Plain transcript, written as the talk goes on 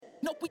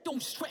we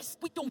don't stress.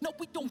 We don't, no,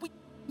 we don't, we,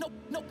 no,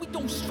 we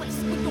don't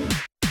stress. We don't,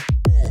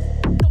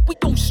 no, we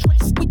don't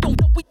stress. We don't,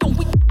 no, we don't,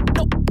 we,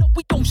 no,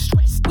 we don't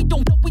stress. We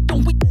don't, no, we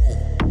don't, we,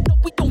 no,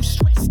 we don't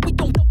stress. We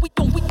don't, no, we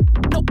don't, we,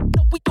 no,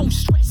 we don't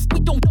stress. We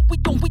don't, no, we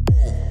don't,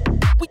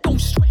 we don't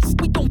stress.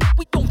 We don't,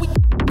 we don't, we,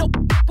 no,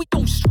 we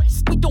don't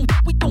stress. We don't,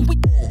 we don't,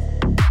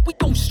 we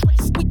don't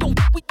stress. We don't,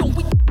 we don't,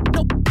 we,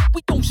 no,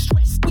 we don't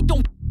stress. We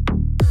don't.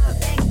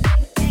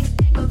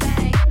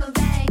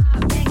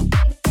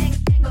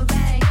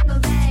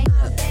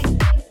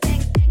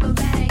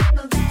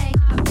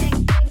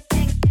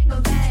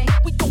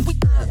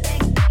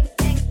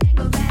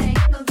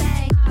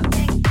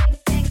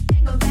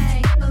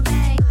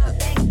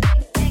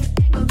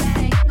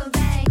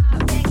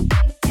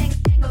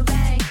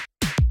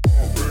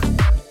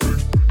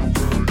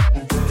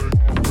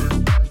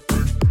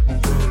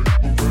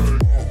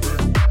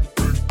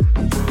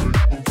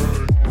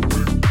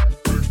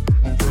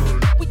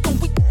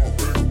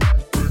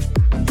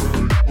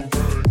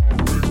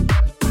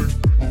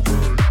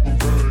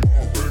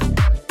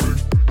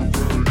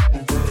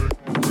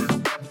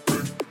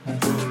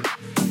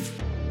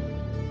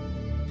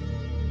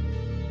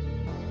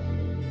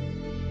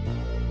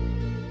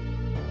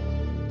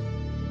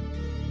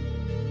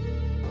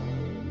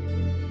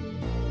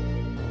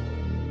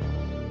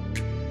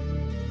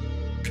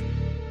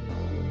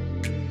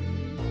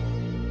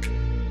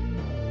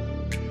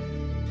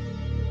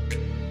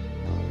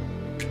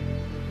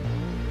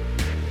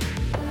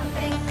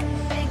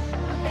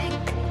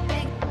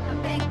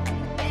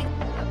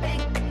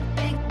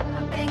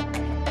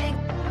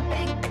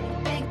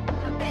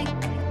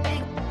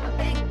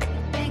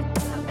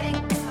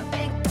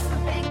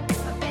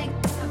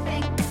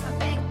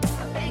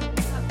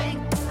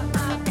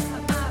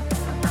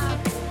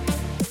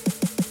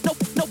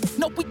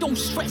 No, we don't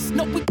stress.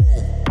 No, we.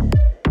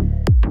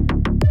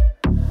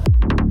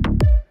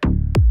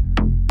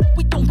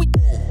 We don't. We.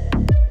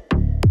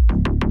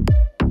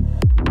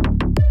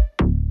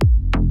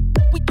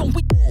 We don't.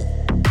 We.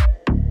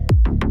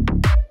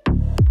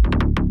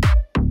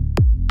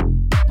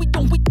 We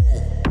don't. We.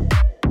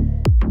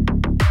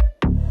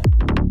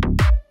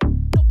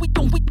 No, we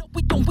don't. We. No,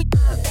 we don't. We.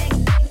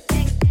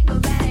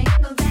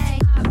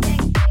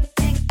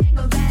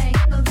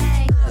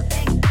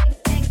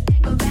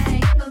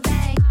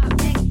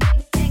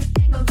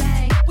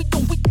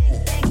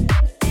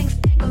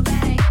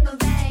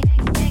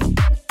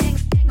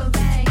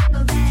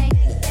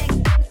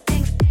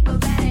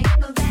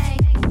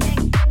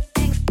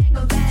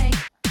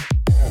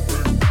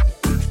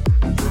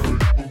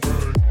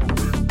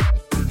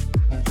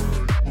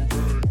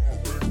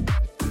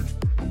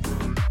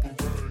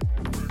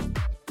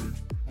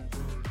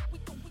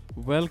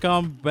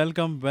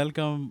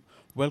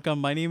 Welcome.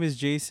 My name is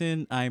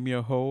Jason. I'm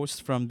your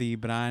host from the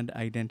Brand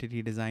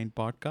Identity Design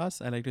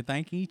Podcast. I'd like to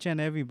thank each and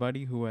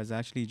everybody who has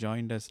actually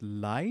joined us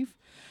live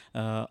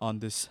on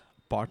this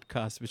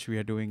podcast, which we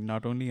are doing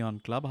not only on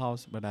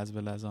Clubhouse, but as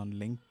well as on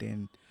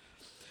LinkedIn.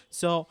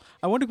 So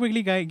I want to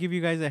quickly give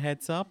you guys a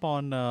heads up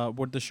on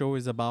what the show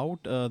is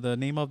about. The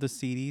name of the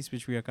series,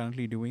 which we are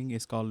currently doing,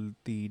 is called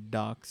The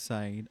Dark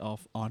Side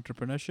of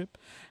Entrepreneurship.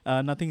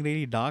 Nothing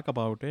really dark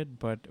about it,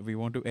 but we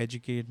want to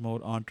educate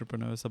more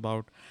entrepreneurs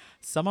about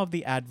some of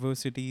the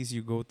adversities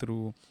you go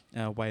through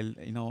while,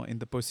 in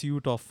the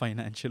pursuit of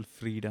financial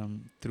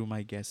freedom through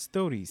my guest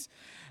stories.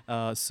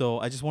 So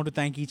I just want to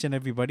thank each and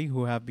everybody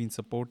who have been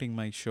supporting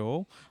my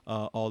show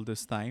all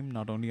this time,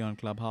 not only on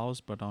Clubhouse,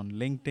 but on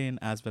LinkedIn,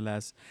 as well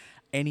as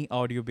any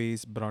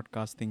audio-based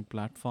broadcasting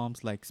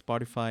platforms like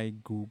Spotify,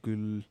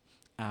 Google,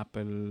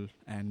 Apple,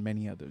 and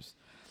many others.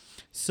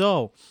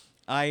 So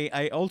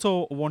I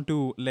also want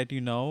to let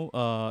you know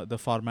the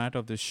format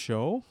of this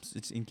show.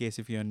 It's in case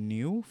if you're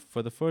new.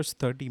 For the first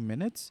 40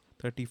 minutes,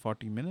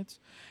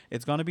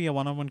 it's going to be a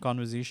one-on-one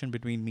conversation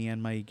between me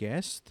and my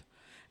guest.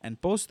 And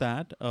post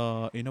that,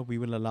 we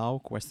will allow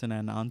question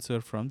and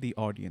answer from the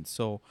audience.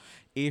 So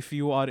if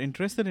you are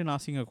interested in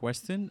asking a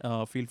question,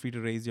 feel free to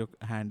raise your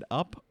hand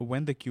up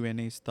when the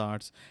Q&A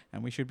starts,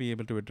 and we should be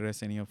able to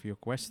address any of your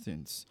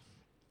questions.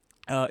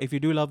 If you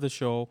do love the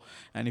show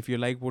and if you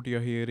like what you're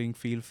hearing,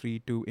 feel free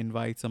to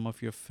invite some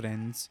of your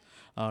friends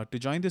to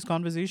join this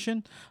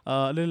conversation.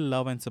 A little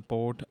love and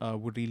support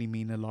would really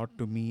mean a lot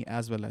to me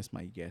as well as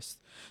my guests.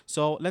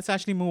 So let's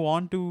actually move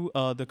on to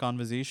the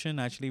conversation.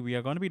 Actually, we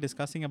are going to be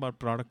discussing about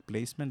product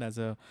placement as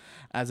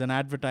an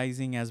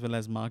advertising as well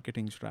as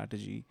marketing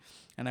strategy.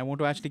 And I want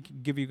to actually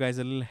give you guys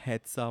a little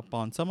heads up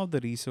on some of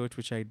the research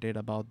which I did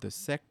about this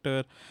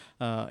sector,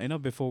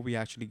 before we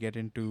actually get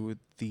into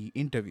the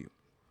interview.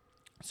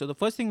 So the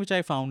first thing which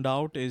I found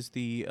out is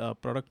the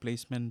product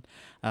placement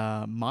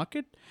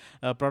market.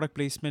 Product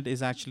placement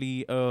is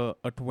actually a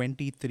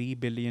 23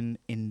 billion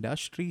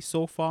industry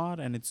so far,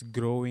 and it's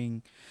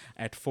growing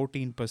at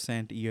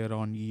 14% year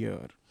on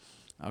year.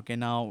 Okay,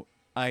 now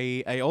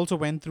I also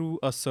went through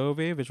a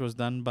survey which was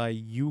done by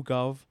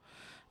YouGov,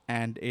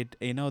 and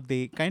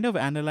they kind of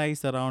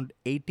analyzed around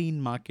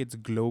 18 markets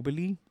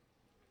globally.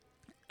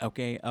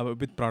 okay,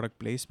 with product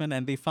placement,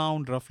 and they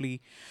found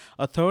roughly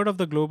a third of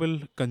the global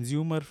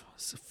consumers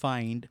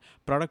find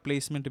product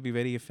placement to be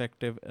very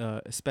effective,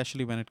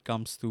 especially when it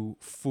comes to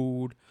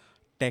food,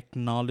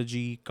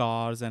 technology,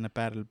 cars, and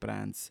apparel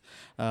brands.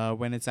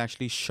 When it's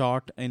actually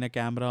shot in a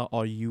camera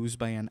or used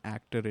by an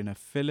actor in a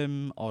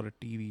film or a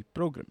TV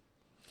program.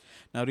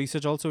 Now,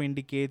 research also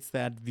indicates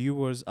that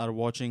viewers are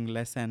watching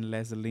less and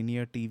less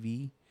linear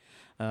TV,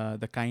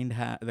 the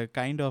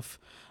kind of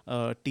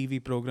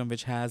TV program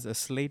which has a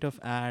slate of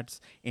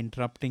ads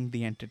interrupting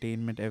the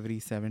entertainment every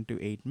 7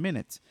 to 8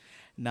 minutes.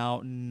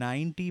 Now,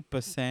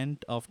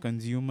 90% of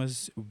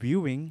consumers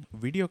viewing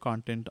video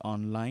content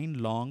online,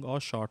 long or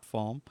short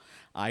form,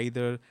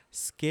 either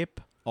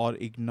skip or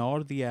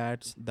ignore the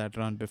ads that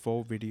run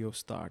before video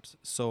starts.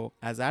 So,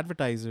 as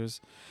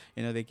advertisers,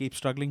 they keep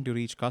struggling to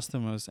reach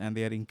customers, and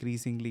they are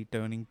increasingly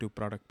turning to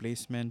product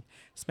placement,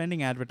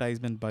 spending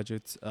advertisement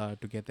budgets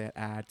to get their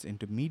ads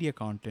into media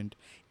content.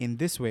 In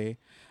this way,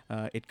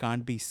 it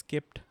can't be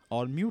skipped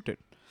or muted.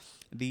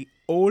 The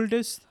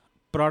oldest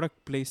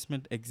product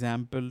placement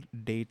example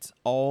dates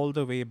all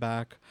the way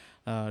back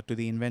to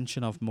the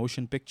invention of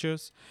motion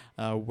pictures,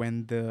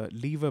 when the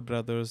Lever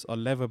Brothers,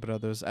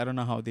 I don't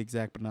know how the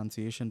exact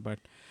pronunciation, but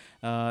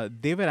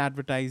they were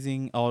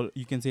advertising, or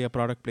you can say a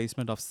product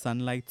placement of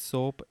Sunlight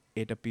soap.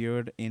 It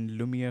appeared in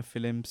Lumiere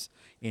films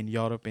in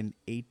Europe in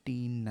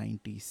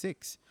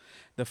 1896.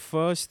 The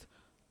first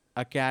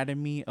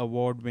Academy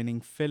Award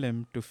winning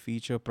film to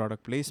feature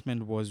product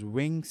placement was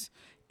Wings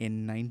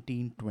in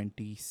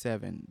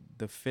 1927.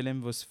 The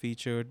film was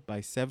featured by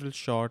several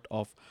shots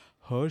of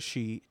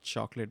Hershey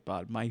chocolate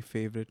bar, my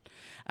favorite,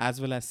 as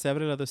well as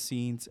several other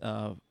scenes,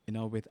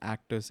 with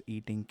actors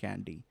eating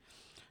candy.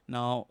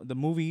 Now, the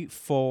movie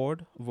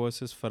Ford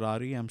versus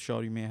Ferrari, I'm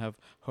sure you may have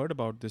heard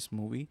about this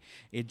movie.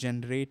 It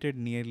generated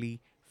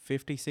nearly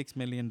 $56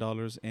 million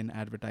dollars in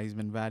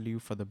advertisement value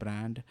for the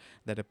brand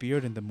that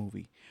appeared in the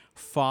movie,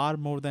 far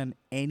more than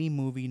any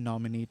movie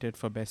nominated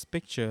for Best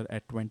Picture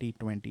at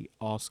 2020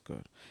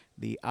 Oscar.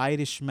 The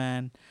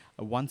Irishman,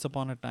 Once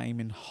Upon a Time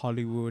in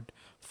Hollywood,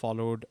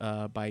 followed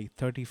by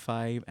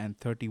 35 and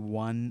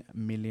 $31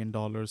 million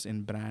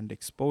in brand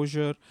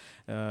exposure,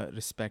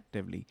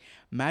 respectively.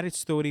 Marriage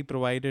Story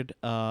provided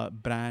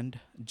brand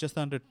just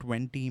under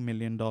 $20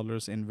 million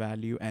in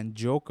value, and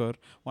Joker,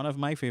 one of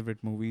my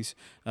favorite movies,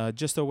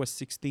 just over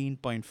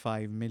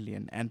 16.5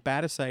 million. And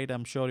Parasite,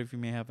 I'm sure if you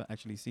may have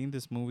actually seen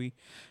this movie,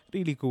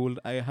 really cool.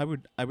 I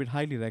would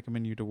highly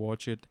recommend you to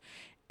watch it.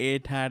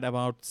 It had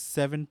about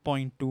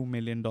 $7.2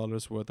 million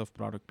worth of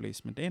product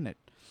placement in it.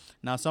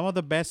 Now, some of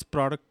the best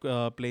product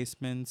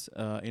placements,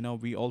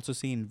 we also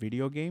see in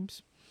video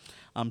games.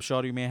 I'm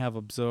sure you may have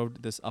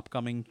observed this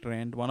upcoming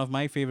trend. One of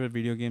my favorite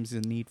video games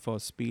is Need for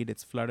Speed.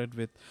 It's flooded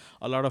with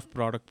a lot of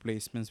product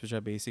placements, which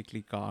are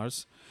basically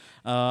cars.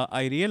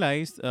 I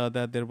realized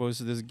that there was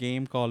this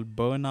game called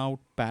Burnout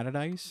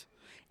Paradise.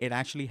 It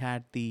actually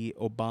had the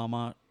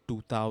Obama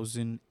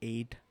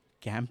 2008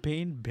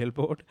 campaign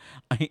billboard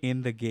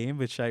in the game,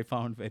 which I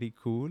found very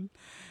cool.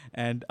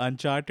 And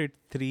Uncharted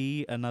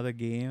 3, another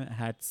game,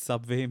 had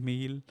Subway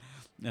meal,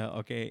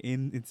 okay,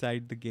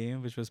 inside the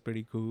game, which was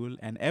pretty cool.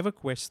 And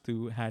EverQuest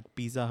 2 had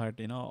Pizza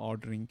Hut,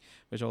 ordering,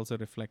 which also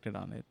reflected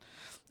on it.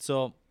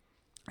 So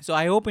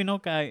I hope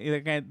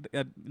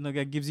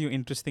that gives you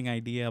interesting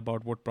idea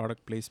about what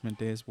product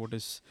placement is, what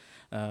is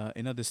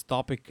this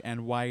topic,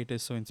 and why it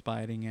is so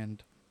inspiring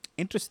and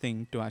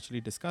interesting to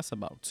actually discuss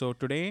about. So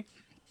today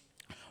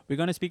we're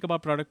going to speak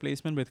about product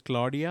placement with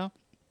Claudia.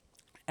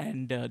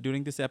 And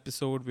during this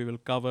episode, we will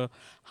cover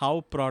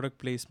how product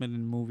placement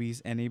in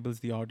movies enables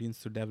the audience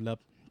to develop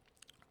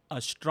a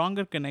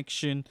stronger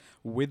connection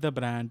with the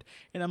brand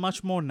in a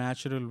much more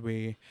natural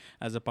way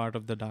as a part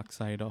of the dark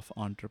side of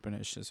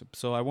entrepreneurship.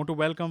 So I want to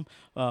welcome,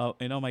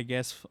 my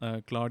guest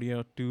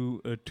Claudia to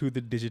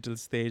the digital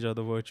stage or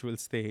the virtual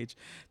stage.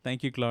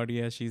 Thank you,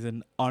 Claudia. She's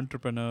an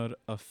entrepreneur,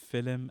 a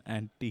film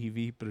and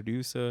TV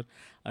producer,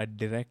 a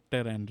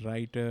director and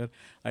writer,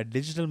 a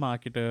digital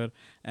marketer,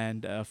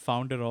 and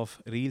founder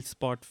of Real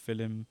Spot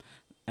Film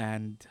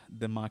and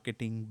the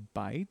Marketing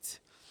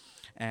Bites.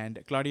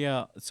 And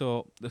Claudia,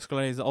 so this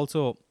Claudia is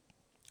also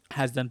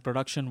has done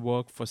production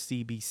work for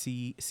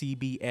CBC,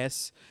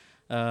 CBS,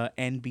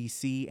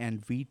 NBC,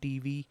 and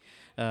VTV.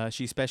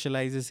 She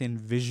specializes in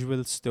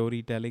visual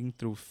storytelling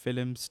through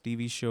films,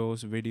 TV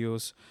shows,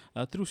 videos,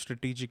 through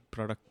strategic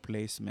product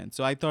placement.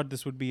 So I thought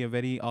this would be a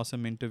very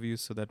awesome interview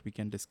so that we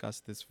can discuss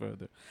this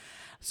further.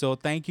 So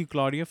thank you,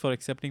 Claudia, for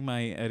accepting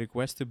my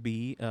request to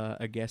be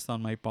a guest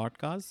on my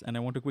podcast. And I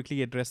want to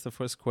quickly address the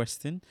first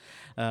question.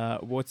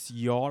 What's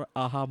your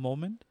aha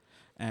moment?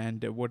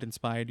 And what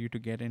inspired you to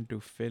get into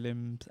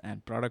films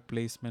and product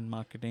placement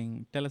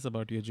marketing? Tell us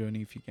about your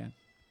journey if you can.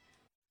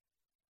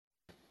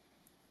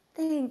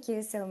 Thank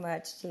you so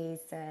much,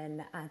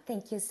 Jason.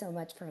 Thank you so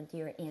much for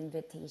your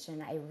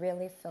invitation. I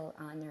really feel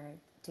honored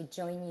to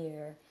join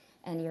you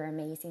and your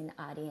amazing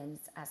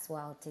audience as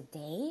well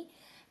today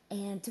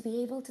and to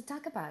be able to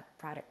talk about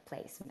product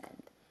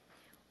placement.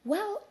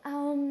 Well,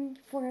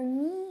 for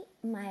me,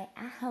 my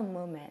aha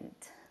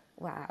moment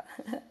Wow,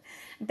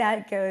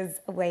 that goes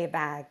way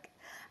back.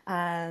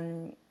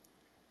 Um,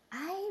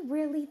 I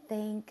really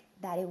think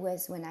that it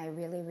was when I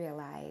really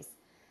realized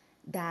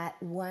that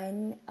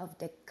one of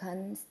the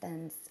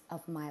constants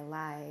of my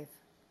life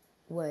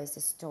was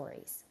the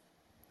stories,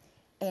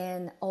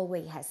 and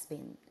always has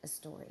been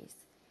stories.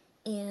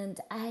 And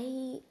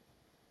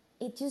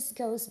it just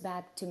goes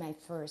back to my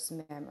first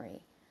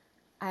memory.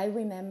 I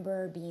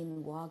remember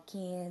being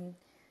walking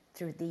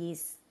through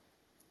this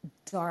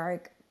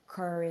dark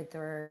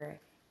corridor,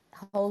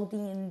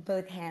 holding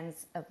both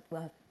hands up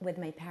with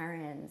my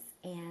parents,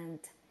 and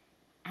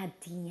at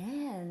the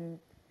end,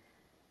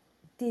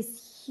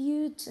 this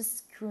huge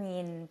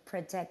screen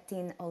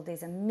projecting all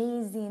these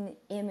amazing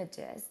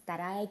images that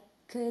I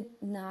could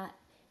not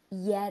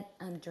yet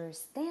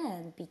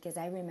understand, because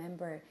I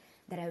remember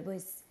that I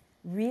was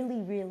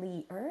really,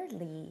 really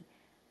early,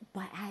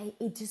 but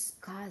it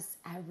just caused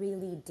a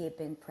really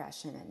deep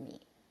impression on me.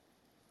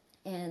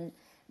 And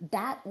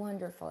that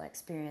wonderful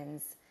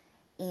experience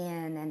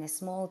in a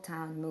small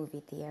town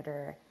movie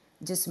theater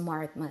just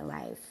marked my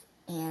life.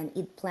 And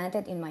it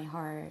planted in my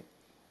heart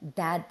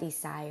that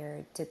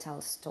desire to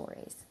tell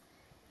stories.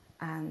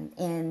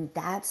 And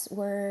that's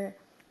where,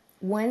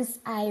 once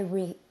I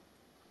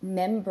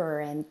remember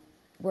and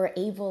were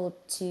able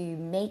to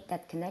make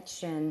that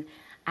connection,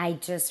 I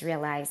just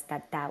realized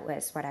that that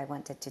was what I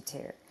wanted to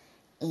do.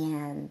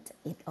 And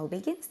it all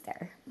begins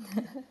there.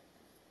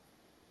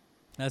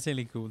 That's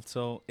really cool.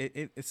 So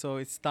it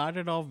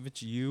started off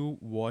with you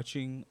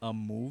watching a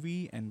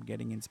movie and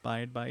getting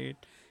inspired by it,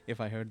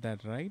 if I heard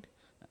that right.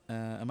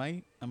 Am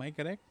I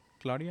correct,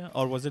 Claudia?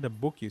 Or was it a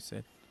book you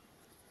said?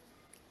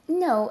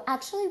 No,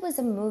 actually it was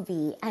a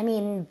movie. I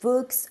mean,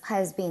 books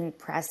has been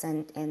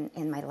present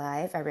in my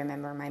life. I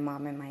remember my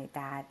mom and my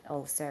dad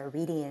also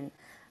reading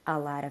a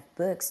lot of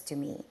books to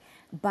me.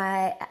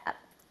 But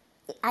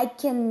I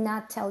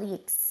cannot tell you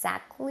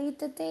exactly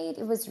the date.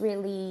 It was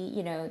really,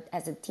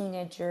 as a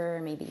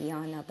teenager, maybe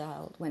young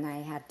adult, when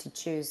I had to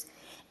choose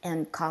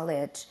in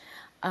college.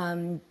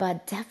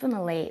 But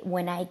definitely,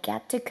 when I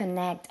get to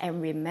connect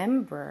and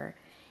remember,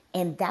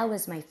 and that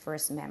was my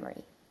first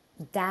memory.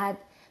 That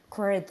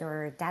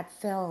corridor, that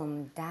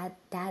film, that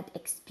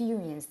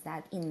experience,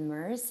 that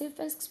immersive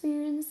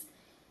experience,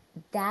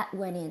 that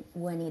when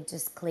it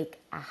just clicked,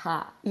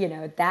 aha,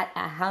 that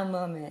aha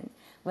moment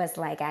was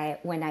like, I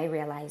when I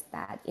realized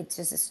that it's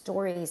just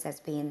stories has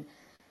been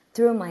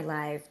through my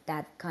life,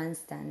 that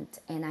constant,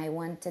 and I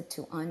wanted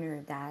to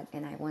honor that,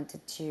 and I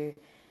wanted to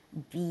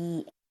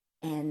be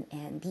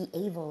and be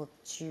able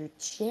to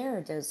share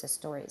those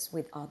stories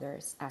with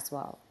others as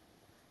well.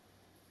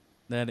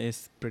 That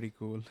is pretty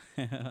cool.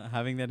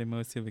 Having that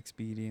immersive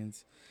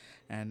experience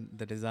and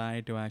the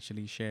desire to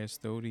actually share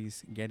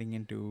stories, getting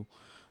into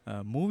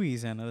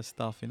movies and other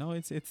stuff,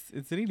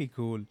 it's really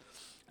cool.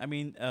 I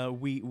mean,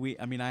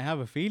 I mean, I have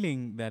a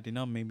feeling that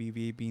maybe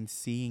we've been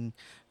seeing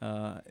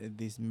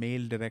these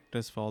male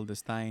directors for all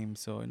this time.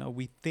 So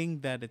we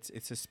think that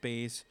it's a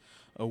space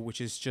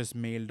which is just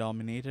male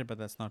dominated, but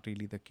that's not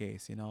really the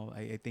case.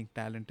 I think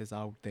talent is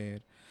out there,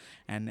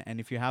 and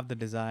if you have the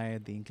desire,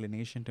 the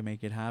inclination to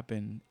make it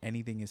happen,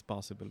 anything is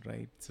possible,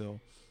 right? So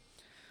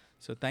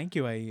thank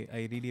you.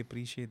 I really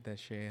appreciate that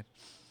share.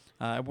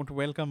 I want to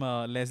welcome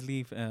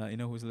Leslie,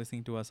 who's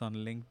listening to us on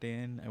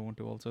LinkedIn. I want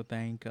to also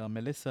thank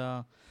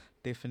Melissa,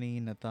 Tiffany,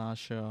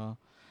 Natasha,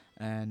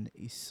 and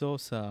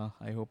Isosa.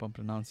 I hope I'm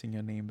pronouncing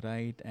your name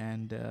right.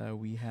 And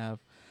we have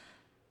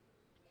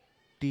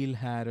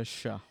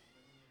Tilharasha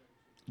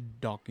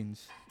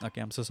Dawkins.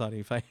 Okay, I'm so sorry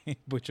if I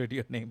butchered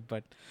your name,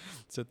 but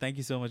so thank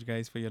you so much,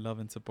 guys, for your love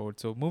and support.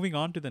 So moving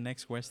on to the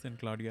next question,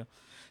 Claudia.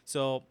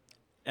 So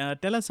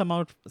tell us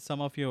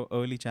some of your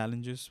early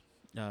challenges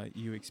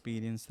you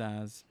experienced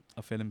as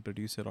a film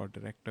producer or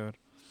director,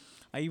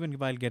 even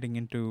while getting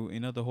into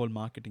the whole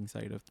marketing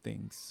side of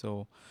things.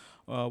 So,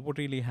 what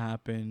really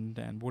happened,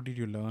 and what did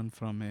you learn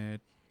from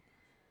it?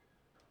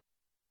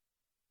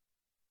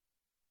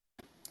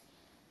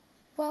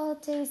 Well,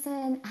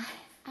 Jason,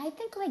 I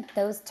think like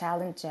those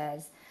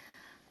challenges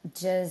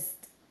just,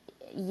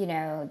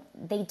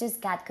 they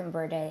just got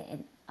converted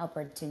in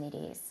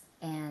opportunities,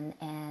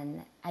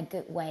 and a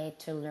good way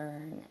to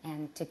learn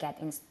and to get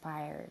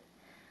inspired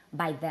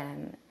by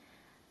them.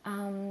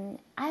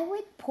 I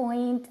would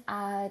point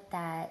out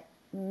that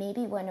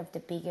maybe one of the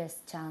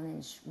biggest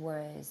challenge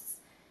was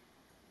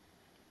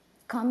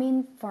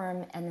coming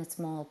from in a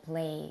small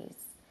place.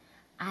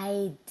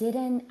 I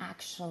didn't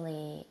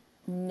actually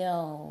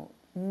know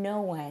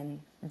no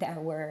one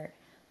that were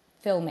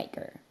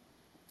filmmaker,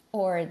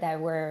 or that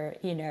were,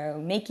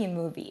 making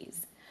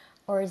movies,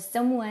 or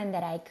someone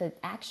that I could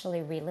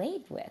actually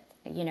relate with.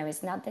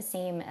 It's not the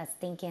same as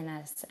thinking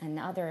as in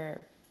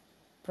other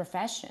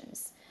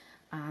professions,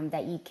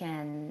 that you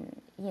can,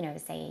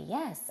 say,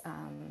 yes,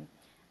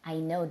 I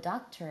know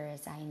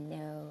doctors, I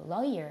know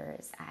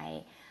lawyers,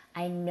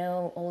 I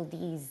know all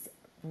these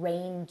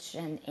range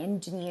and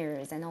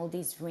engineers and all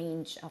these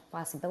range of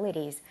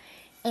possibilities.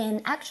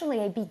 And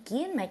actually, I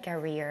began my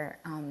career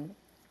on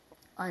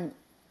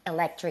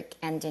electric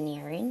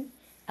engineering,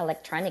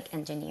 electronic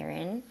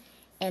engineering.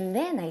 And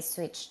then I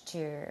switched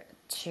to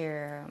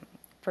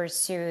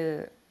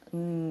pursue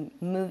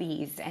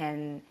movies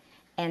and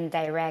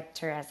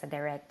director as a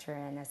director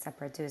and as a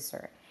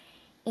producer.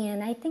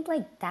 And I think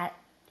like that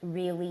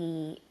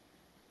really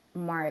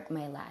marked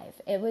my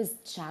life. It was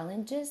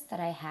challenges that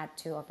I had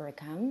to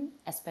overcome,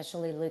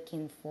 especially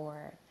looking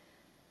for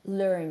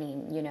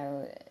learning,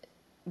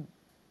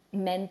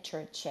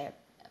 mentorship,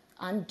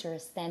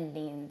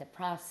 understanding the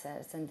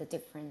process and the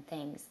different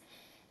things.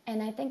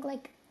 And I think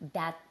like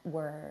that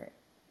where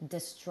the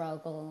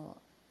struggle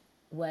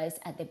was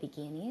at the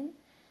beginning.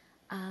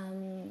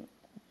 Um,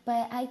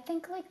 but I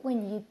think like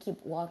when you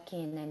keep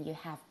walking and you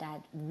have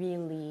that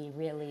really,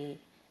 really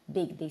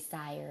big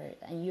desire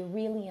and you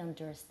really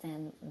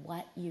understand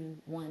what you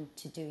want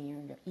to do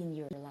in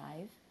your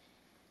life,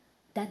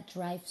 that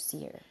drives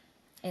you.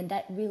 And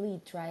that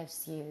really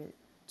drives you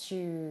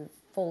to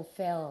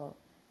fulfill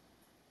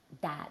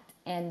that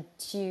and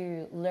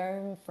to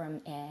learn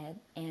from it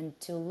and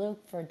to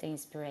look for the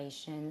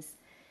inspirations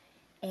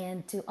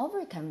and to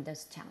overcome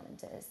those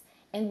challenges.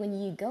 And when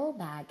you go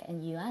back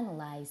and you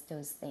analyze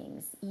those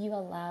things,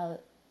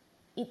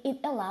 it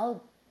allows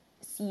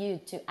you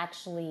to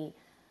actually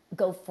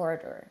go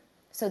further.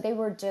 So they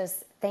were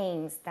just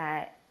things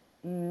that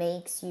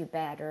makes you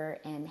better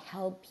and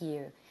help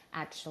you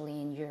actually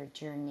in your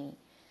journey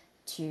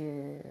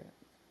to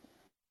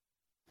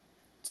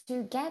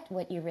get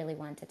what you really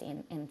wanted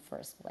in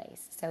first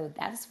place. So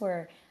that's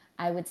where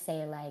I would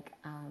say like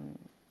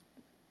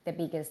the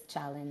biggest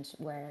challenge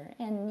where,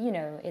 and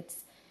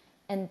it's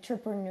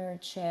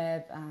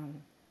entrepreneurship,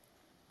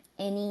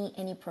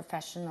 any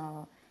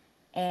professional,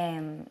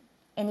 um,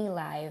 any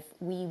life,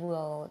 we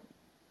will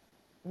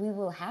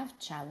have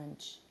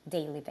challenge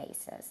daily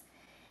basis.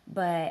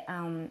 But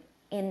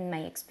in my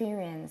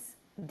experience,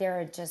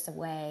 they're just a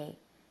way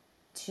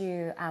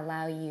to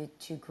allow you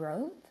to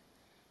grow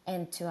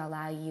and to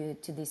allow you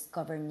to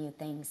discover new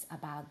things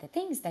about the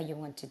things that you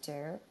want to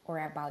do or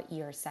about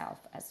yourself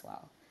as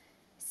well.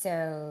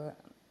 So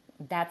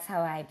that's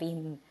how I've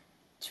been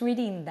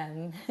treating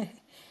them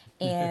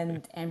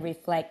and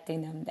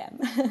reflecting on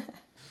them.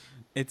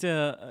 It's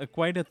a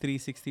quite a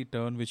 360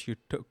 turn which you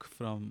took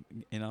from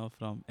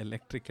from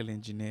electrical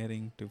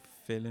engineering to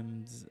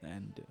films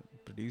and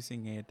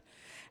producing it,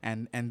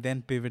 and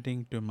then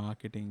pivoting to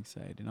marketing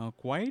side.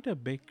 Quite a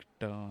big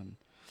turn.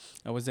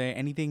 Was there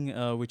anything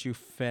which you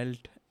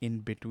felt in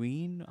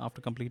between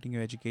after completing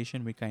your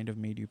education, which kind of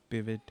made you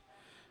pivot,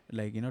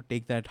 like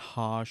take that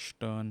harsh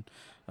turn?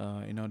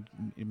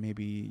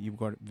 Maybe you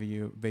got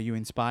were you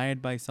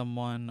inspired by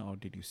someone, or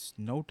did you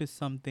notice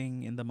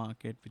something in the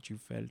market which you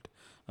felt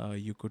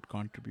you could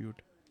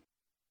contribute?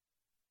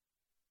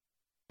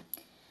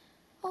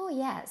 Oh,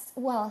 yes.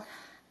 Well,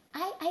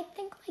 I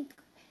think like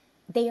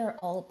they are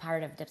all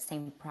part of the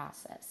same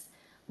process.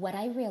 What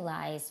I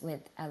realized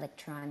with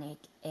electronic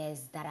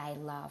is that I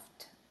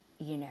loved,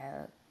 you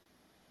know,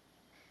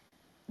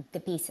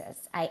 the pieces.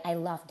 I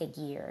loved the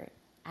gear.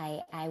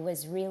 I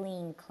was really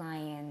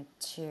inclined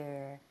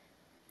to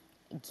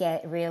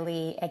get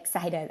really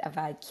excited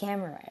about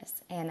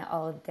cameras and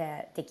all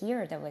the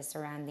gear that was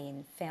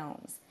surrounding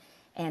films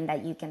and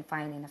that you can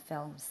find in a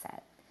film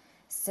set.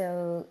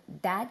 So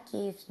that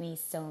gives me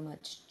so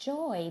much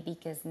joy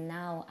because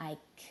now I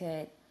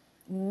could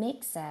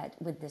mix it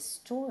with the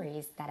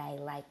stories that I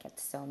like it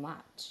so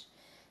much.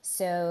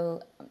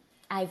 So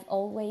I've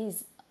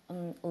always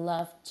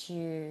loved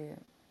to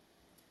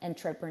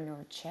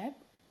entrepreneurship.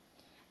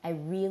 I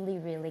really,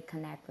 really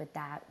connect with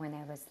that when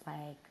I was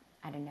like,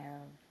 I don't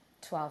know,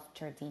 12,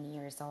 13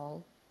 years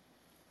old.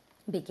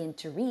 Begin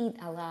to read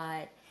a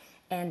lot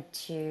and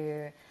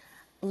to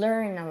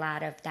learn a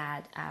lot of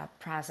that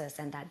process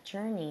and that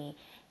journey.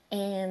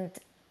 And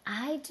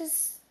I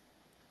just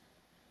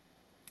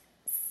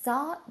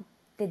saw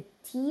the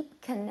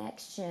deep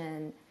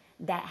connection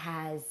that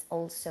has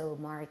also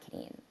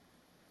marketing.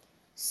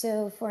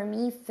 So for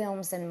me,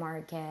 films and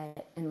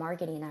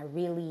marketing are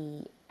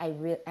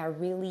are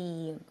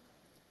really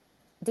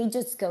they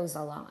just goes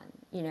along,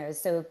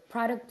 so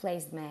product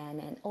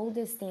placement and all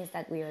these things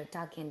that we are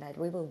talking, that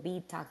we will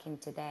be talking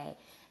today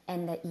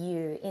and that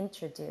you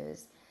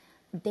introduce,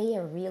 they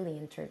are really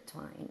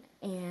intertwined.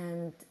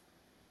 And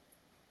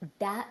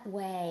that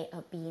way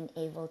of being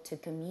able to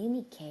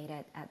communicate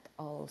it at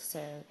all,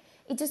 so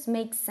it just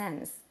makes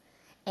sense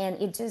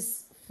and it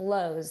just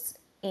flows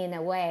in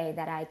a way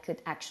that I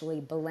could actually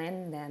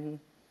blend them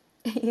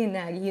in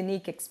a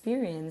unique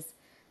experience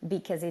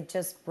because it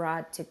just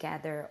brought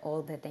together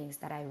all the things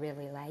that I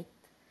really liked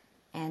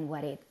and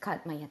what it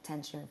caught my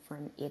attention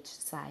from each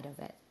side of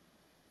it.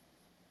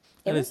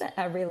 It That was is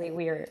a really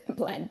weird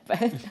blend,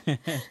 but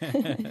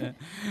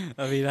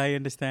I mean, I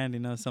understand,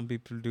 some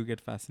people do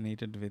get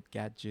fascinated with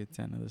gadgets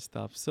and other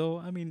stuff. So,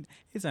 I mean,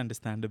 it's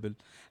understandable.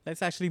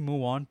 Let's actually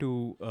move on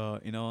to,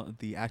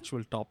 the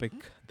actual topic,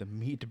 the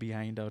meat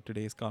behind our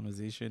today's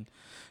conversation.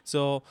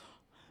 So,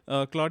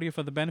 Claudia,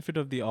 for the benefit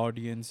of the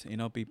audience,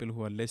 people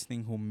who are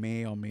listening who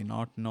may or may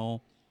not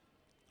know,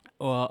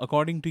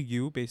 according to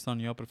you, based on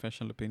your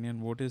professional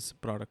opinion, what is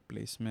product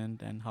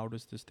placement and how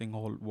does this thing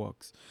all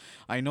works?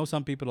 I know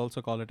some people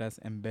also call it as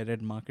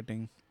embedded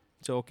marketing.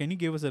 So can you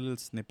give us a little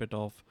snippet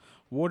of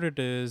what it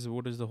is?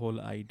 What is the whole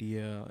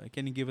idea?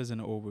 Can you give us an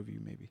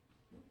overview, maybe?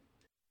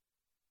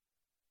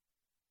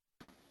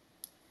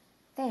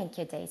 Thank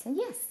you, Jason.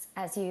 Yes,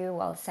 as you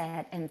well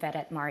said,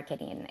 embedded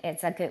marketing.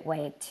 It's a good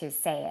way to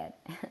say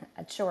it,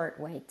 a short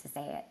way to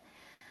say it.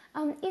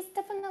 It's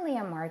definitely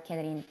a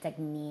marketing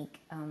technique.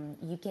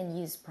 You can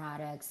use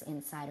products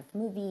inside of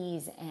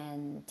movies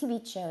and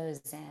TV shows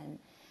and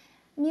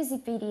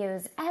music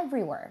videos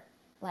everywhere.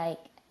 Like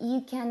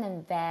you can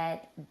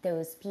embed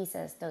those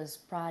pieces, those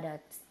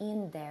products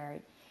in there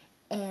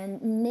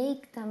and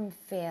make them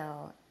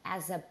feel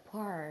as a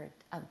part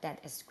of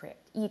that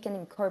script. You can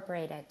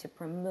incorporate it to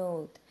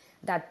promote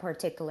that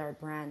particular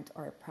brand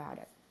or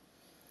product.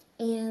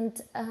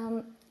 And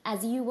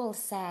as you all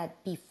said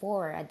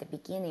before at the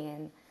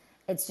beginning,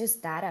 it's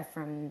just data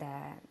from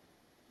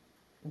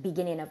the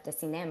beginning of the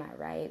cinema,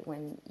 right?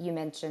 When you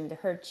mentioned the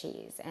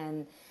Hershey's,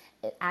 and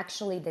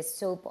actually the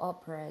soap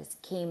operas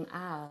came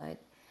out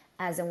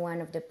as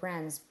one of the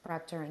brands,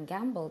 Procter and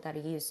Gamble, that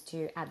used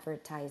to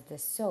advertise the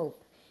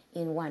soap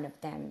in one of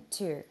them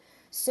too.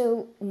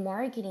 So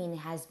marketing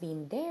has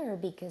been there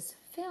because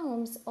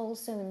films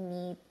also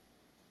need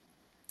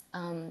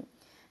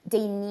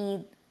they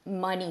need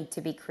money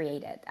to be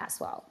created as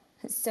well.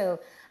 So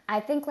I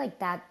think like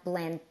that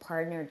blend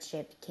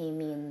partnership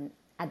came in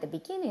at the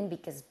beginning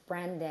because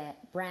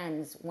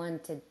brands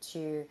wanted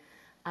to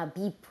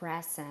be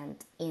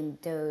present in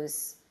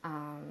those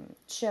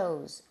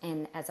shows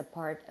and as a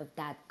part of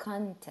that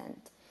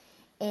content,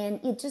 and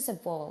it just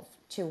evolved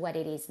to what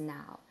it is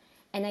now.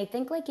 And I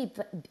think like if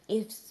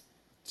it's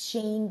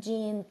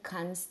changing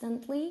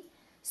constantly,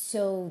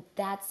 so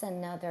that's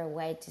another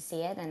way to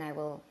see it, and I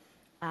will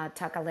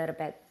talk a little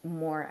bit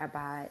more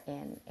about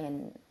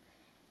in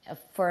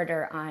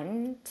further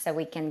on so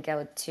we can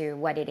go to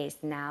what it is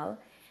now.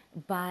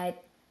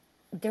 But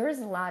there's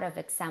a lot of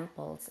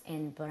examples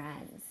in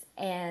brands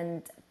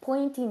and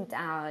pointing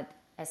out,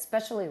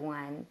 especially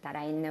one that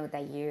I know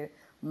that you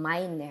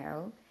might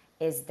know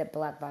is the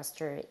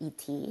blockbuster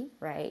E.T.,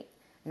 right?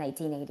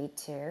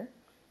 1982,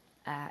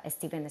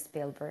 Steven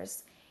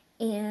Spielberg's.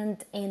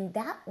 And in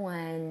that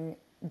one,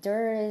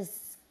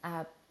 there's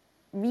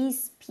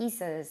these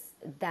pieces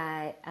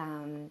that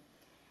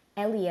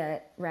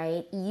Elliot,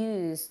 right,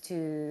 used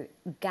to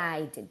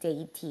guide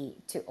deity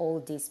to all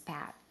this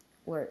path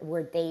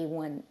where they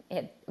want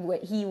it,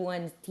 what he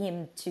wants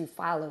him to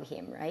follow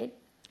him, right?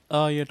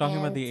 You're talking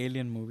about And the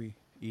Alien movie,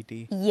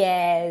 E.T.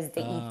 yes,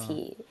 the Ah,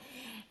 ET.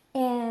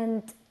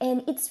 And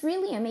it's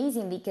really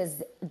amazing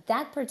because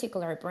that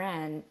particular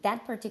brand,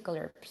 that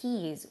particular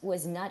piece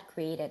was not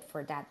created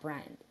for that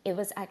brand. It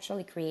was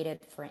actually created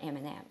for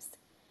M&M's.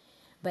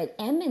 But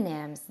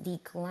M&M's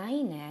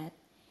declined it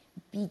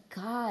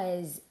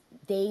because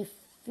they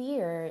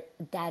fear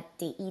that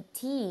the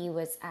ET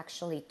was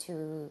actually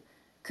too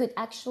could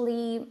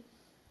actually you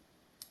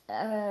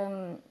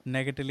know,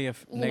 negatively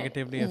affect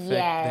their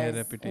yes,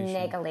 reputation.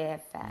 negative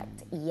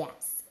effect.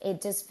 Yes,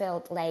 it just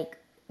felt like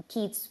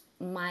kids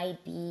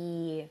might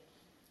be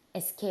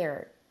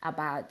scared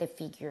about the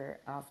figure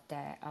of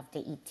the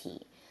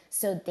ET.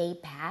 So they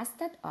passed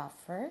that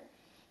offer,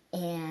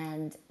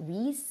 and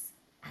Reese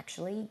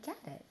actually got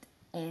it,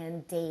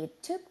 and they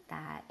took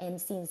that. And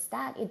since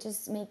that, it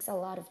just makes a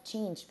lot of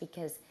change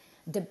because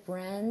the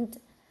brand,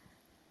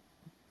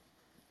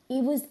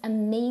 it was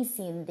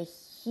amazing the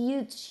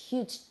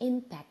huge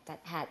impact that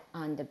had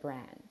on the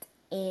brand.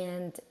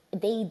 And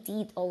they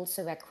did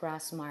also a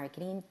cross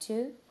marketing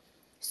too,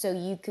 so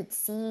you could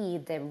see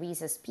the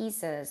Reese's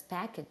Pieces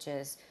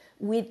packages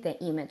with the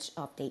image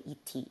of the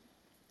ET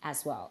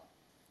as well.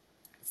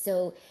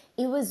 So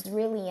it was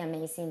really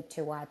amazing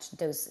to watch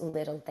those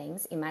little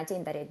things.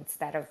 Imagine that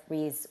instead of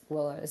Reese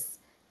was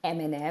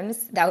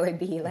M&Ms, that would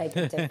be like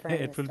a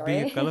different It will be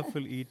a story.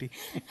 colorful E.T.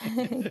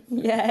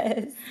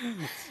 Yes.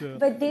 So,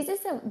 But this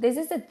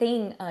is a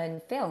thing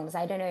on films.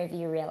 I don't know if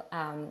you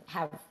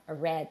have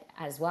read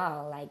as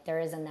well. Like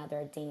there is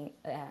another thing,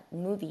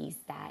 movies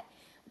that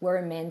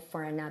were meant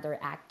for another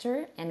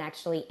actor and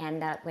actually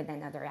end up with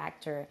another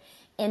actor,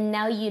 and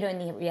now you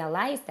don't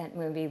realize that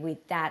movie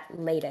with that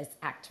latest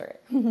actor.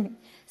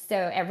 So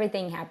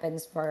everything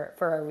happens for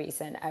a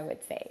reason, I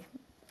would say.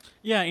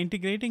 yeah,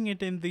 integrating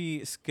it in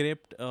the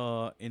script,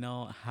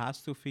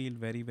 has to feel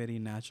very, very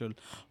natural.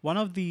 One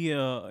of the,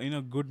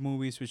 good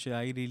movies which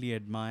I really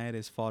admire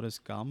is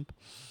Forrest Gump.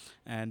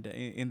 And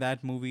in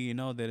that movie,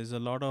 there is a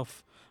lot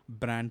of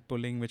brand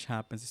pulling which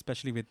happens,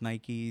 especially with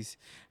Nikes.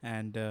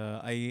 And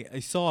I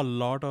saw a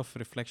lot of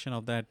reflection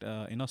of that,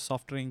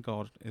 soft drink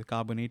or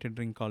carbonated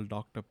drink called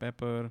Dr.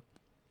 Pepper.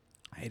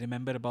 I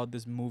remember about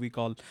this movie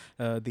called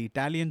The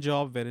Italian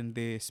Job, wherein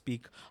they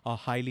speak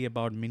highly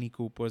about Mini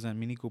Coopers, and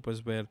Mini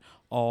Coopers were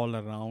all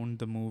around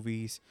the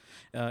movies.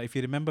 If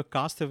you remember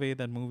Castaway,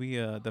 that movie,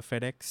 the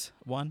FedEx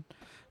one,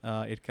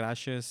 it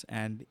crashes,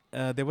 and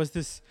there was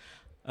this.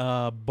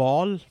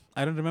 Ball.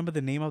 I don't remember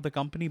the name of the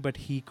company, but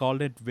he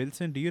called it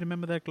Wilson. Do you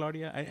remember that,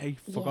 Claudia? I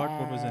forgot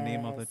what was the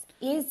name of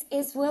Yes, it.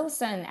 is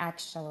Wilson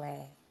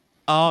actually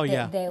Oh the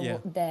yeah, yeah.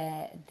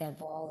 the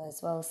ball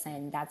is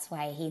Wilson. That's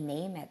why he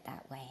named it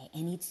that way,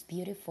 and it's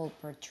beautiful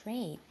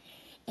portrayed.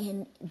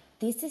 And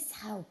this is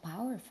how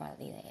powerful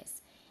it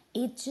is.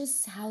 It's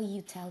just how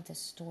you tell the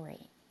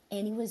story,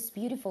 and it was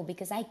beautiful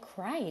because I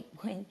cried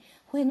when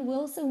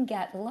Wilson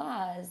got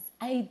lost.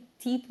 I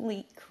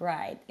deeply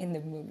cried in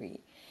the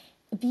movie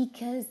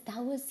because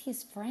that was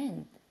his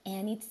friend,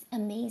 and it's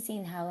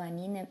amazing how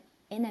an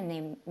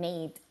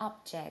inanimate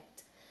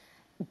object,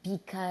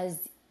 because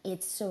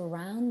it's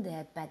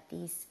surrounded by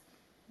this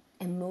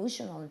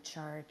emotional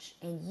charge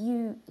and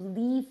you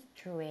live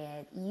through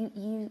it,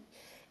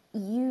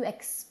 you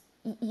ex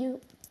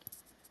you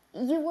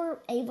you were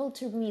able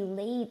to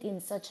relate in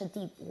such a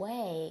deep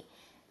way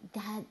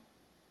that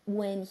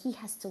when he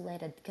has to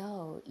let it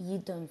go, you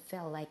don't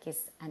feel like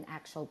it's an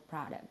actual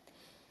product.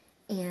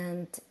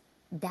 And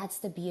that's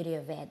the beauty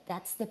of it.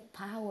 That's the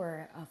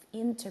power of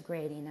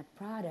integrating a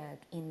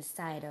product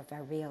inside of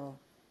a real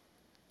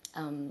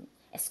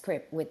a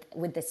script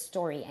with the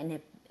story, and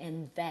it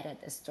embedded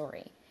the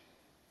story.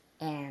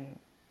 And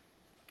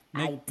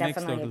I Makes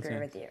definitely total agree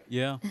sense. with you.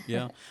 Yeah,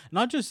 yeah.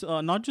 Not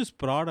just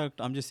product.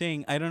 I'm just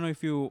saying. I don't know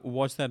if you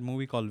watched that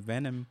movie called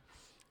Venom,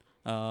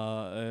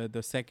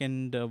 the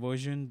second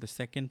version, the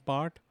second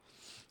part,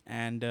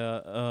 and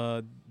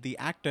the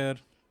actor,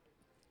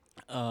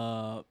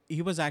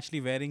 he was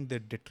actually wearing the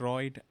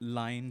Detroit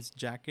Lions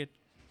jacket.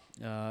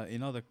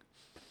 The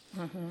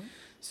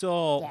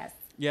so Yes.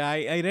 yeah,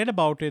 I read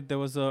about it. There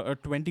was a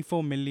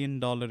 $24 million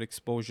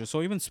exposure.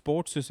 So even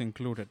sports is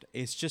included.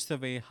 It's just the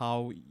way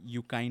how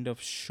you kind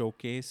of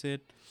showcase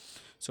it.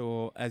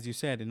 So as you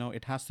said,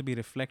 it has to be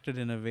reflected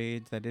in a way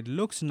that it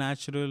looks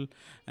natural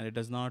and it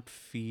does not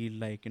feel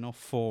like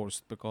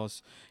forced,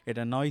 because it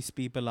annoys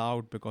people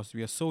out because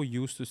we are so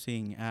used to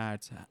seeing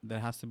ads. There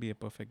has to be a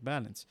perfect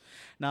balance.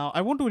 Now I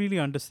want to really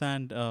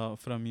understand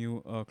from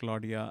you,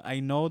 Claudia.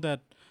 I know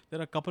that there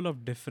are a couple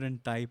of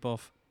different type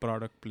of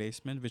product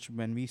placement, which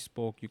when we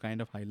spoke you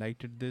kind of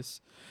highlighted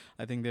this.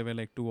 I think there were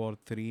like two or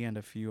three and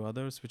a few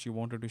others which you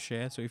wanted to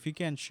share. So if you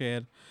can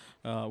share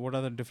what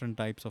are the different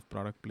types of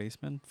product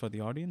placement for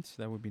the audience,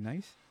 that would be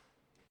nice.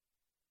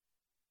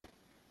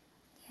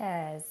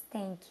 Yes,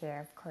 thank you,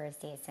 of course,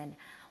 Jason.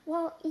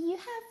 Well, you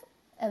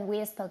have,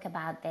 we spoke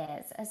about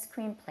this, a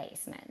screen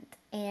placement.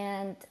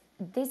 And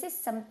this is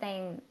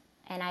something,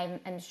 and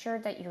I'm sure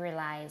that you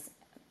realize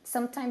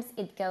sometimes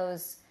it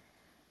goes,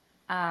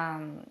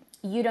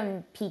 you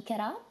don't pick it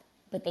up,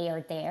 but they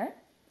are there.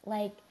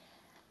 Like,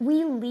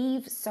 we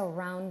live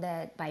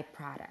surrounded by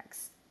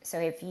products. So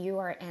if you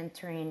are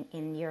entering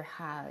in your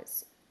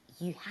house,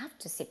 you have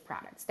to see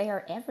products. They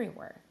are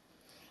everywhere.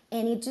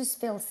 And it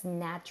just feels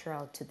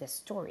natural to the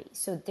story.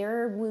 So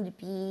there would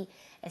be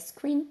a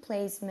screen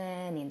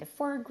placement in the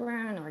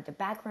foreground or the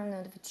background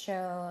of the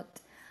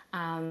shot,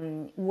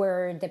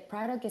 where the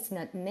product is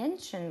not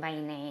mentioned by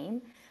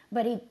name,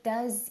 but it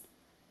does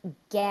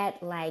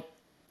get like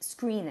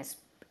screen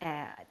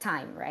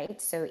time,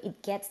 right? So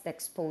it gets the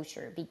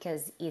exposure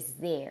because it's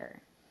there.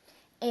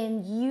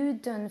 And you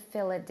don't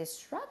feel it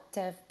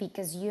disruptive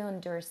because you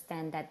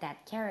understand that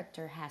that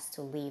character has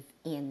to live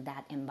in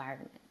that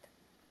environment.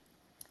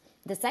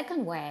 The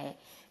second way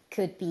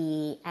could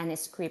be an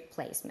script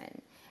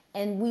placement.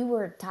 And we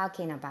were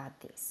talking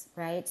about this,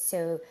 right?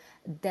 So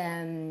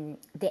the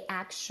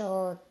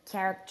actual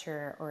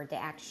character or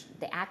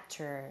the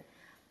actor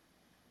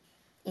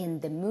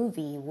in the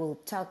movie will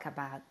talk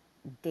about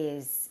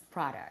this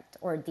product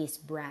or this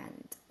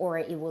brand, or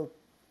it will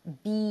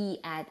be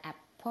at a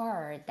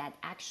part that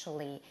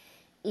actually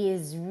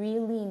is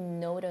really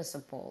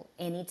noticeable,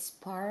 and it's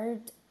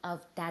part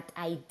of that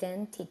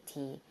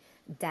identity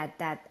that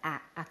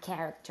a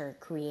character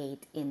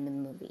create in the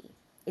movie.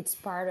 It's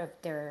part of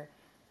their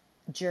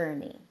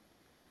journey.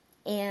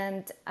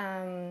 And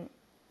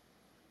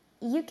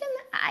you can,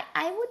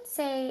 I would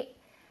say,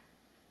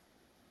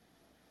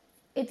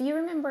 if you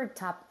remember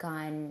Top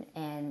Gun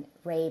and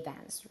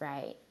Ray-Bans,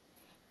 right?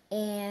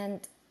 And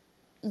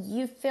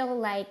you feel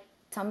like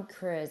Tom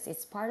Cruise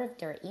is part of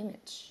their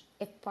image.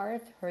 It's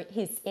part of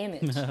his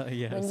image.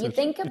 Yeah, When you so true.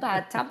 think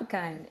about Top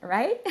Gun,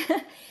 right?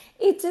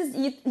 It just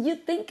you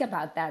think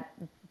about that,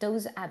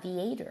 those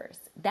aviators.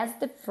 That's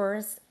the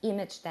first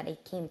image that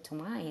it came to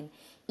mind.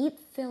 It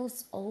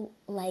feels all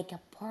like a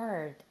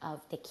part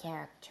of the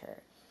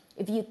character.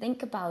 If you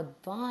think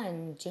about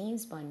Bond,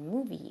 James Bond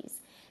movies,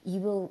 you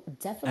will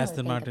definitely Aston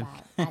think Martin.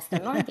 about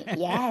Aston Martin.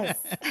 Yes,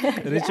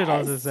 Richard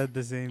also yes, said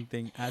the same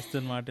thing.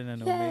 Aston Martin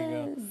and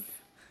Omega. yes.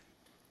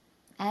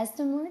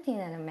 Aston Martin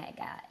and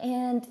Omega.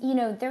 And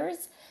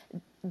there's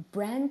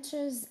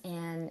branches,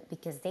 and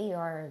because they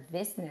are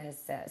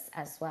businesses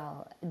as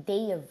well,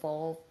 they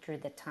evolve through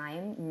the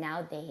time.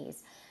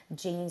 Nowadays,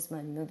 James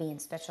Bond movie, and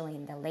especially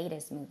in the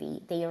latest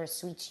movie, they are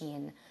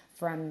switching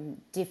from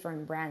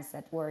different brands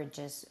that were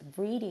just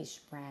British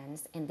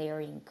brands, and they are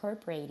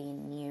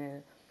incorporating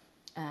new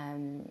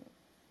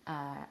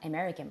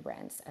American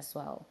brands as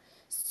well.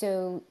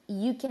 So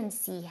you can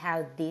see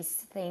how these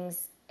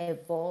things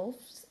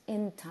evolves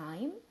in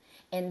time,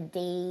 and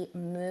they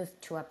move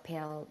to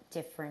appeal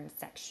different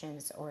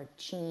sections or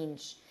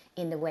change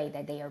in the way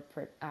that they are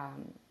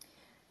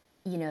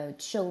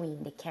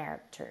showing the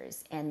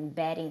characters and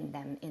embedding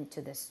them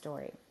into the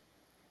story.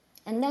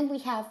 And then we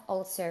have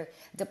also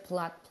the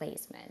plot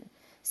placement.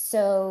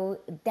 So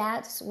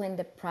that's when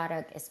the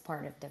product is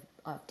part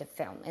of the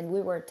film, and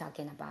we were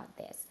talking about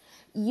this.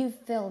 You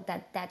feel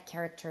that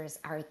characters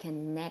are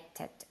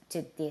connected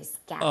to these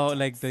Oh,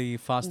 like gadgets. the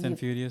Fast and You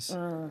Furious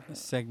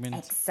segment.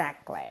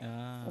 exactly,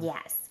 Ah,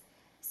 yes.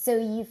 So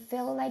you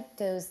feel like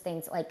those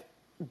things, like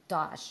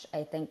Dosh.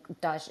 I think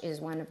Dosh is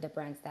one of the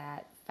brands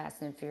that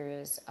Fast and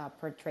Furious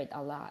portrayed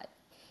a lot,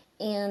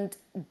 and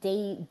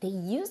they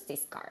use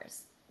these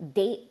cars.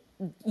 They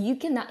You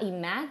cannot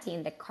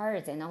imagine the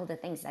cars and all the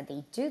things that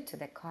they do to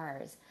the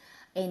cars.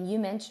 And you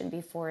mentioned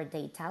before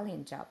the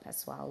Italian job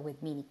as well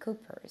with Mini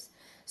Coopers.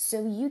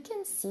 So you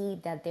can see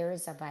that there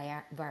is a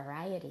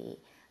variety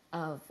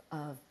of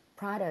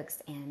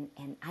products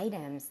and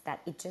items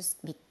that it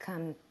just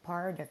become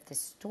part of the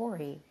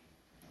story,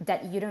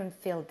 that you don't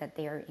feel that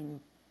they are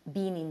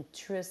being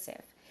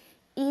intrusive.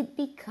 It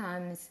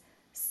becomes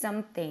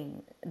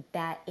something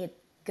that it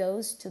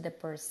goes to the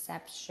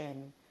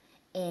perception,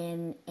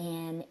 and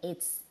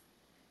it's,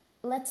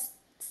 let's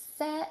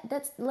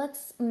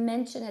let's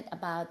mention it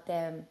about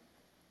the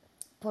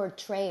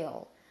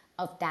portrayal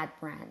of that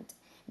brand,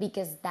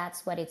 because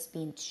that's what it's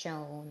been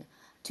shown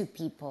to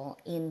people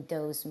in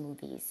those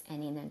movies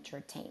and in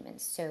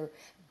entertainment. So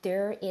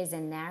there is a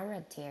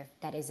narrative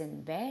that is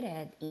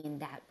embedded in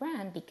that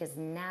brand, because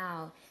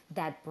now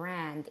that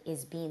brand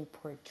is being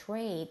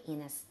portrayed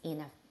in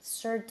a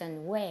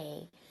certain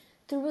way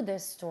through the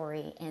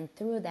story and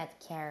through that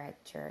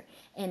character,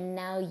 and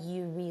now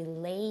you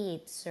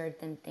relate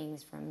certain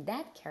things from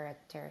that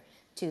character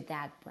to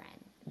that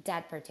brand,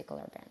 that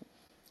particular brand.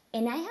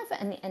 And I have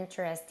an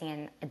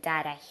interesting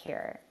data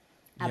here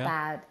yeah.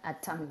 about a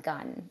Tom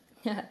Gunn.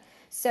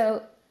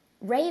 So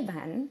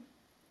Raven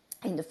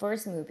in the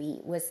first movie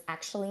was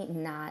actually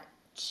not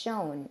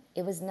shown.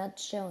 It was not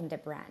shown the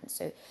brand.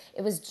 So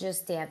it was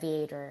just the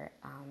aviator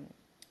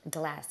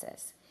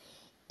glasses.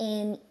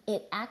 And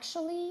it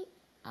actually,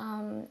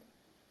 the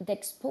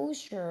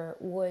exposure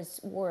was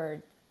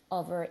worth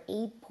over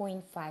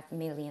 $8.5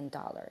 million.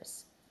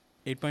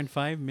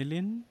 $8.5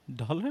 million?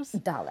 Dollars.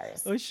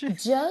 Oh, shit.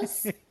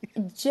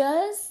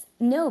 Just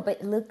no,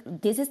 but look,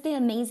 this is the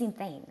amazing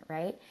thing,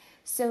 right?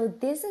 So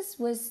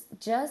was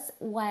just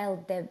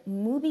while the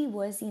movie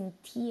was in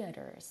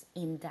theaters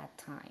in that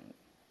time.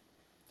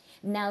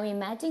 Now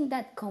imagine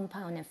that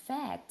compound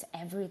effect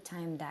every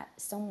time that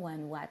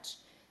someone watched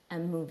a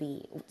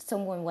movie,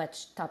 someone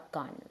watched Top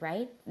Gun,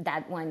 right?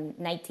 That one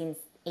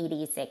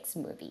 1986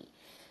 movie.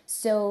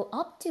 So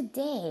up to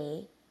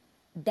date,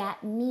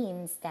 that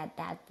means that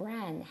that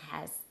brand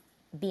has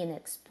been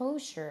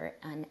exposure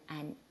on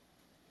an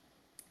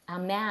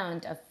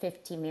amount of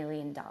 $50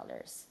 million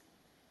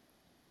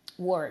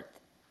worth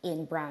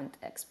in brand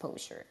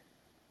exposure.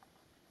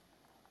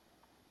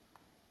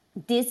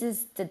 This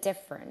is the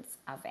difference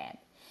of it.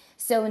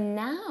 So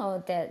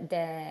now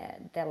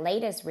the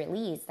latest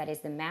release, that is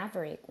the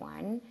Maverick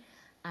one,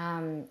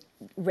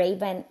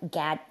 Raven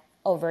got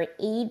over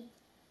 8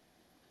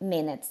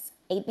 minutes,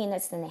 8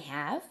 minutes and a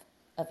half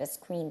of a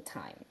screen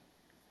time.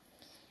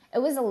 It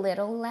was a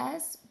little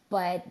less,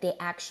 but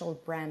the actual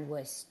brand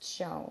was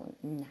shown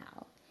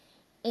now.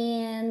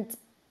 And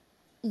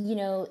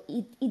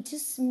it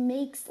just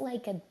makes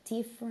like a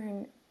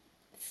different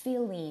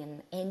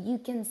feeling, and you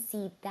can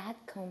see that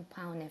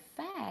compound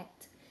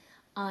effect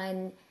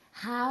on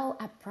how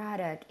a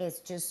product is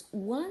just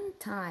one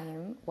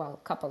time, well,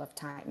 a couple of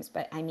times,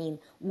 but I mean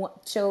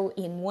show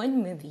in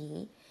one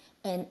movie,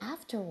 and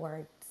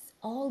afterwards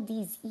all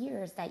these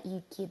years that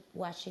you keep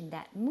watching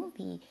that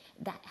movie,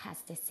 that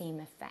has the same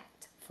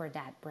effect for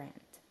that brand.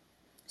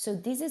 So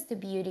this is the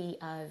beauty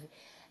of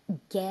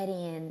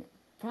getting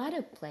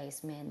product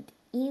placement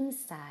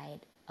inside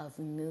of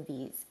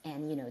movies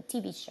and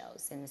TV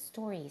shows and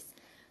stories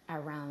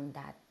around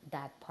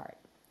that part.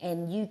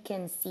 And you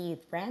can see,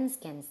 brands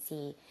can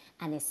see,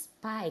 and a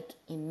spike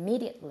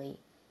immediately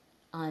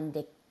on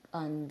the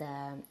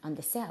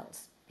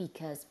sales,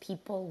 because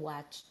people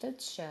watch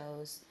those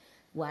shows,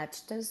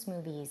 watch those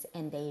movies,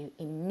 and they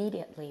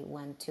immediately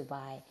want to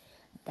buy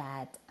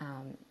that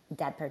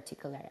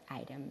particular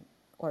item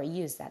or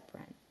use that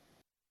brand.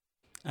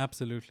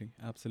 Absolutely,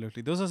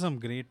 absolutely. Those are some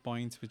great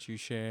points which you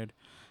shared.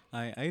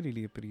 I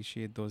really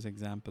appreciate those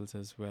examples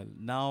as well.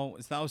 Now,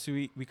 so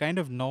we kind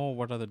of know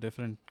what are the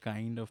different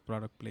kind of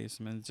product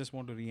placements. Just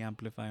want to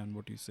re-amplify on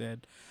what you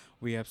said.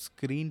 We have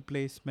screen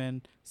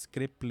placement,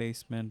 script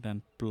placement,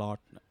 and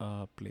plot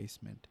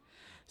placement.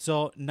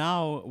 So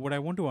now, what I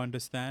want to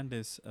understand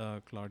is,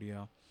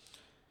 Claudia,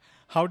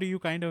 how do you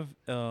kind of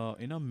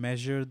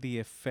measure the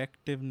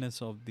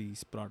effectiveness of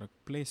these product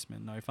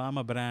placement? Now, if I'm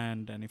a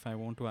brand and if I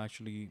want to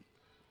actually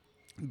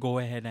go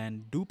ahead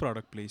and do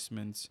product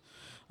placements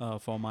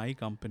for my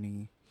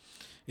company,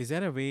 Is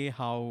there a way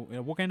how,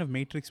 what kind of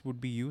matrix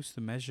would be used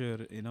to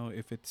measure,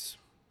 if it's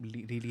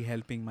really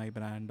helping my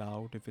brand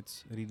out, if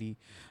it's really,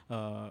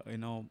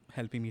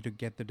 helping me to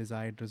get the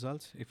desired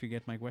results, if you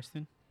get my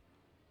question?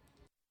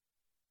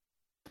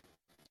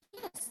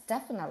 Yes,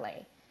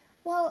 definitely.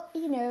 Well,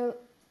 the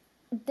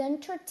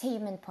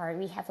entertainment part,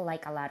 we have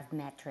like a lot of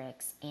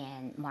metrics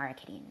in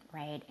marketing,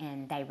 right?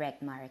 And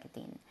direct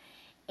marketing.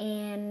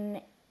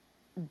 And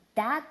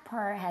that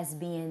part has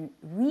been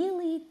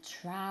really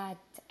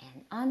tracked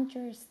and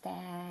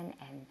understand,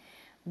 and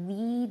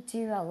we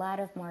do a lot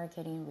of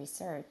marketing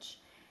research.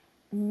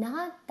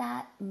 Not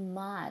that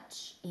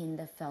much in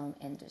the film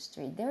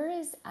industry. There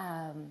is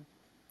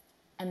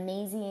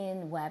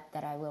amazing web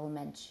that I will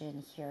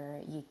mention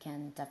here. You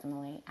can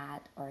definitely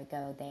add or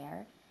go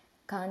there.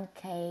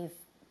 Concave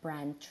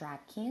Brand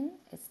Tracking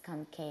is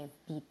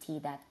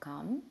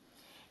concavebt.com.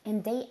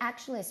 And they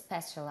actually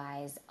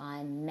specialize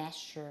on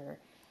measure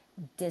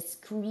the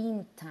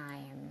screen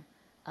time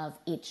of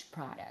each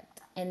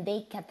product. And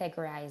they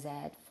categorize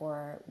it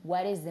for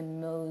what is the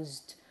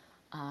most,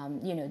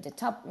 the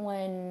top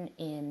one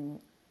in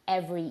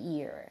every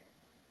year,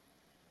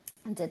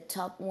 the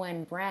top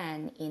one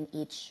brand in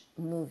each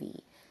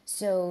movie.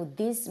 So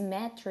these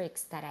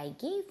metrics that I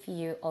gave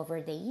you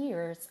over the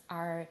years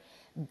are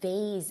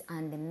based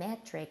on the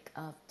metric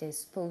of the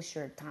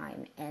exposure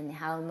time and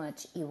how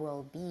much it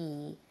will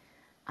be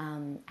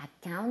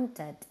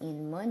accounted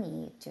in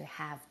money to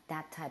have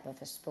that type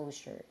of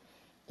exposure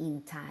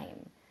in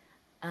time.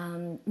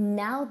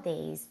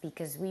 Nowadays,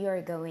 because we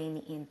are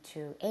going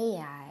into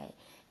AI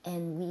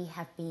and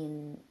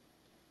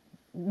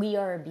we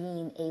are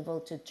being able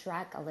to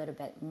track a little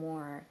bit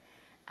more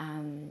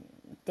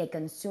the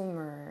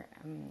consumer,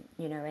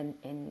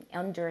 and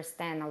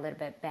understand a little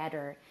bit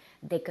better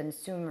the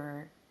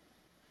consumer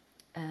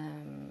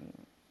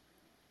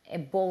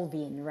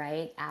evolving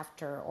right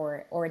after,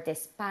 or the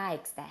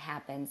spikes that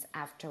happens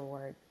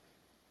afterward,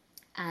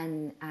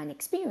 and an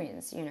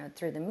experience,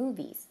 through the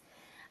movies,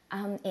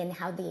 and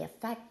how they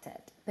affect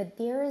it. But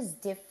there is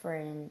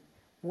different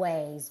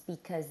ways,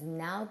 because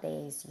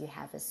nowadays you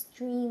have a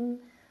stream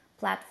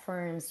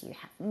platforms, you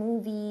have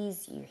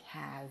movies, you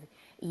have,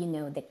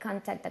 the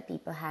contact that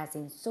people has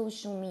in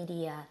social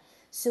media.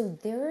 So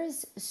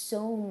there's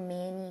so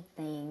many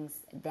things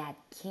that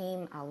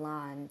came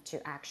along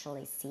to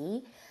actually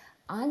see.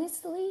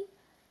 Honestly,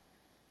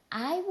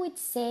 I would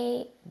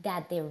say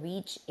that the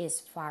reach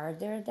is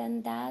farther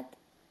than that,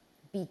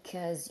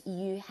 because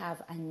you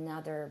have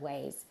another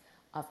ways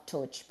of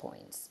touch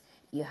points.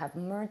 You have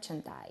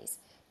merchandise.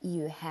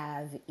 You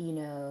have,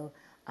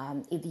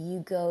 if you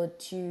go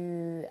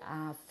to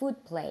a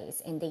food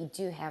place and they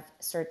do have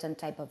certain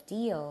type of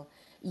deal,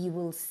 you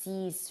will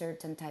see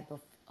certain type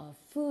of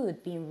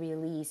food being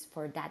released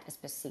for that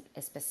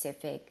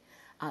specific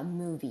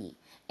movie.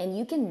 And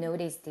you can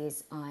notice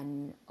this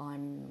on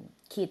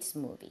kids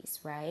movies,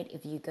 right?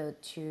 If you go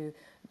to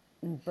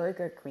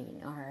Burger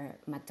Queen or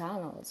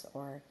McDonald's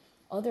or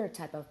other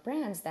type of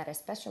brands that are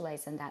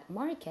specialized in that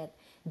market,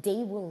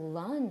 they will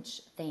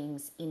launch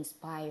things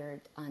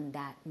inspired on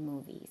that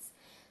movies.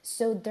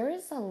 So there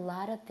is a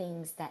lot of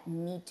things that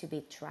need to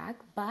be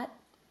tracked. But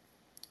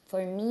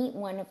for me,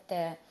 one of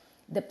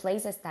the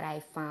places that I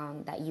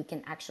found that you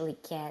can actually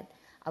get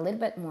a little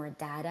bit more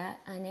data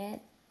on it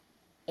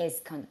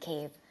is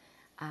Concave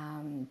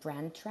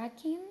Brand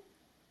Tracking.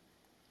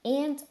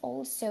 And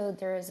also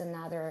there is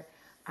another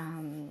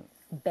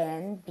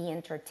band, the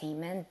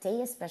entertainment.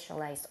 They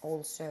specialize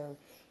also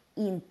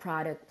in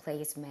product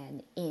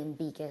placement in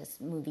biggest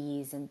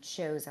movies and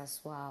shows as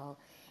well.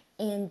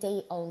 And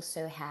they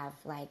also have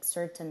like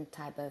certain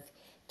type of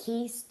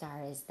key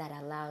stars that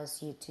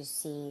allows you to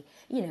see,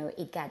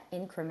 it got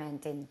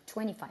incremented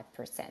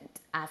 25%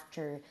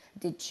 after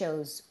the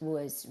shows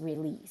was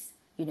released,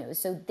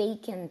 so they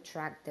can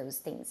track those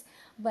things.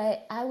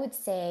 But I would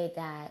say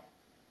that,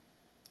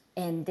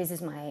 and this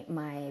is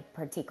my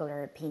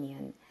particular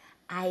opinion,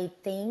 I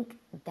think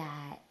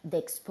that the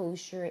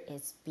exposure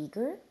is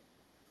bigger,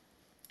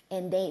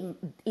 and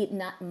it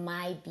not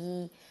might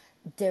be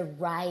the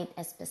right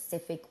a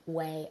specific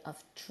way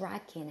of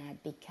tracking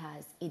it,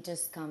 because it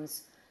just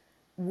comes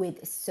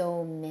with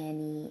so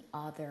many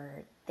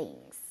other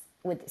things,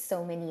 with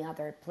so many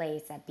other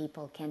places that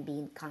people can be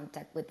in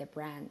contact with the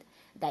brand,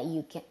 that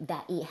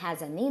it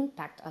has an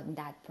impact on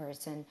that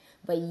person,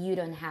 but you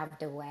don't have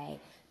the way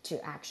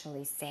to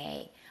actually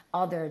say,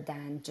 other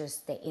than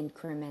just the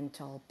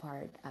incremental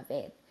part of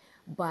it.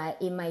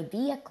 But it might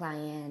be a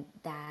client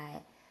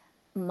that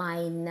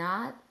might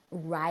not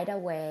right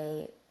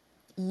away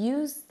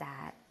use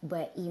that,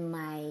 but you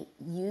might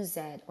use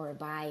it or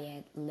buy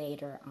it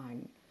later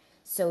on.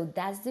 So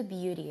that's the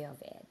beauty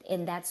of it.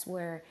 And that's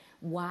why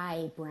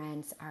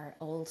brands are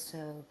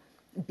also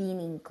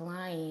being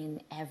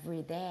inclined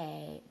every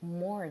day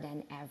more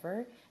than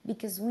ever,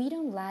 because we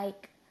don't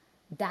like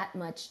that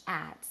much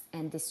ads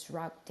and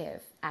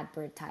disruptive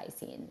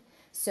advertising.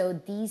 So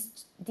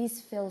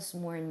these feels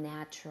more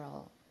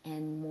natural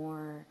and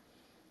more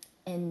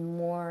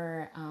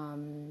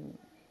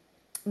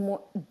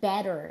more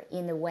better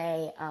in the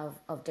way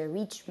of the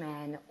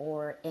reachment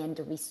or and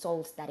the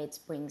results that it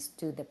brings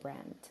to the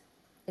brand.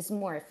 It's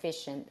more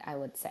efficient, I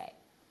would say.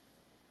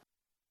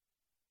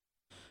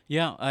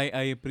 Yeah,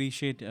 I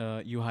appreciate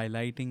you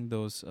highlighting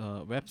those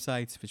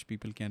websites which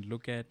people can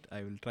look at.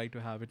 I will try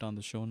to have it on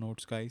the show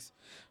notes, guys,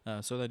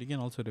 so that you can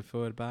also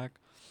refer back.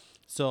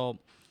 So,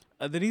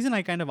 the reason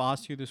I kind of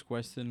asked you this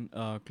question,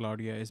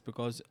 Claudia, is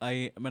because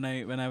when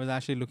I was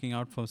actually looking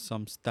out for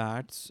some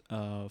stats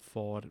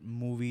for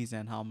movies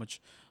and how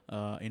much,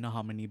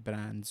 how many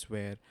brands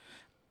were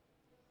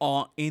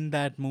in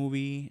that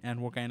movie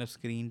and what kind of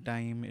screen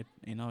time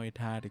it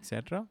had,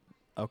 etc.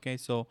 Okay,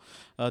 so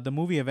the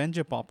movie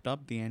Avenger popped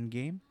up, the end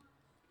game.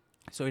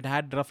 So it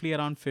had roughly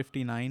around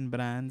 59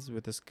 brands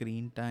with a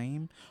screen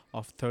time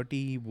of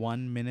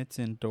 31 minutes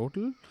in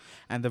total,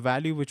 and the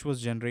value which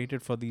was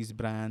generated for these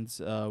brands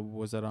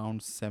was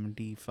around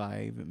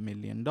 $75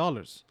 million.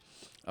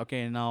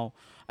 Okay, now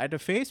at a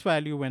face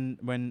value, when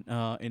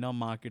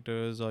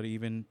marketers or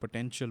even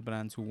potential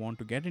brands who want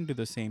to get into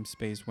the same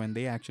space, when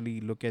they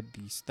actually look at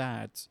these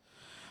stats,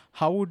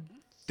 how would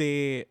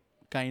they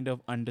kind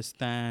of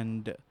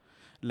understand,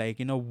 like,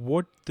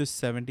 what the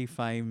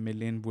 75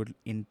 million would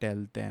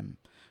entail them?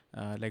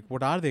 Like,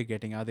 what are they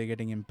getting? Are they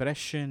getting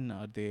impression?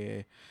 Are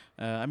they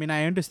I mean,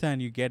 I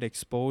understand you get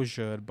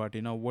exposure, but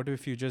what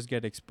if you just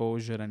get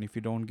exposure and if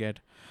you don't get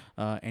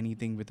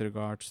anything with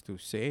regards to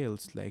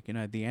sales? Like,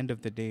 at the end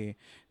of the day,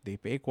 they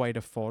pay quite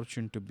a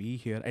fortune to be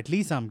here, at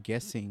least I'm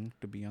guessing,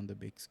 to be on the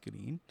big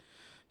screen.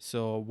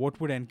 So what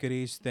would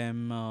encourage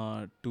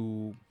them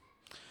to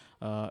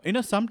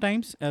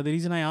sometimes the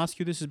reason I ask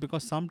you this is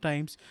because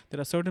sometimes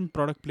there are certain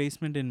product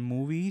placement in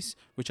movies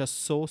which are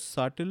so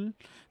subtle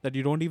that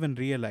you don't even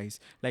realize.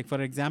 Like, for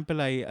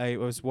example, I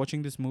was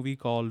watching this movie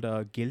called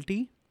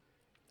Guilty,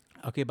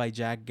 okay, by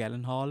Jack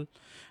Gyllenhaal,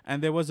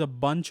 and there was a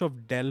bunch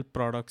of Dell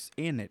products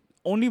in it.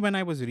 Only when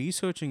I was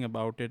researching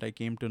about it, I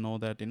came to know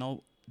that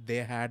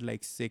they had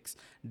like six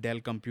Dell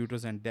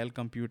computers, and Dell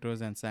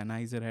computers and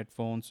Sennheiser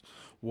headphones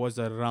was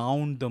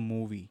around the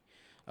movie.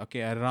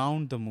 Okay,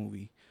 around the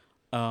movie.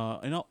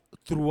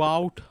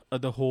 Throughout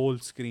the whole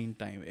screen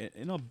time,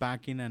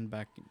 back in and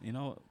back,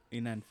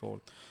 in and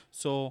forth.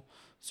 So,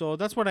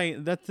 that's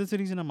the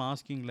reason I'm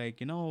asking.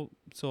 Like,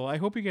 so I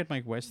hope you get my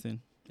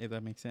question, if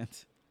that makes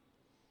sense.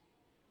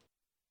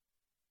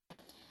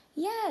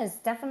 Yes,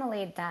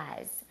 definitely it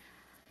does.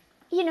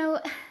 You know,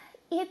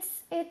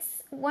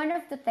 it's one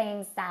of the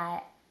things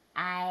that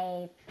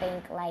I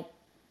think like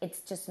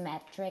it's just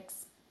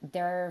metrics.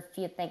 There are a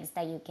few things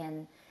that you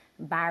can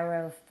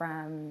borrow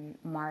from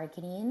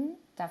marketing,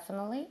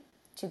 definitely,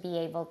 to be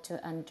able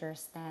to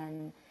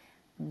understand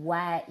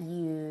what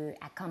you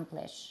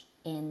accomplish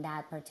in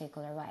that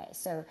particular way.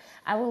 So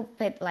I will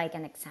put like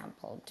an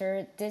example.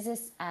 This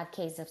is a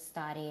case of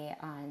study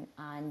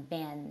on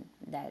Ben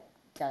that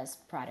does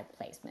product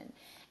placement,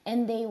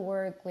 and they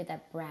work with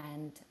a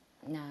brand.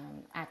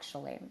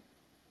 Actually,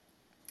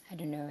 I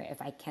don't know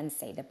if I can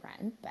say the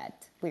brand,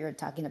 but we were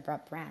talking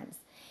about brands.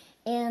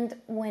 And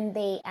when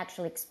they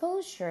actually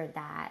exposure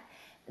that,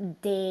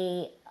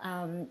 they,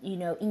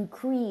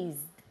 increased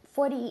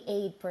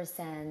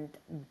 48%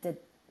 the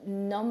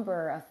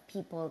number of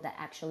people that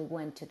actually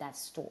went to that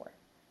store.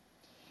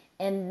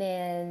 And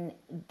then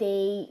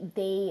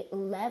they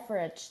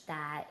leverage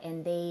that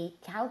and they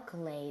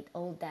calculate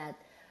all that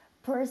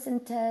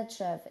percentage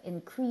of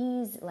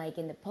increase, like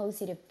in the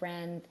positive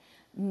brand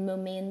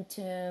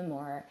momentum,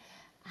 or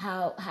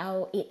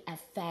how it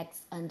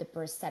affects on the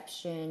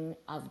perception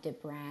of the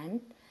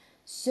brand.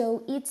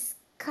 So it's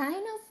kind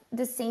of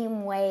the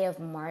same way of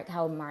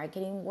how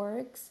marketing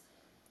works.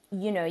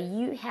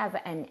 You have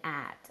an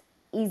ad.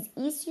 It's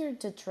easier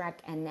to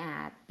track an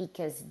ad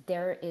because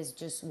there is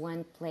just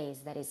one place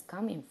that is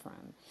coming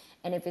from.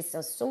 And if it's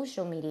a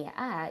social media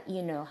ad,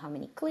 you know how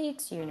many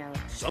clicks,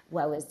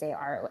 what was the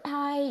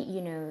ROI,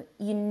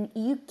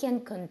 you can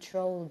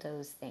control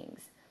those things.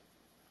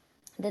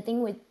 The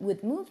thing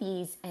with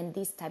movies and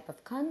this type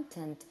of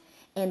content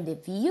and the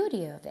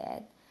beauty of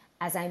it,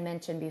 as I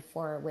mentioned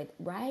before with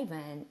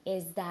Riven,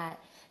 is that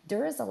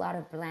there is a lot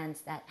of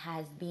blends that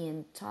has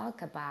been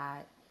talked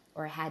about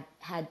or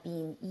had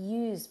been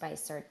used by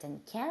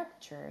certain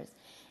characters,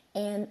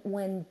 and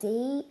when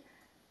they,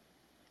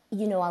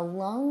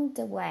 along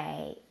the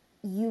way,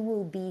 you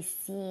will be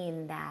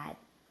seeing that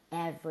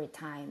every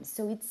time.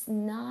 So it's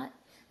not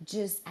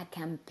just a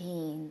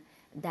campaign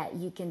that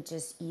you can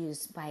just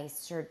use by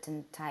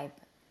certain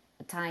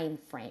time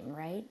frame,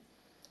 right?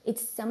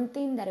 It's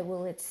something that it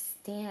will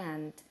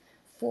extend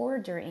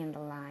further in the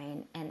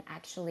line and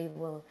actually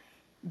will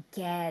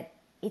get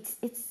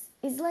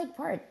it's like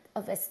part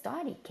of a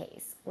study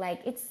case.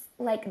 Like it's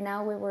like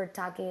now we were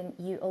talking,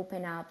 you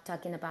open up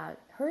talking about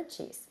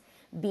Hershey's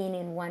being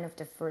in one of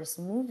the first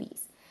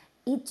movies.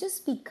 It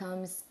just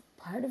becomes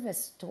part of a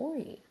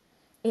story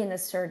in a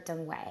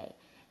certain way.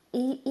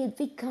 It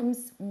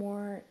becomes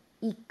more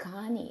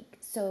iconic.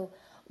 So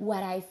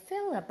what I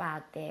feel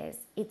about this,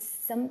 it's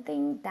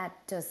something that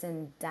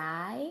doesn't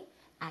die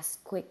as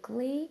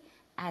quickly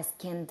as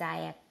can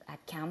die a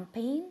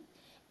campaign,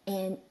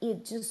 and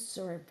it just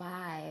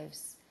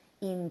survives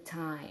in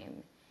time,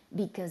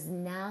 because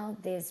now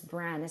this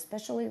brand,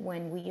 especially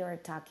when we are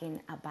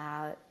talking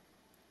about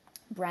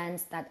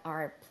brands that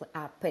are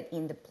put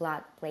in the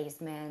plot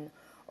placement,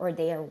 or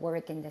they are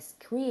working the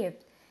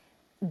script,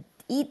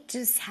 it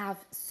just have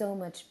so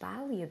much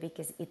value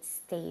because it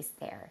stays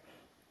there.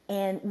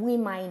 And we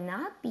might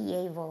not be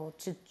able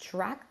to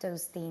track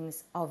those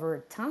things over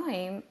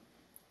time,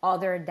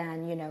 other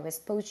than,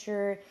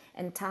 exposure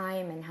and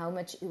time, and how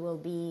much it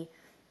will be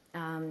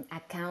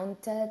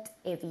accounted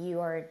if you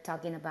are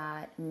talking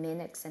about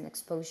minutes and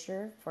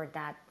exposure for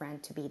that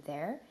brand to be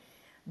there.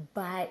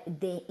 But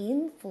the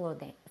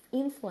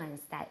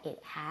influence that it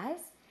has,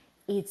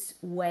 it's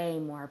way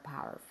more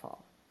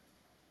powerful.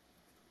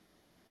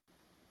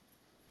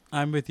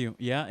 I'm with you.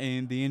 Yeah,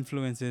 and the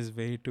influence is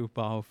way too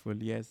powerful.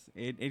 Yes,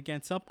 it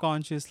can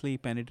subconsciously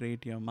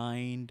penetrate your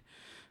mind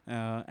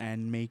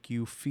and make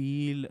you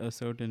feel a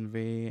certain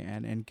way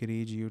and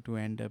encourage you to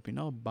end up,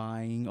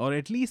 buying or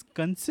at least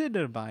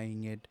consider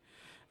buying it,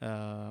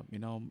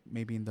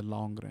 maybe in the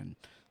long run.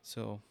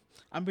 So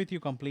I'm with you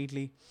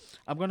completely.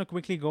 I'm gonna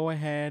quickly go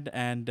ahead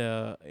and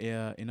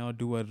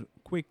do a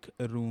quick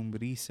room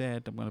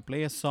reset. I'm gonna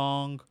play a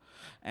song,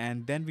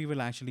 and then we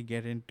will actually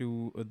get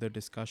into the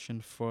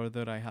discussion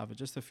further. I have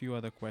just a few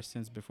other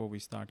questions before we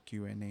start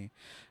Q&A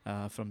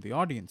from the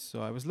audience.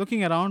 So I was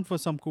looking around for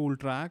some cool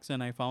tracks,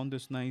 and I found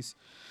this nice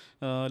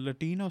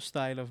Latino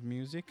style of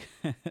music,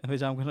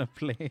 which I'm gonna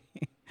play.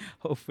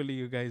 Hopefully,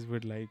 you guys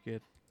would like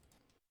it.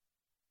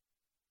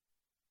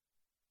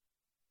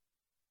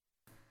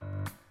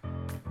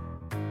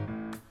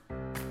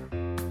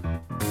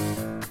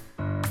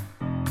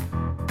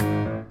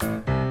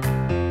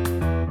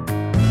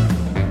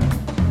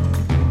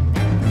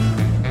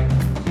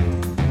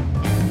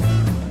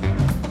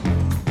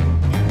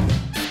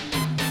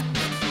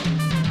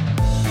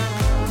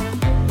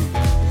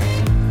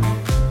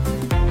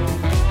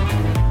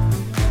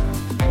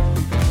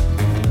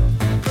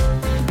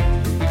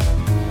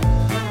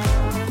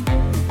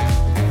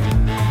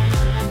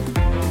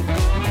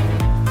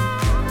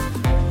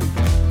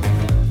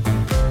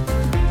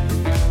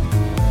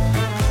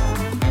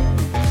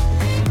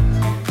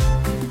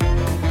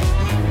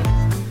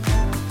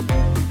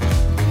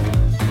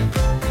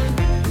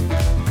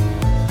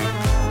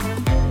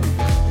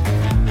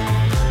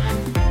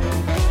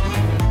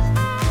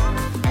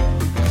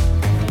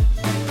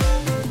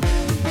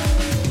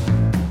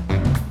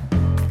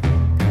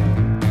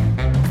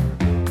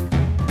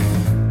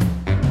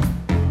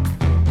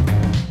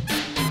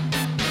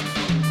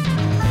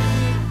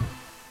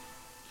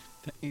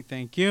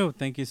 Thank you.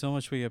 Thank you so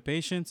much for your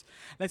patience.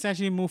 Let's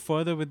actually move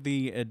further with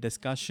the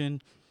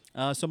discussion.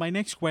 So, my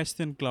next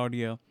question,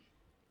 Claudia,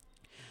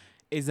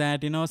 is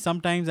that,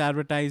 sometimes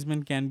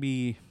advertisement can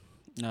be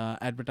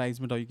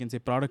advertisement, or you can say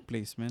product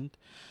placement,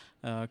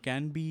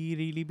 can be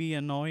really be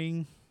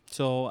annoying.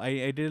 So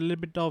I did a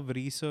little bit of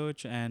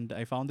research, and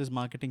I found this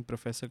marketing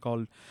professor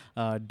called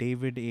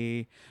David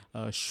A.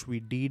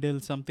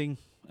 Schwedidel something.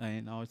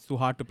 It's too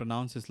hard to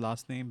pronounce his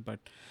last name, but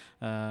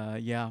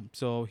yeah.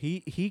 So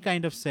he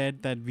kind of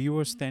said that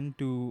viewers tend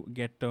to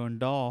get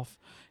turned off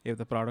if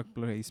the product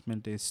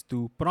placement is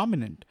too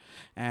prominent,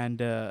 and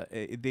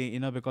they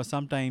because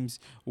sometimes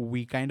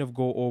we kind of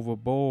go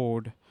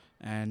overboard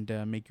and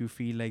make you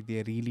feel like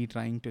they're really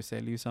trying to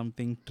sell you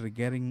something,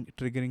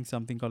 triggering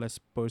something called as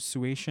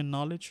persuasion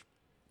knowledge.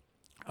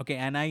 Okay,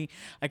 and I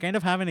kind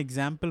of have an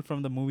example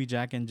from the movie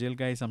Jack and Jill,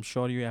 guys. I'm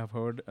sure you have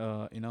heard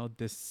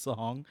this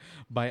song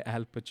by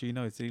Al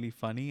Pacino. It's really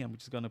funny. I'm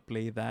just gonna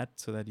play that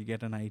so that you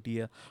get an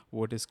idea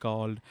what is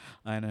called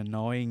an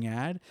annoying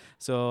ad.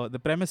 So the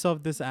premise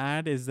of this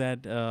ad is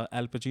that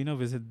Al Pacino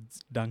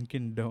visits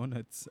Dunkin'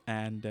 Donuts,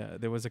 and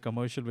there was a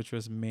commercial which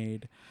was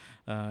made,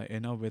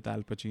 with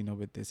Al Pacino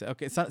with this.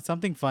 Okay,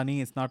 something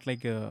funny. It's not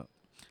like a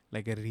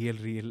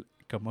real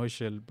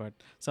commercial, but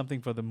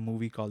something for the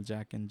movie called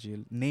Jack and Jill,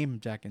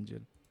 named Jack and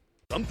Jill.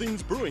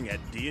 Something's brewing at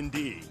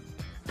D&D.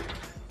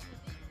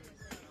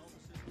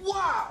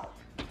 Wow!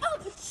 Al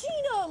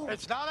Pacino!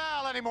 It's not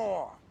Al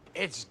anymore.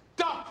 It's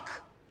Dunk.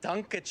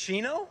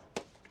 Dunkachino?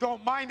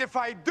 Don't mind if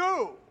I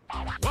do.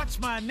 What's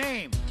my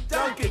name?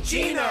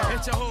 Dunkachino!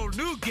 It's a whole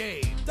new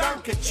game.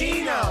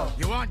 Dunkachino!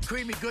 You want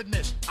creamy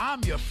goodness?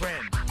 I'm your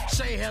friend.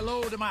 Say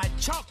hello to my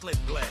chocolate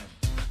blend.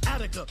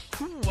 Attica,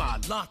 hoo-ah,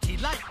 lottie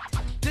light.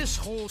 This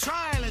whole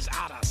trial is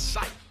out of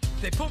sight.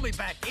 They pull me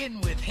back in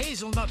with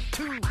hazelnut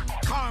too.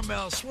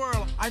 Caramel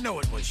swirl, I know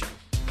it was you.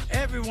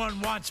 Everyone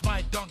wants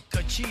my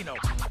Dunkachino.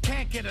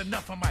 Can't get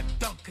enough of my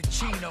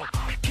Dunkachino.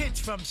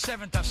 Kids from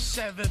 7 to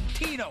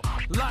 17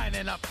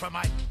 lining up for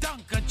my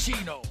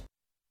Dunkachino.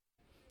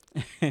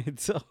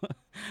 so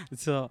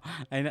so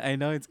I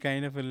know it's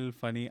kind of a little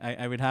funny.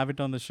 I would have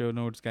it on the show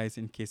notes, guys,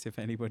 in case if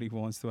anybody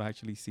wants to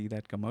actually see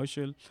that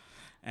commercial.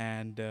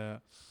 And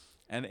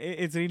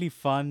it's really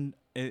fun.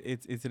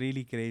 It's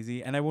really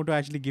crazy, and I want to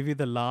actually give you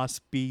the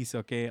last piece,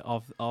 okay,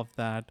 of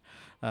that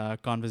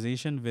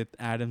conversation with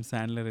Adam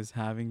Sandler is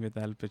having with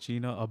Al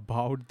Pacino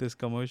about this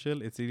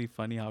commercial. It's really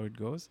funny how it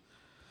goes.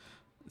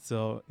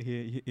 So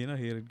here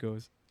it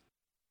goes.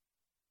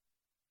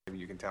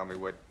 You can tell me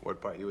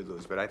what part you would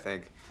lose, but I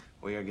think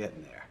we are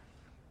getting there.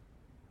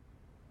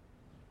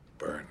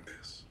 Burn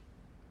this.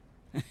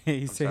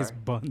 He I'm says, sorry?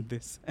 burn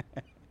this.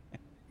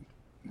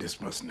 This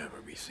must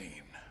never be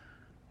seen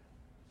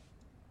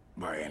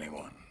by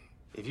anyone.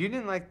 If you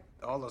didn't like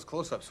all those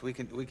close-ups,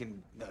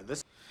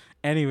 this.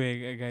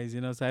 Anyway, guys,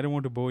 so I don't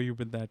want to bore you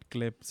with that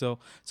clip. So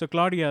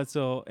Claudia,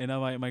 so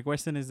my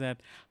question is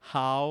that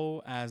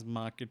how, as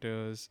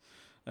marketers,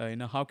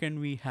 how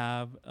can we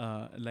have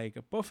like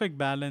a perfect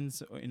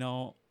balance,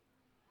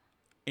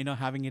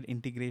 having it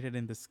integrated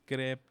in the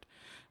script,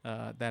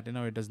 that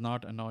it does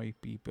not annoy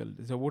people.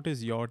 So what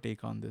is your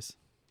take on this?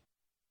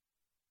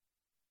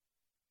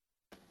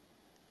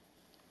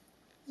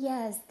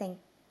 Yes, thank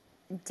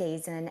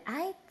Jason.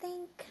 I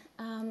think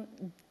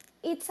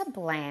it's a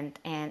blend,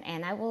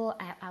 and I will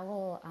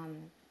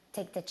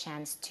take the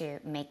chance to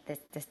make this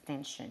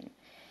distinction.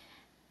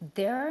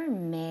 There are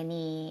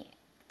many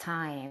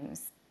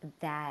times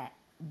that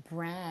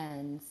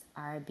brands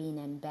are being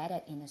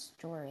embedded in a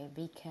story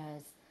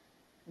because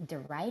the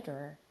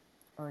writer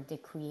or the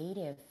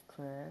creative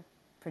crew,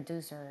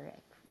 producer,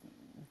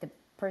 the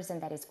person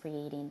that is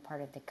creating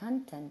part of the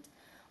content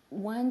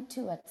want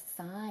to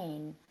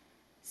assign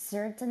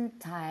certain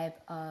type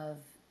of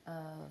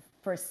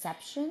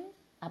perception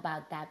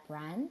about that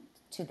brand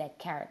to that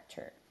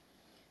character.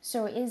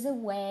 So it's a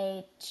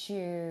way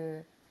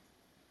to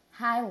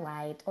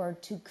highlight or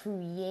to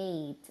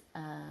create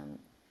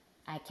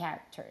a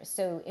character.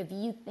 So if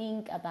you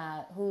think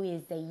about who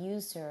is the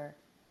user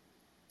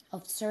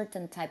of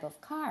certain type of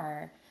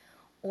car,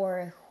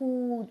 or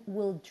who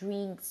will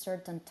drink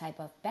certain type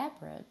of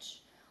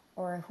beverage,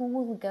 or who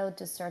will go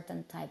to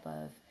certain type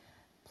of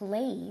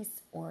place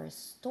or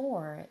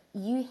store,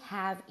 you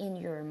have in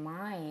your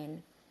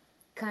mind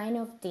kind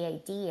of the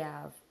idea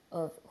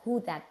of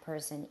who that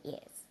person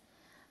is,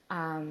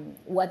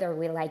 whether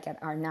we like it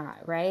or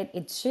not, right?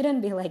 It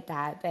shouldn't be like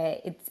that,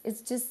 but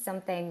it's just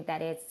something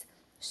that is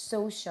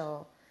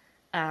social,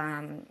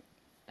 um,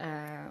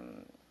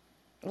 um,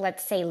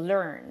 let's say,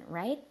 learn,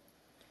 right?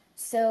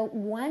 So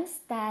once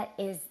that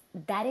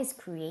is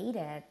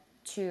created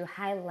to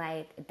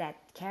highlight that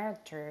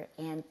character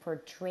and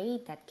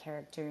portray that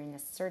character in a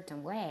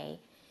certain way,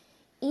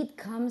 it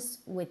comes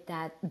with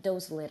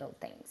those little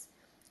things.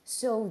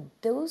 So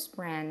those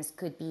brands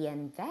could be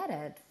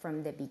embedded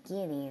from the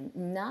beginning,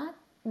 not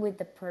with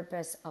the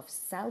purpose of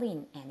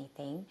selling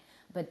anything,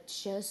 but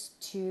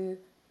just to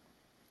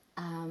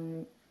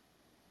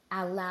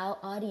allow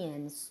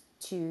audience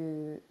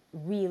to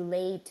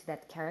relate to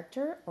that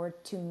character or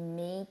to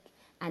make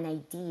an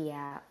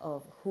idea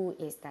of who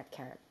is that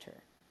character.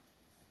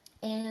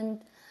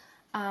 And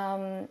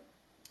um,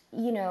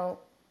 you know,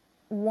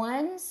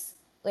 once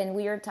when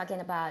we are talking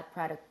about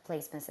product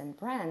placements and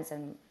brands,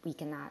 and we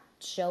cannot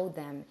show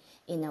them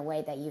in a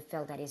way that you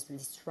feel that is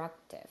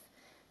disruptive,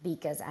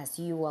 because as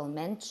you will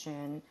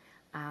mention,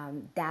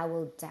 that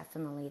will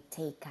definitely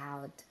take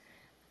out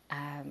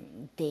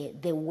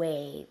the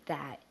way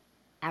that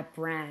a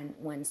brand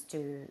wants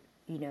to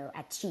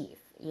achieve.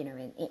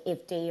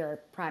 If they are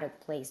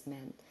product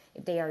placement,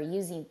 if they are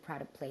using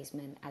product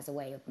placement as a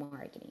way of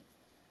marketing.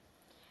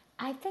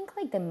 I think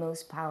like the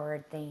most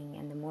powered thing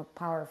and the more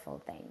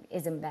powerful thing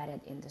is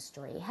embedded in the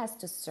story. It has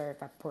to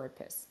serve a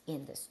purpose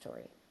in the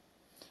story.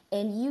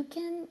 And you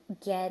can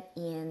get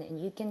in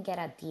and you can get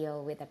a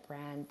deal with a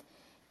brand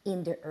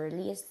in the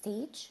earliest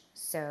stage.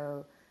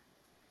 So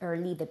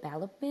early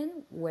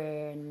development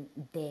when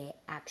the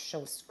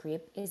actual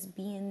script is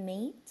being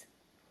made,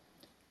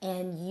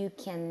 and you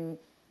can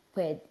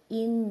put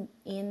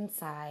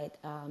inside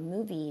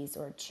movies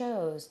or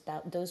shows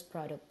that those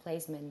product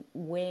placement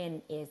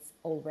when it's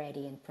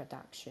already in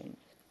production.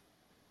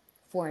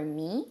 For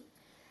me,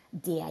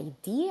 the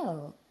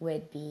ideal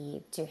would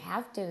be to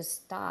have those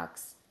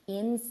stocks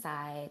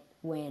inside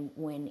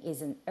when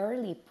is an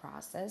early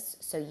process,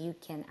 so you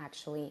can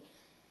actually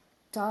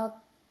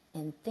talk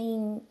and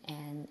think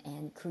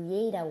and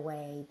create a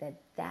way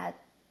that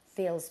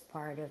feels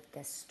part of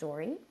the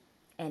story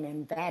and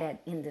embedded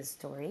in the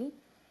story,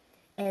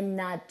 and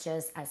not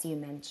just, as you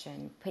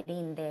mentioned, put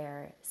in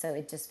there so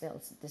it just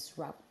feels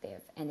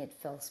disruptive and it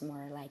feels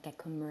more like a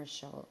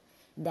commercial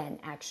than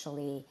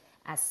actually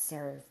as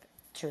served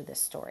through the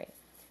story.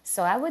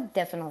 So I would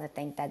definitely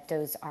think that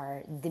those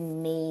are the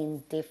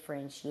main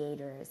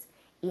differentiators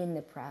in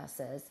the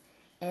process.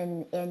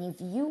 And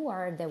if you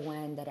are the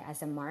one that,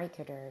 as a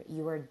marketer,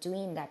 you are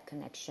doing that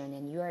connection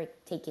and you are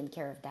taking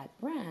care of that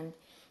brand,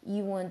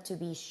 you want to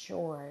be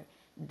sure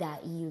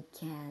that you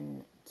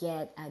can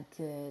get a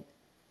good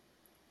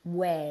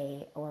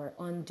way or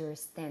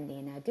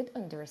understanding, a good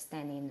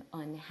understanding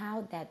on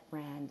how that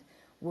brand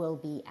will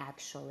be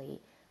actually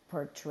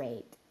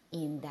portrayed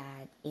in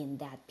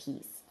that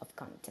piece of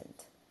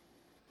content.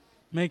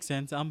 Makes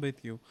sense. I'm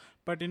with you.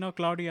 But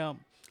Claudia,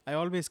 I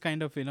always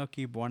kind of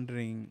keep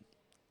wondering,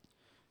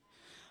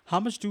 how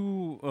much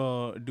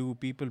do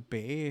people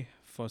pay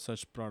for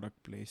such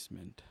product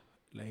placement?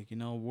 Like,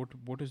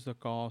 what is the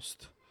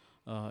cost?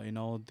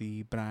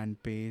 The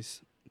brand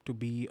pays to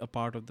be a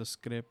part of the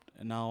script.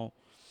 Now,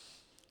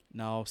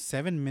 Now,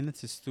 7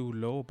 minutes is too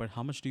low, but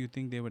how much do you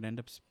think they would end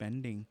up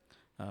spending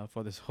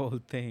for this whole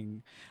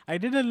thing? I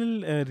did a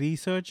little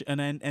research,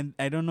 and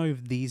I don't know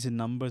if these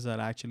numbers are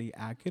actually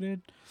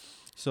accurate.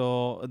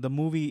 So, the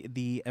movie,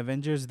 The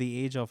Avengers: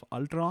 The Age of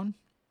Ultron,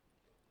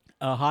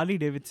 Harley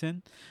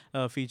Davidson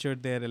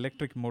featured their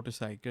electric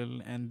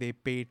motorcycle, and they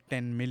paid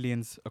 10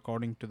 millions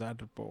according to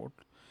that report.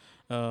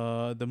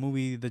 The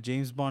movie, the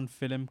James Bond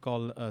film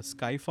called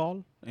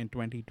Skyfall in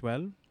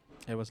 2012,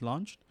 it was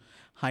launched.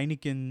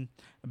 Heineken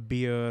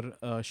beer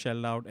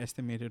shelled out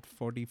estimated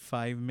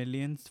 45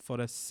 millions for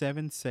a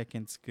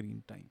 7-second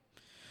screen time.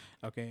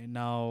 Okay,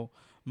 now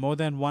more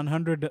than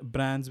 100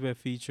 brands were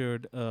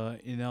featured,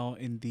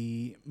 in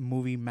the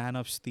movie Man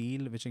of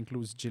Steel, which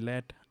includes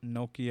Gillette,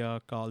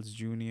 Nokia, Carl's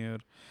Jr.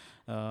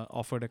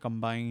 Offered a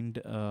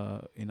combined,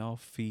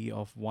 fee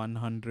of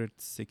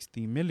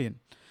 160 million.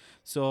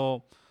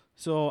 So,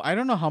 I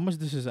don't know how much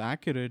this is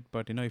accurate,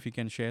 but if you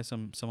can share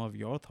some of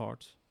your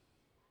thoughts.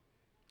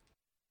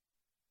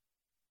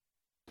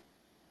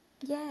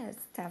 Yes,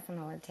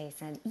 definitely,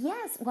 Jason.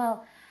 Yes,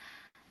 well,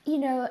 you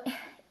know,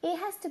 it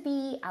has to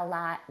be a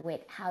lot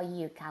with how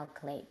you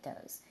calculate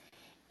those.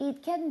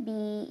 It can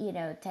be,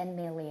 10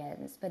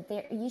 millions, but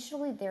there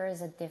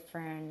is a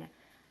different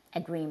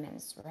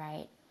agreements,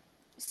 right?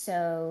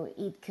 So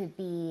it could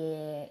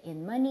be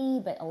in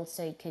money, but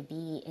also it could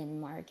be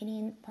in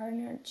marketing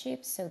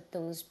partnerships. So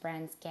those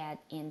brands get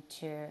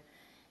into,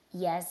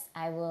 yes,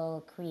 I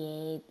will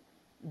create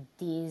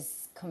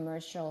these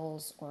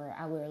commercials, or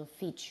I will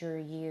feature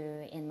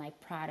you in my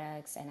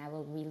products, and I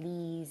will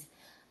release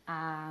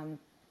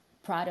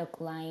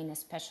product line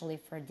especially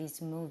for this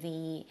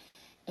movie,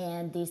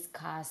 and this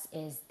cost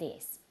is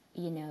this,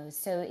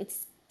 so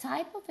it's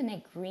type of an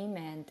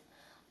agreement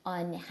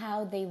on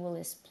how they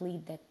will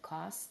split the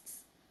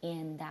costs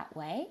in that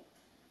way,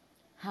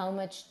 how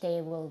much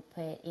they will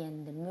put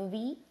in the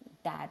movie.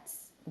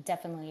 That's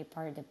definitely a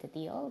part of the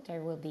deal.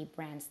 There will be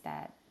brands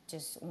that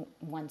just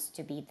wants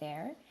to be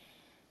there.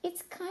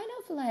 It's kind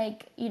of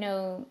like,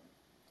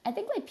 I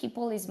think like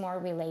people is more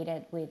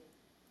related with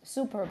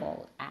Super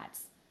Bowl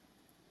ads.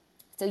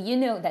 So you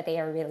know that they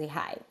are really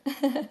high,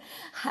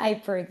 high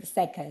per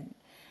second.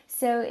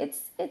 So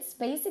it's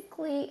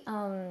basically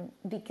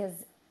because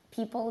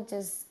people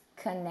just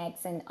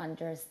connects and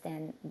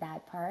understand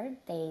that part.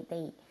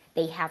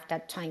 They have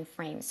that time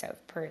frame. So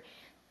per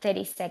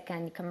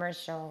 30-second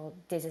commercial,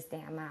 this is the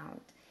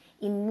amount.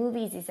 In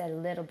movies, it's a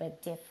little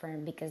bit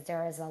different because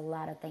there is a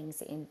lot of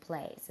things in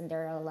place, and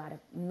there are a lot of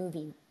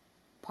moving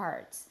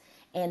parts.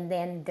 And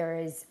then there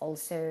is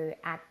also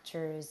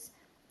actors.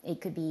 It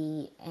could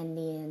be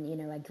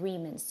ending,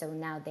 agreements. So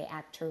now the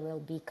actor will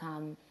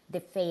become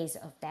the face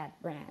of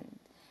that brand.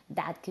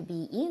 That could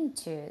be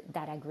into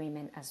that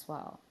agreement as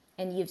well.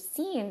 And you've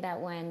seen that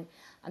when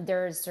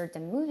there are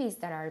certain movies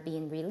that are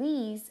being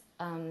released,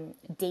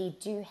 they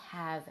do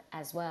have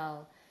as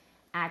well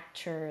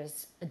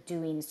actors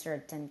doing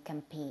certain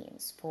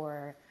campaigns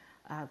for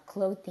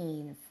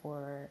clothing,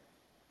 for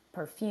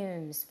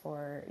perfumes,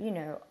 for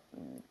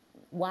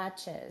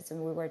watches.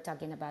 And we were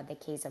talking about the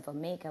case of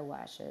Omega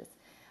watches.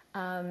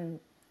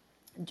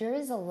 There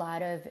is a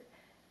lot of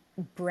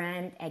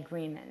brand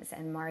agreements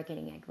and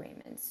marketing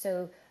agreements.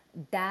 So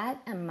that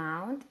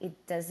amount,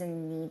 it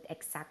doesn't need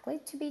exactly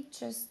to be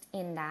just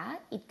in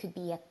that. It could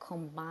be a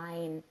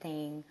combined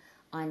thing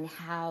on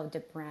how the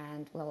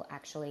brand will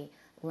actually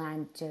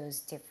land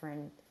those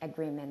different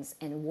agreements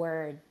and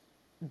where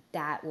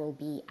that will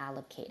be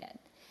allocated.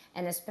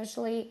 And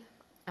especially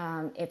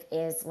if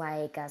it's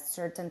like a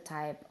certain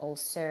type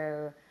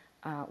also,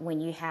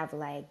 when you have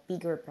like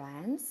bigger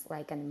brands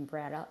like an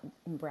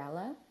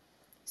umbrella,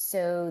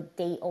 so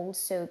they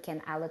also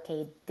can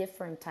allocate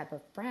different type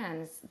of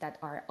brands that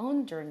are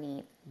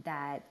underneath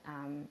that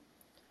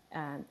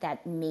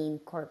main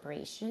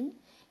corporation,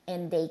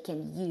 and they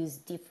can use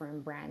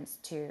different brands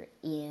too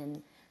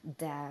in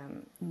the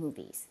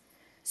movies.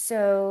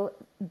 So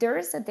there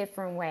is a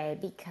different way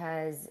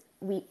because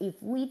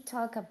if we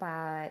talk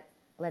about,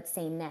 let's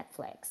say,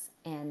 Netflix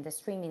and the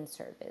streaming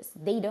service,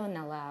 they don't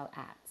allow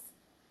ads,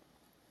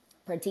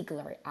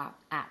 particular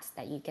ads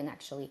that you can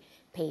actually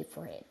pay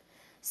for it.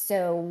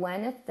 So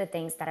one of the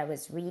things that I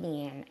was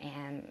reading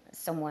and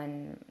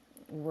someone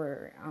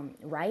were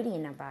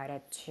writing about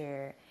it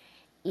too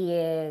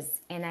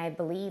is, and I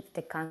believe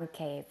the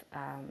Concave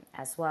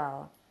as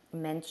well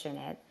mention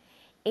it,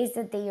 is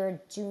that they are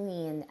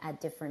doing a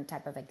different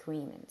type of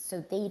agreement.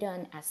 So they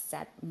don't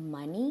accept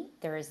money.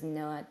 There is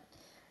not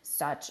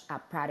such a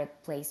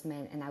product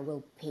placement and I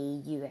will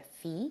pay you a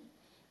fee.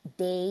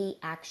 They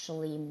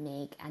actually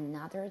make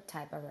another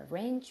type of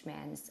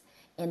arrangements,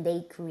 and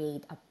they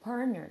create a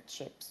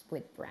partnerships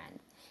with brand.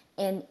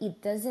 And it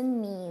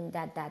doesn't mean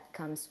that that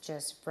comes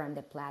just from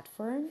the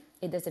platform.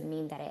 It doesn't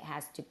mean that it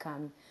has to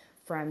come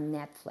from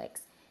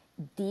Netflix.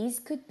 These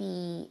could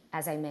be,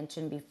 as I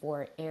mentioned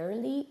before,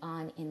 early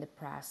on in the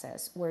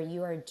process where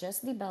you are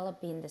just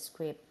developing the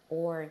script,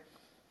 or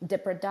the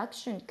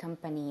production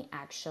company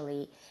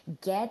actually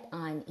get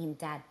on in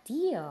that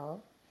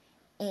deal,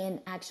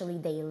 and actually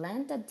they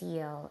land a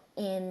deal,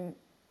 and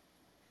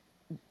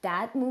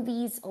that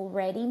movie is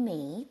already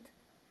made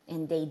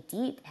and they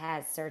did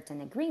have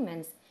certain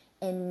agreements,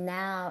 and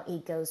now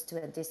it goes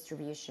to a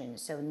distribution.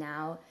 So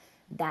now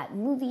that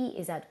movie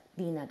is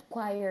being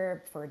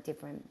acquired for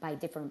different by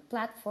different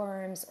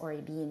platforms or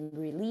being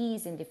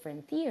released in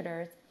different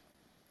theaters,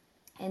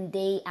 and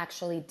they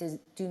actually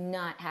do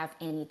not have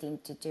anything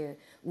to do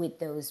with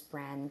those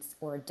brands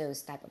or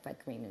those type of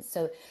agreements.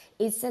 So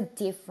it's a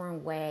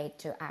different way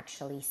to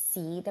actually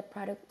see the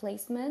product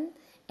placement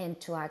and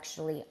to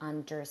actually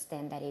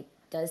understand that it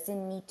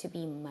doesn't need to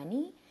be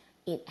money.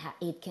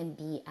 It can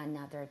be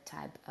another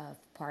type of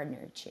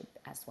partnership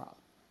as well.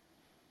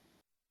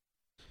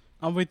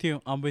 I'm with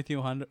you. I'm with you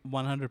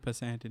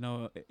 100%. You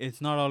know,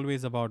 it's not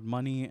always about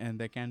money, and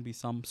there can be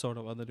some sort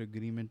of other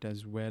agreement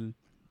as well.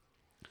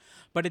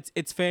 But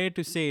it's fair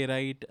to say,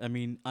 right? I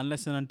mean,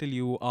 unless and until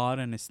you are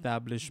an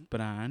established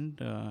brand,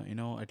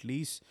 at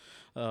least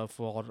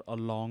for a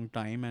long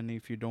time, and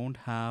if you don't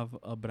have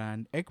a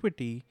brand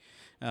equity,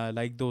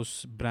 like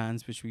those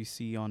brands which we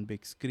see on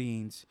big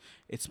screens,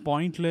 it's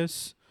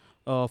pointless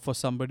for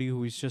somebody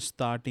who is just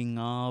starting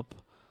up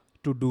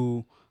to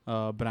do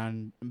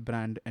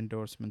brand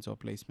endorsements or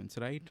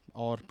placements, right?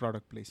 Or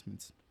product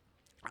placements.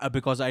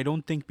 Because I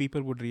don't think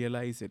people would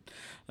realize it.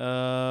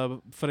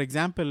 For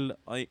example,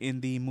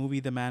 in the movie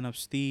The Man of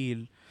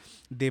Steel,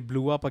 they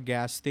blew up a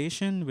gas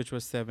station which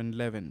was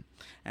 7-Eleven,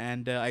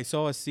 and I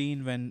saw a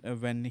scene when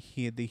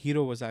the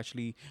hero was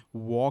actually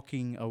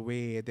walking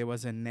away. There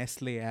was a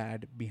Nestle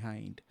ad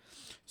behind,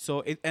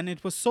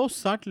 it was so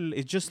subtle.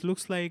 It just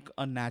looks like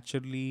a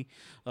naturally,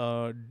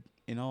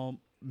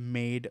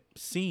 made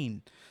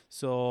scene.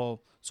 So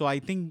I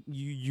think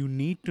you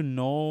need to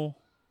know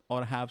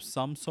or have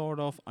some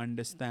sort of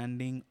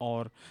understanding,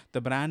 or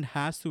the brand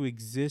has to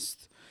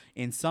exist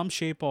in some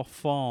shape or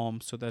form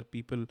so that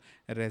people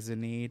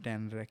resonate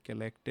and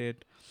recollect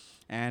it.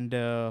 And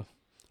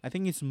I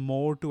think it's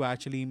more to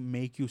actually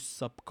make you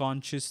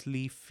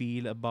subconsciously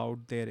feel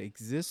about their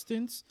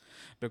existence,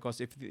 because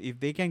if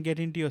they can get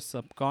into your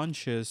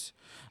subconscious,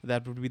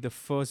 that would be the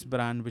first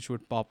brand which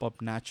would pop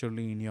up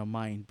naturally in your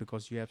mind,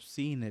 because you have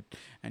seen it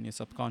and your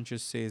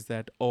subconscious says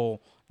that, oh,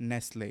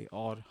 Nestle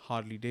or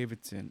Harley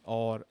Davidson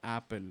or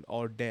Apple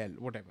or Dell,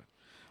 whatever.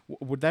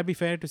 Would that be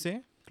fair to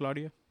say,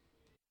 Claudia?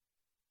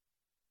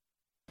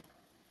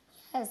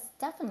 Yes,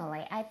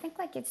 definitely. I think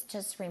like it's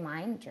just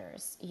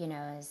reminders,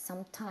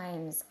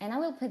 sometimes, and I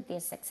will put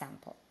this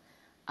example.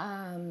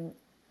 Um,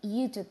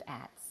 YouTube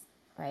ads,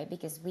 right?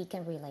 Because we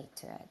can relate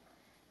to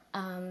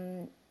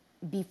it.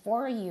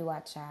 Before you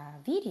watch a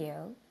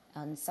video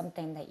on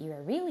something that you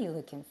are really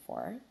looking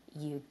for,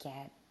 you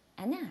get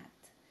an ad.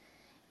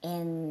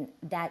 And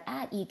that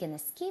ad, you can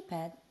skip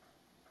it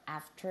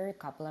after a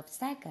couple of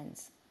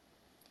seconds.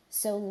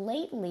 So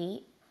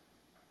lately,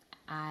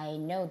 I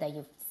know that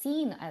you've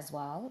seen as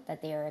well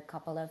that there are a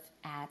couple of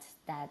ads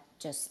that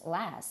just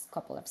last a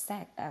couple of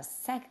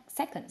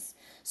seconds.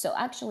 So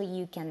actually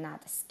you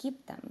cannot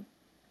skip them,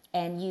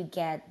 and you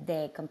get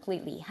the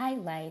completely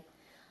highlight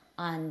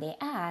on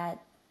the ad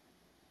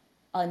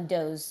on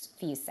those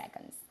few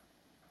seconds.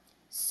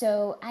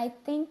 So I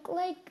think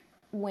like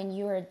when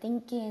you're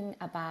thinking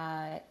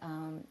about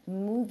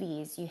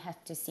movies, you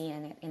have to see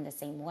it in the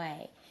same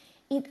way.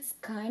 It's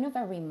kind of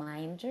a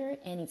reminder,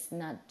 and it's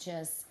not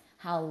just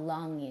how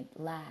long it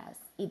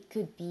lasts. It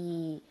could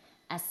be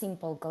a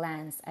simple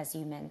glance, as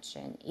you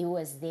mentioned. It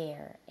was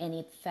there, and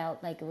it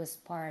felt like it was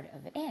part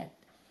of it.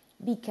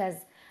 Because,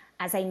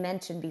 as I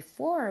mentioned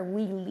before,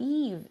 we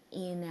live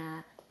in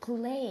a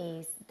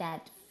place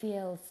that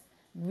feels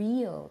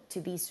real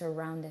to be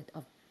surrounded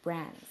of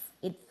brands.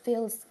 It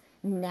feels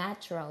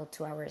natural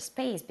to our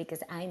space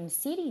because I'm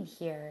sitting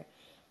here,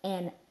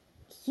 and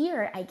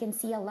here I can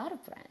see a lot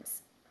of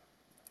brands.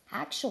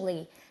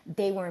 Actually,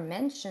 they were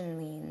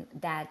mentioning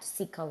that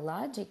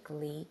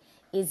psychologically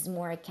is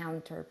more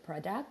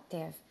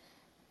counterproductive.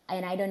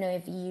 And I don't know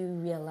if you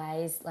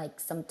realize like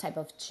some type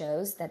of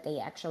shows that they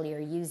actually are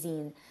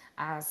using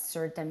a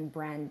certain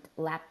brand,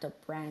 laptop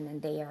brand,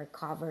 and they are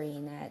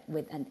covering it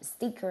with a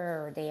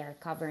sticker, or they are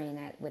covering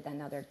it with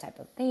another type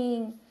of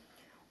thing,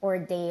 or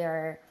they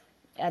are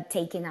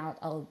taking out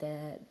all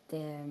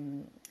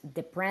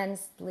the brand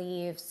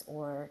sleeves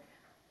or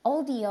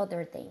all the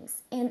other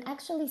things. And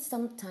actually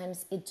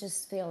sometimes it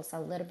just feels a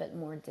little bit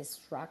more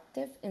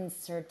destructive in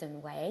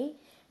certain way,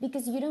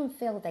 because you don't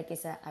feel like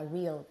it's a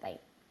real thing.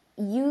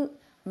 You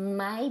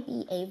might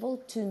be able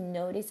to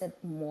notice it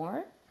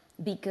more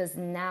because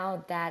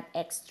now that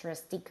extra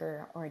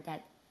sticker or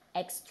that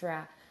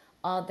extra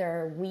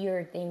other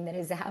weird thing that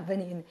is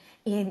happening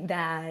in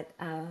that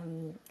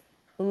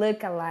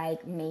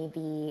look-alike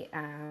maybe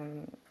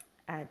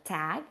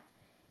tag,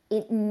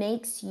 it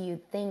makes you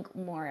think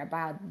more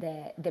about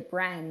the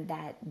brand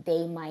that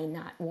they might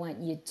not want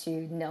you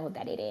to know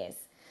that it is.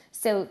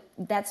 So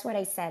that's what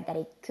I said, that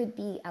it could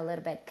be a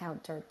little bit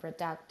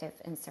counterproductive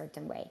in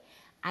certain way.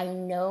 I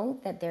know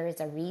that there is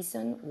a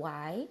reason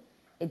why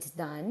it's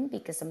done,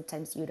 because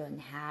sometimes you don't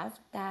have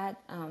that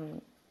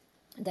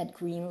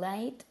green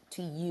light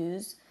to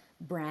use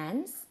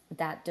brands,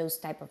 that those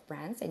type of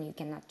brands, and you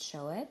cannot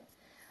show it.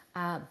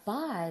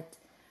 But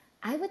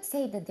I would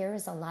say that there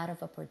is a lot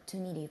of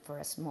opportunity for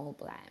a small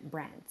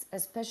brands,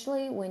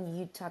 especially when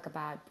you talk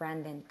about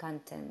brand and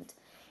content.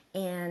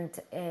 And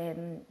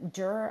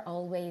there are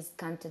always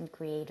content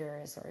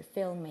creators or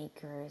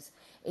filmmakers.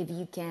 If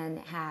you can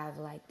have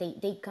like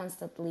they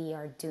constantly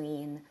are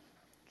doing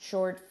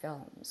short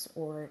films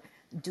or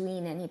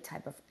doing any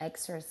type of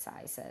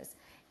exercises.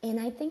 And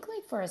I think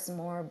like for us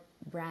more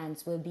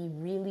brands will be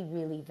really,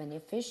 really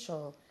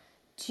beneficial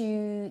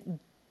to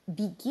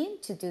begin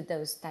to do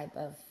those type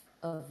of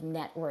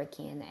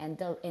networking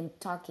and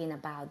talking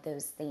about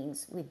those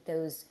things with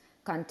those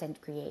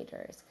content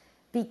creators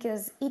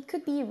because it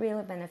could be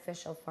really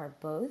beneficial for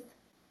both,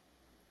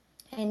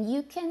 and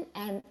you can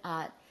end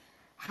up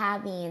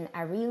having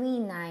a really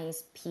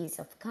nice piece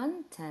of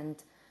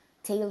content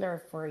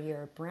tailored for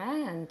your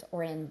brand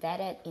or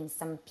embedded in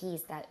some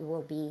piece that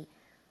will be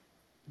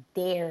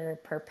there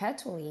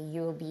perpetually.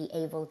 You'll be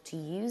able to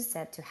use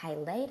that to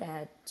highlight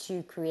it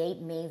to create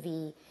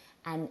maybe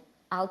an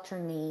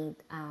alternate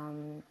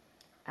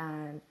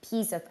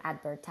piece of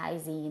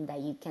advertising that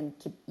you can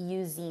keep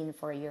using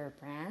for your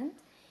brand.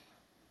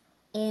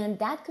 And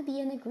that could be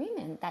an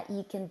agreement that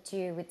you can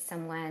do with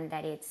someone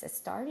that is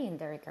starting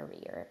their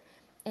career.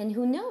 And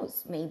who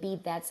knows, maybe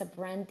that's a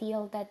brand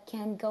deal that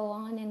can go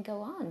on and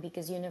go on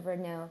because you never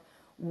know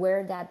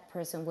where that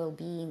person will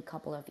be in a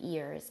couple of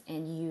years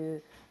and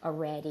you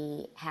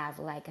already have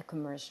like a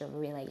commercial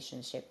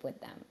relationship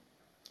with them.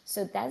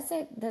 So that's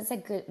a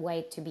good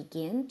way to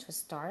begin to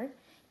start,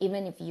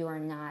 even if you are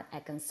not a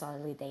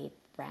consolidated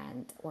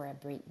brand or a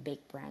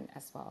big brand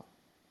as well.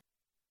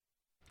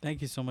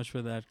 Thank you so much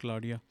for that,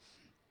 Claudia.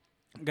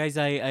 Guys,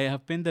 I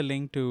have pinned the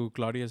link to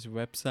Claudia's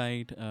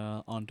website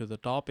onto the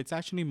top. It's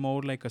actually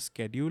more like a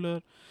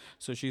scheduler.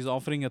 So she's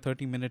offering a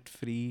 30-minute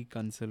free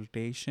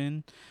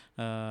consultation.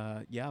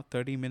 Yeah,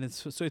 30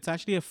 minutes. So it's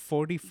actually a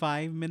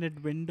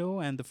 45-minute window,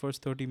 and the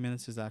first 30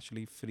 minutes is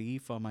actually free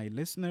for my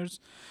listeners.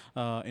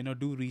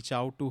 Do reach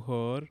out to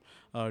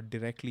her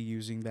directly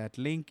using that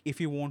link if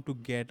you want to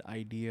get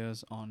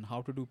ideas on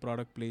how to do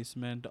product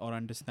placement or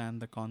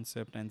understand the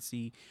concept and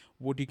see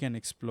what you can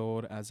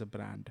explore as a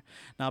brand.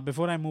 Now,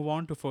 before I move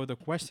on to further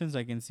questions,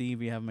 I can see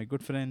we have my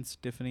good friends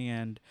Tiffany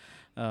and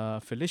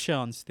Felicia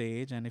on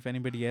stage. And if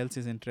anybody else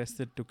is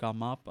interested to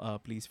come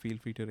up, please feel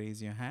free to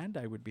raise your hand.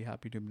 I would be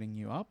happy to bring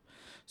you up.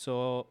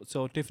 So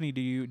Tiffany,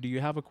 do you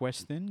have a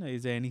question?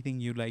 Is there anything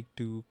you'd like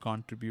to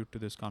contribute to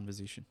this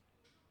conversation?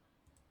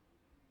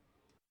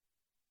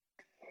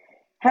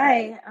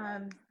 Hi,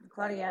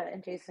 Claudia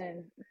and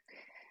Jason.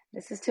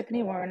 This is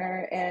Tiffany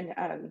Warner, and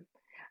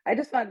I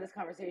just found this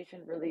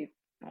conversation really,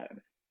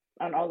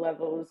 on all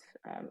levels,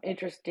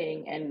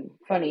 interesting and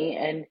funny,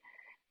 and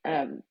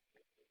um,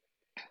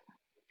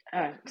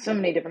 so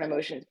many different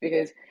emotions.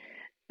 Because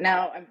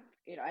now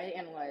I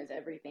analyze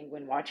everything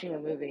when watching a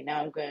movie.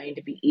 Now I'm going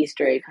to be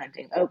Easter egg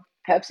hunting. Oh,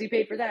 Pepsi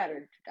paid for that,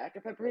 or Dr.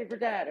 Pepper paid for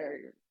that, or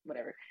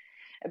whatever.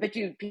 I bet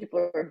you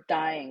people are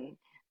dying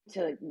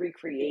to like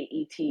recreate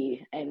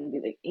ET and be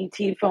like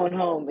ET phone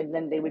home, and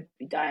then they would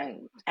be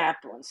dying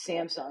Apple and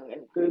Samsung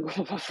and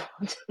Google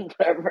and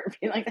whatever.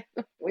 Be like,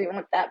 we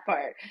want that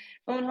part.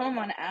 Phone home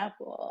on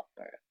Apple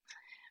or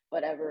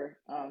whatever.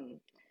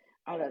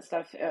 All that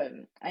stuff.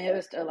 I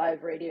host a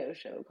live radio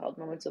show called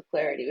Moments of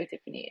Clarity with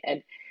Tiffany,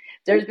 and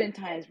there's been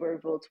times where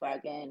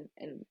Volkswagen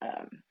and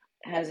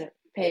has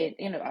paid,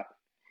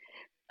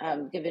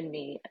 given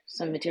me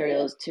some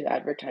materials to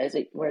advertise,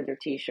 like wear their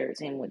T-shirts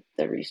and with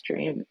the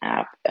Restream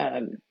app.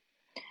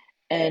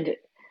 And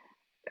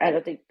I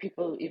don't think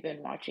people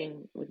even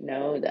watching would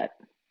know that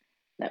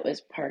that was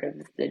part of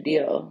the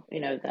deal.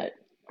 That,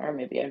 or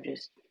maybe I'm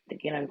just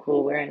thinking I'm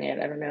cool wearing it.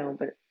 I don't know,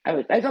 but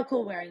I felt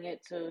cool wearing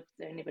it. So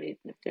if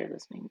they're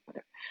listening,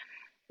 whatever,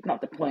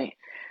 not the point.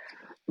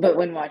 But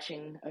when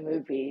watching a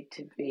movie,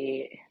 to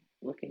be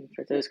looking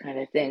for those kind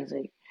of things,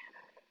 like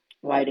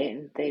why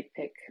didn't they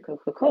pick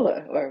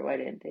Coca-Cola, or why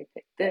didn't they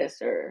pick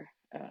this, or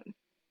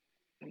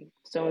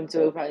so and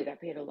so probably got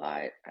paid a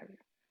lot.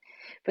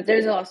 But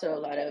there's also a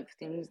lot of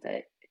things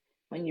that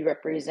when you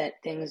represent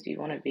things, you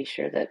want to be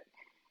sure that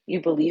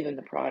you believe in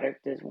the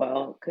product as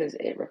well, because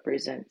it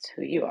represents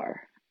who you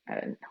are.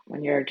 And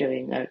when you're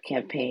doing a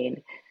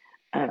campaign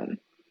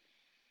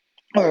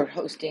or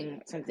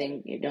hosting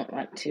something, you don't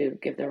want to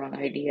give the wrong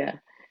idea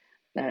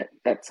that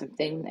that's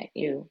something that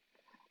you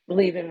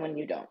believe in when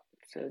you don't.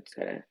 So it's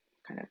gotta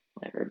kind of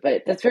whatever.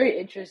 But that's very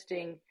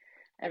interesting,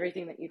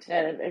 everything that you've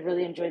said. I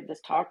really enjoyed this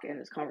talk and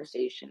this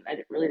conversation. I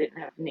really didn't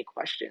have any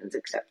questions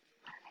except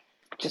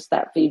just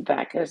that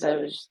feedback as I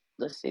was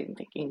listening,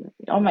 thinking,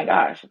 oh my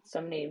gosh, it's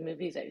so many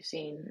movies I've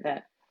seen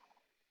that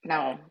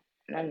now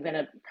I'm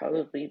gonna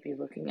probably be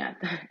looking at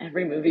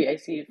every movie I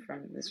see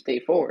from this day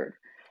forward.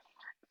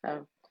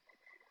 So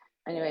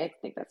anyway, I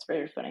think that's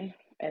very funny.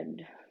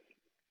 And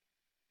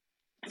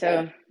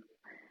so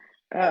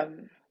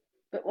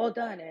but well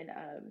done.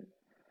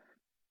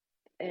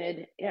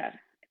 And yeah,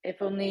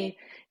 if only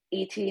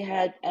ET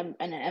had an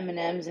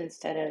M&Ms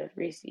instead of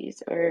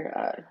Reese's,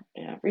 or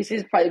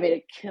Reese's probably made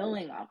a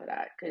killing off of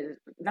that, because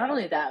not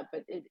only that,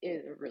 but it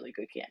is a really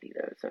good candy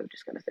though. So I'm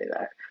just gonna say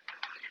that.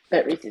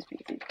 But Reese's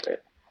Pieces,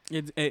 but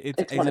It's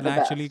it's is one of it the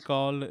actually best.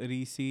 called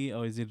Reese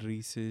or is it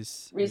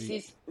Reese's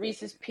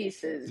Reese's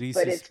Pieces,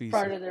 but Reese's it's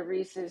part Pieces? of the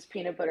Reese's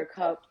peanut butter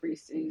cup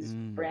Reese's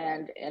Mm,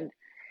 brand, and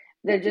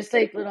they're just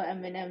like little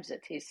M&Ms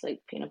that taste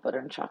like peanut butter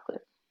and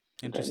chocolate,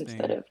 but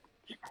instead interesting. of.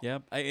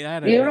 Yep, I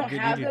had You a don't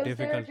have really those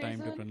there, difficult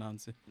time to Jason?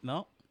 pronounce it.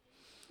 No,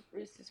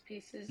 Reese's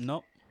Pieces,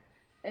 no.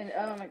 and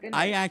oh my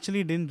I goodness,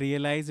 actually didn't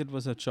realize it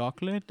was a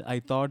chocolate. I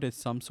thought it's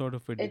some sort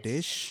of a it's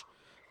dish,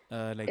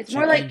 like it's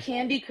more like chicken.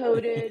 candy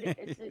coated.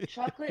 It's like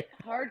chocolate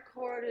hard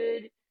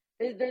coated.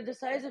 They're the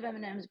size of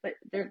M&Ms, but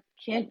they're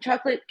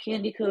chocolate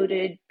candy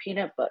coated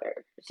peanut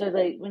butter. So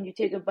like when you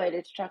take a bite,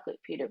 it's chocolate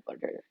peanut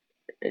butter.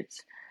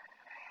 It's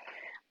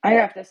I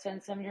have to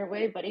send some your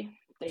way, buddy.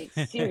 Like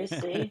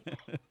seriously,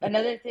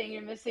 another thing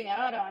you're missing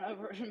out on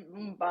over in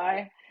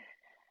Mumbai,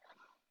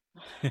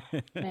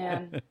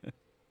 man.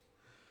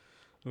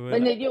 Well,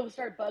 And then you'll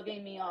start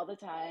bugging me all the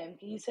time.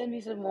 Can you send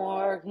me some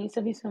more? Can you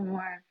send me some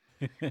more?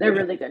 They're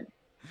really good.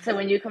 So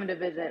when you come to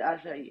visit, I'll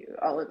show you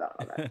all about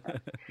all that stuff.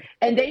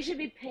 And they should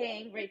be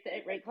paying right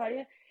there, right,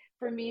 Claudia,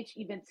 for me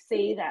to even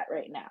say that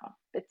right now.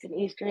 It's an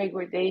Easter egg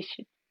where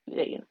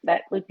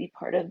that would be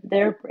part of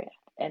their brand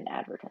and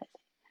advertising.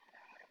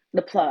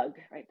 The plug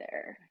right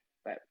there.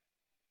 But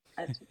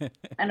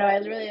I know I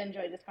really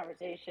enjoyed this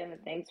conversation,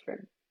 and thanks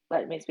for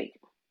letting me speak.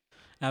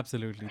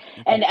 absolutely.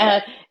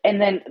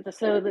 And then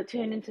the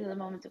tune into the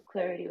Moments of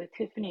Clarity with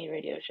Tiffany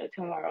radio show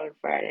tomorrow and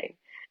Friday.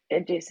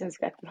 And Jason's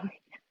got the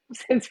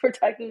since we're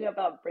talking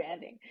about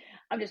branding,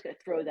 I'm just gonna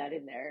throw that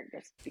in there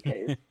just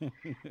because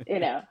you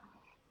know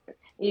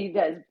you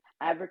guys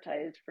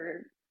advertised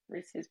for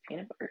Reese's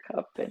peanut butter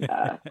cup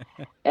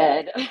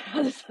and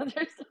all this other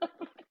stuff.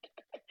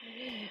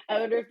 I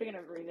wonder if they're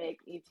gonna remake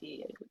ET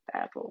with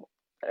Apple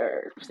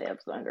or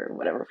Samsung or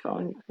whatever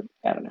phone.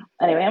 I don't know.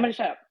 Anyway, I'm gonna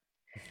shut up.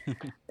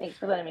 Thanks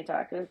for letting me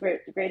talk. It was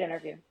great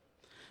interview.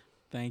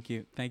 Thank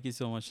you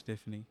so much,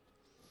 Tiffany.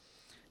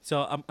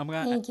 So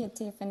Thank you,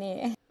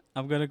 Tiffany.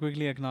 I'm gonna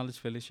quickly acknowledge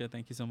Felicia.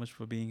 Thank you so much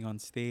for being on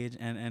stage,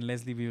 and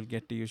Leslie, we will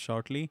get to you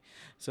shortly.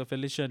 So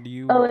Felicia, do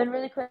Oh, you? and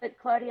really quick,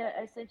 Claudia,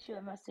 I sent you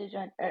a message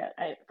on.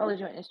 I followed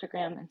you on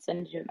Instagram and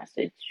send you a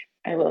message.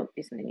 I will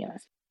be sending you a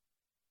message.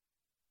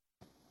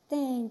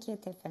 Thank you,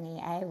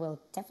 Tiffany. I will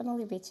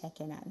definitely be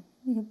checking on.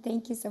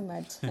 Thank you so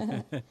much.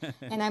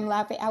 And I'm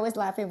laughing. I was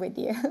laughing with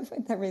you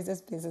with the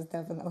Reese's Pieces,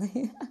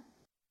 definitely.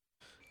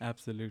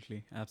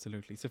 Absolutely,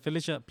 absolutely. So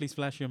Felicia, please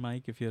flash your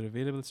mic if you're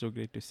available. So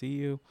great to see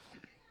you.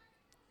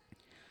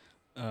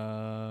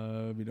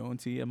 We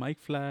don't see a mic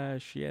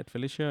flash yet.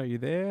 Felicia, are you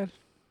there?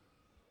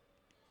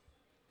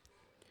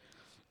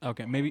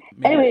 Okay, maybe.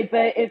 Anyway,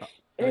 but if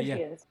there she Yeah,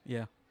 is.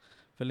 yeah.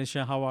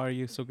 Felicia, how are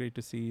you? So great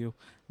to see you.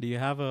 Do you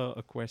have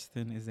a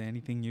question? Is there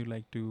anything you'd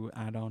like to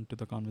add on to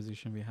the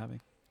conversation we're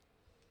having?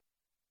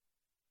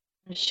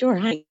 Sure.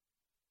 Hi.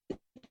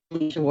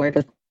 Word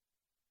with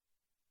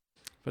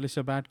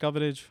Felicia, bad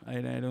coverage.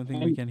 I don't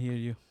think we can hear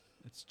you.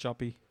 It's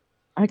choppy.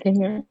 I can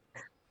hear.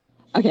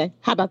 Okay.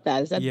 How about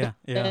that? Is that Yeah,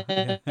 yeah,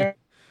 yeah. better?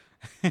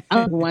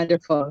 Oh,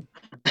 wonderful.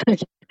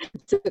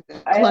 So,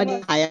 I Claudia,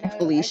 almost hi, I'm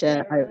no, I Felicia.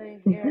 can't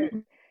really hear.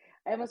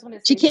 I almost want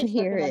to She say can she's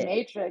stuck hear in the it.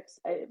 Matrix.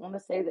 I want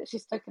to say that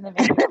she's stuck in the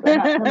Matrix, but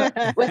not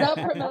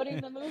without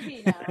promoting the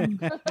movie now.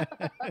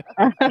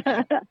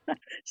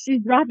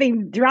 She's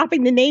dropping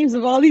the names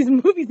of all these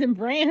movies and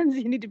brands.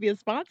 You need to be a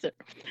sponsor.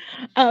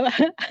 Um,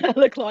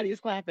 look,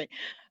 Claudia's clapping.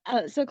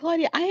 So,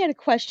 Claudia, I had a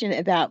question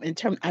about in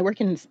term. I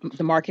work in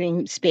the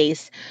marketing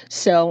space,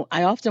 so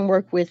I often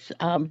work with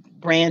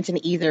brands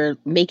and either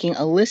making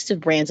a list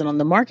of brands, and on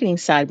the marketing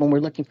side, when we're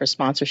looking for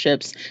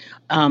sponsorships,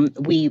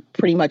 we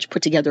pretty much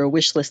put together a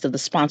wish list of the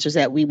sponsors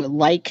that we would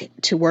like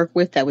to work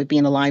with that would be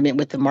in alignment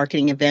with the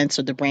marketing events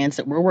or the brands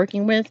that we're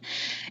working with.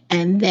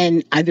 And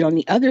then I've been on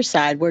the other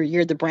side where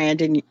you're the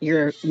brand and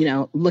you're,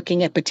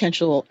 looking at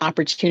potential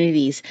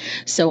opportunities.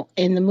 So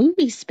in the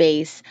movie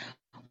space,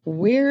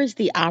 where is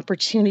the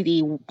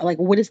opportunity? Like,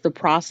 what is the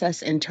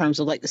process in terms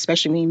of like,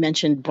 especially when you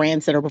mentioned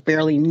brands that are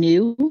fairly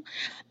new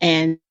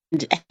and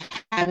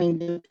having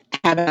to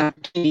have an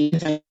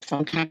opportunity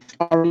some kind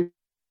of already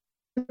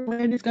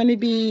brand is going to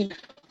be,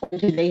 or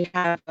do they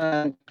have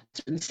a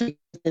certain space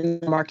in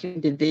the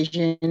marketing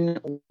division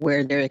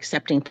where they're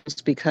accepting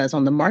posts? Because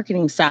on the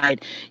marketing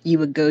side, you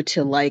would go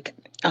to like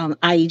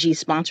IEG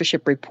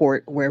sponsorship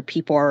report where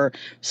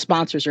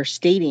sponsors are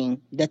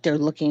stating that they're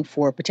looking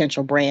for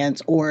potential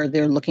brands or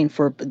they're looking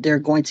for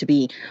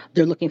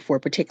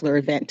a particular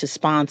event to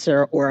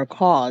sponsor or a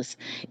cause.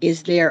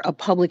 Is there a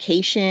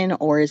publication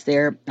or is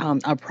there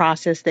a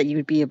process that you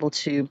would be able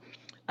to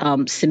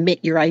submit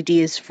your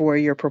ideas for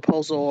your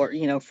proposal or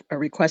a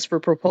request for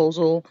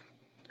proposal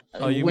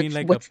Oh, you mean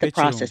like a What's the pitch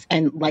room, process?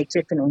 And like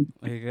different.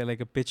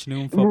 like a pitch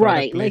room for product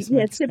Right, like,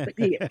 yeah, placement?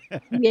 typically,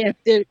 yeah,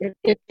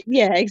 if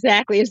yeah,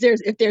 exactly.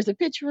 If there's a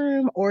pitch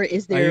room, or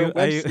is Are there a you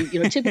are you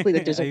typically,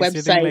 like, there's a are you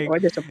sitting website like or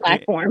there's a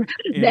i- platform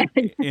that.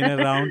 in a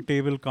round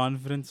table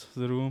conference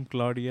room,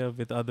 Claudia,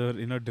 with other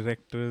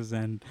directors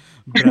and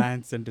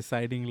brands, and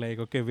deciding like,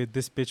 okay, with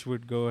this pitch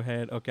would go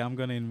ahead. Okay, I'm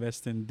gonna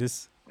invest in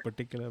this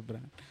particular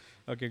brand.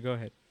 Okay, go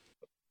ahead.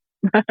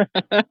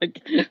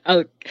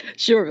 Oh,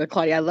 sure,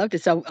 Claudia, I love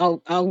this.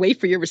 I'll wait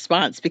for your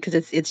response, because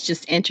it's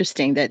just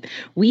interesting that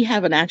we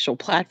have an actual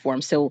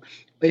platform. So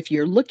if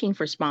you're looking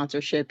for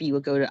sponsorship, you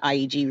would go to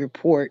IEG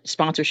report,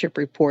 sponsorship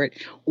report,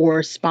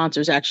 or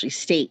sponsors actually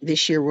state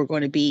this year we're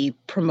going to be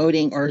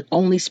promoting or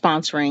only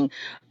sponsoring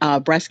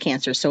breast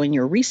cancer. So in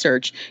your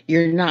research,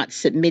 you're not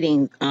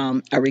submitting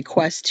a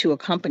request to a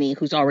company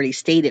who's already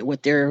stated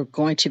what they're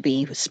going to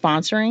be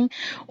sponsoring,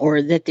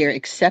 or that they're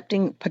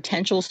accepting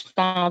potential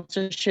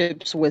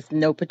sponsorships with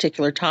no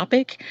particular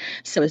topic.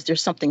 So is there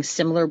something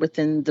similar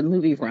within the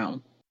movie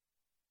realm?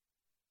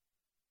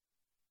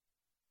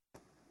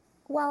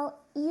 Well,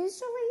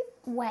 usually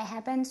what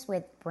happens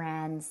with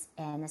brands,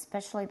 and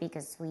especially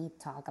because we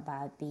talk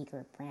about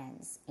bigger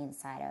brands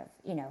inside of,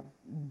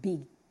 big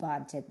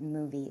budget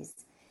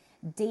movies,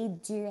 they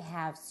do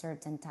have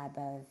certain type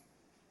of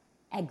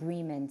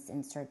agreements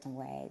in certain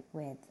way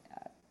with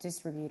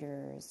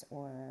distributors,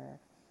 or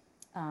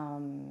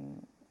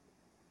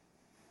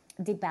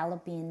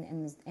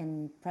developing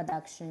in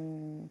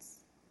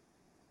productions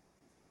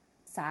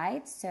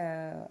side,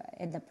 so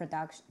in the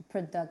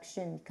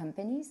production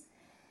companies.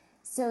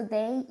 So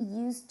they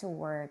used to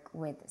work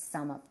with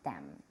some of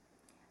them.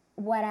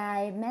 What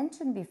I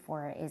mentioned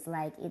before is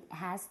like it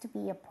has to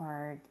be a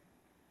part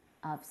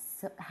of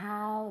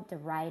how the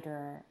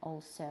writer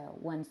also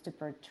wants to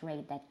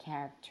portray that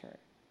character.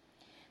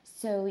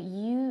 So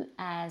you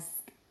as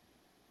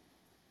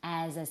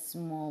a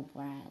small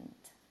brand,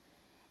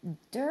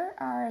 there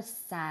are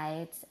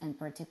sites and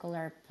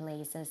particular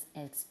places,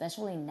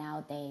 especially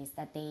nowadays,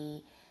 that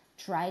they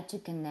try to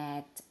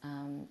connect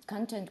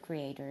content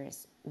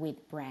creators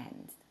with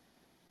brands.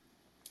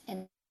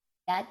 And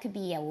that could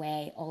be a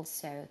way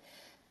also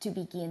to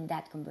begin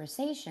that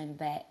conversation,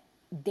 but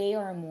they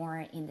are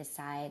more in the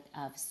side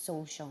of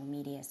social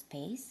media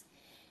space.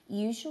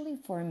 Usually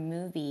for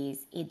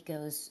movies, it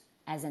goes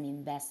as an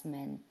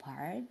investment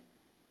part,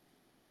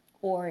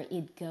 or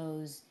it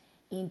goes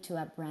into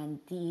a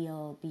brand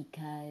deal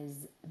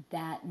because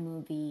that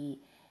movie,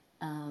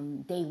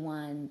 they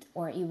want,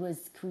 or it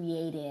was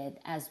created,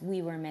 as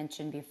we were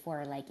mentioned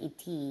before, like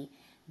ET,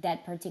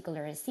 that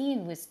particular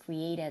scene was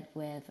created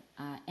with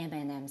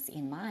M&Ms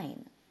in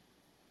mind,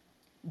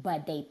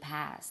 but they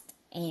passed,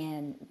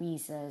 and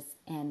Reese's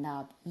end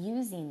up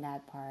using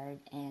that part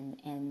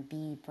and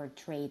be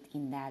portrayed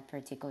in that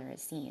particular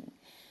scene.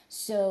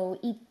 So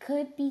it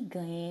could be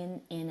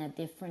going in a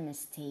different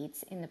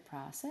states in the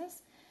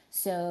process.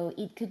 So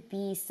it could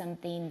be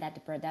something that the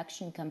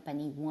production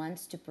company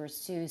wants to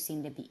pursue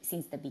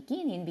since the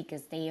beginning,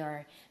 because they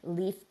are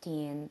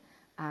lifting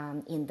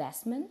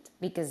investment.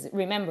 Because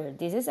remember,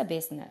 this is a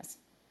business.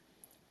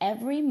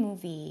 Every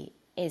movie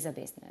is a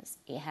business.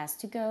 It has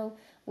to go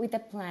with a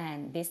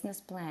plan,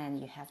 business plan.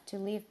 You have to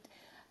lift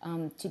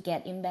to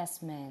get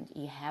investment.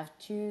 You have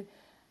to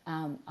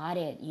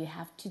audit. You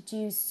have to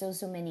do so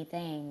many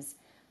things.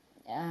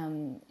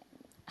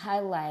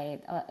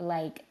 Highlight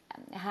like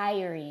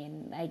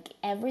hiring. Like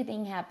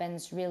everything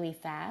happens really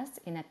fast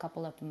in a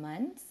couple of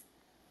months.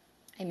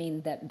 I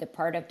mean, the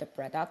part of the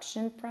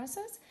production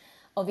process.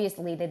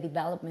 Obviously, the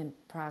development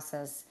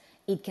process,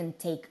 it can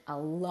take a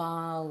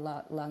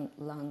longer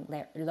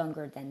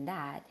than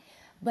that.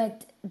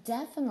 But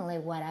definitely,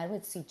 what I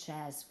would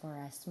suggest for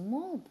a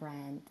small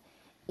brand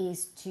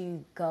is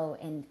to go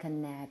and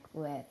connect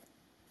with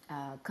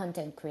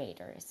content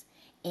creators,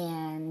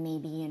 and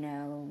maybe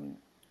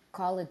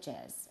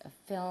colleges,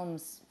 film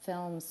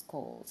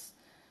schools.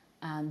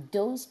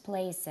 Those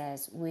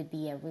places would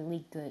be a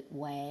really good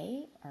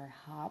way, or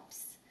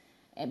hubs,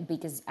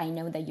 because I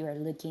know that you are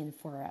looking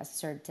for a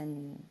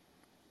certain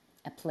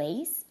a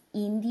place,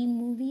 indie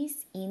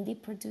movies,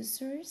 indie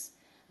producers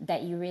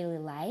that you really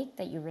like,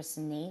 that you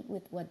resonate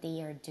with what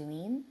they are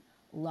doing,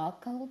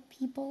 local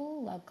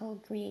people, local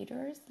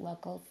creators,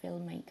 local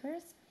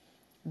filmmakers.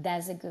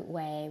 That's a good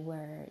way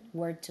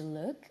where to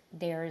look.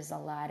 There's a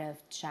lot of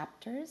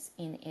chapters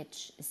in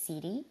each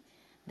city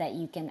that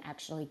you can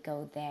actually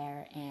go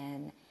there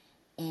and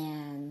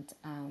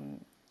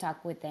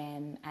talk with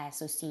them,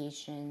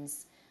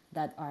 associations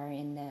that are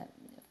in the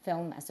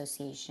film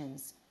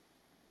associations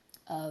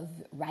of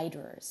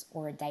writers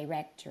or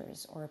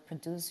directors or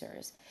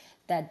producers,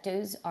 that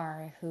those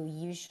are who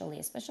usually,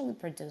 especially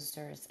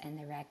producers and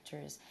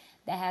directors,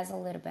 that has a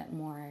little bit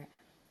more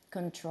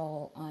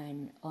control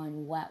on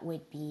what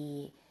would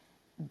be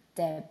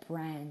the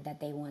brand that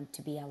they want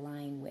to be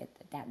aligned with,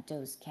 that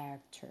those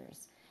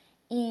characters,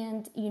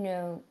 and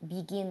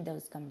begin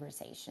those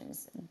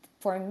conversations.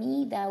 For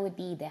me, that would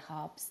be the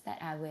hubs that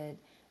I would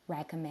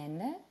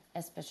recommend it,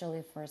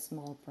 especially for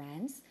small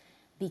brands,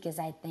 because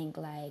I think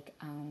like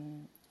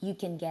you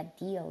can get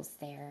deals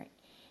there.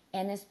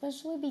 And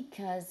especially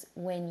because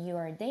when you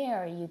are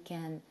there, you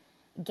can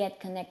get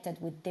connected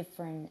with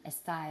different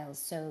styles.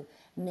 So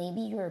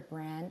maybe your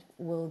brand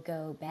will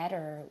go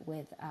better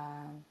with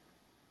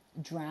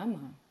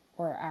drama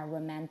or a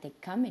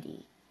romantic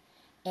comedy,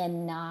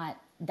 and not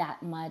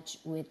that much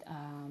with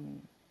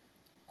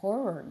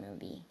horror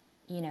movie,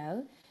 you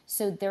know?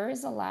 So there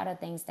is a lot of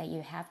things that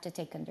you have to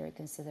take under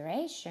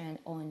consideration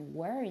on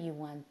where you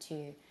want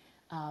to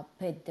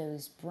put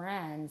those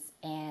brands.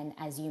 And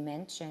as you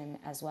mentioned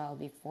as well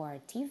before,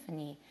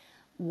 Tiffany,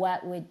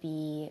 what would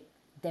be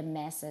the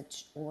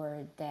message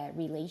or the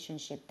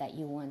relationship that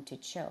you want to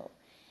show?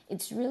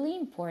 It's really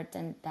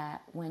important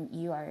that when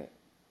you are,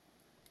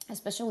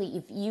 especially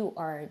if you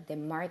are the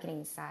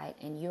marketing side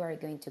and you are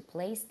going to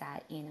place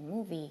that in a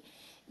movie,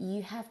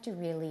 you have to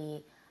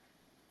really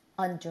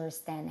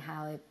understand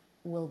how it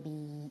will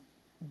be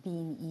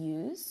being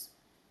used.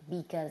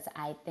 Because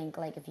I think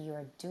like if you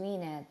are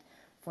doing it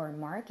for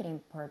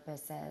marketing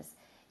purposes,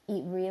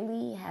 it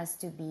really has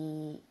to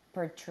be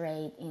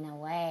portrayed in a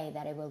way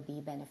that it will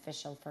be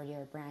beneficial for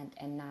your brand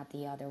and not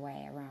the other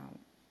way around.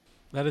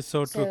 That is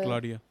so true, So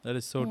Claudia. That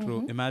is so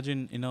true.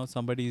 Imagine,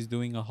 somebody is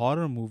doing a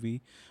horror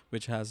movie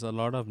which has a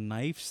lot of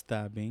knife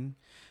stabbing,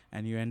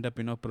 and you end up,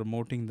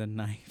 promoting the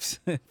knives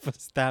for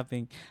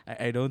stabbing.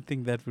 I don't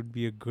think that would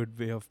be a good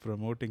way of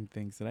promoting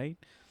things, right?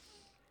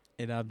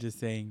 And I'm just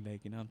saying,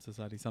 like, I'm so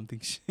sorry.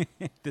 Something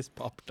this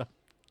popped up.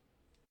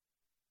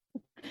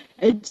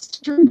 It's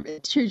true,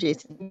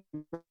 Jason.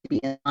 You want to be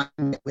in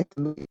alignment with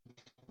the movie.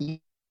 You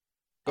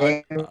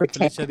there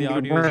Felicia, the protecting your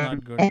audio is word.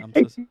 not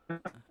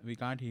good. We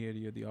can't hear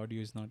you. The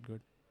audio is not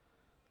good.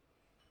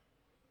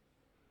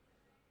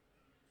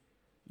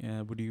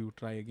 Yeah, would you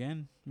try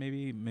again?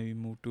 Maybe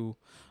move to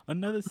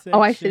another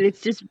Oh, I said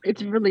section.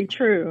 it's really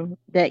true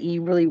that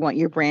you really want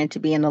your brand to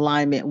be in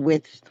alignment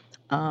with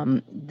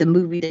the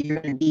movie that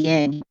you're going to be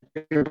in.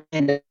 Your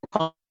brand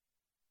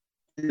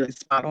is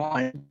spot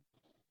on.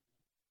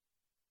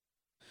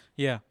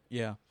 Yeah,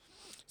 yeah.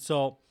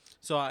 So,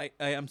 I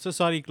am so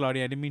sorry,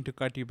 Claudia. I didn't mean to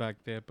cut you back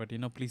there, but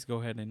please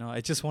go ahead.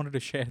 I just wanted to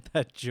share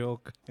that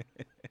joke.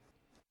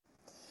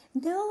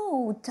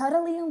 no,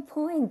 totally on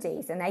point,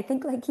 Jason. I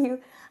think like you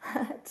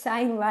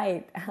shine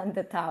light on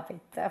the topic,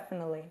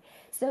 definitely.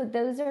 So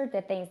those are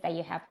the things that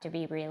you have to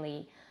be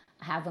really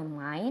have in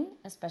mind,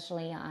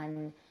 especially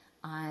on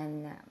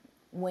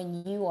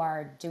when you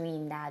are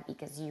doing that,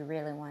 because you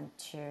really want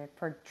to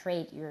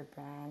portray your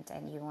brand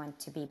and you want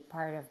to be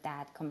part of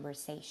that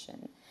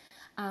conversation.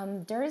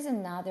 There is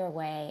another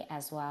way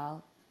as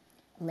well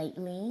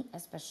lately,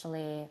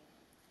 especially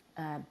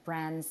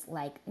brands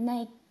like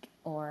Nike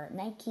or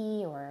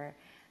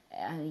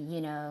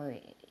you know,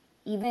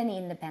 even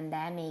in the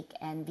pandemic,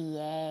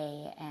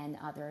 NBA and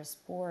other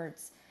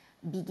sports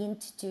begin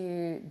to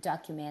do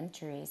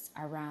documentaries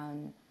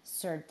around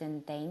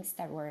certain things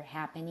that were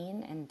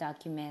happening and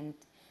documenting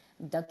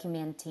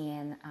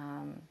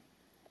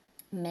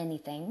many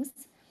things,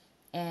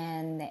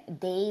 and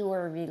they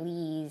were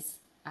released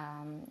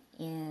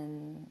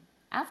in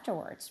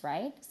afterwards,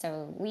 right?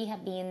 So we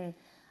have been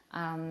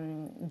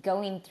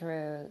going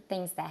through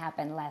things that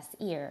happened last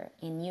year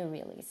in new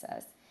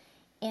releases.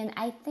 And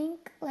I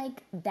think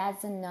like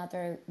that's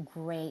another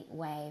great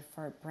way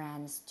for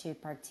brands to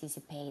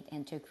participate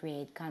and to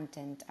create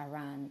content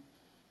around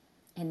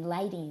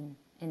enlightening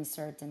in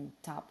certain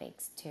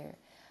topics too,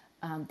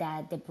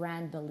 that the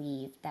brand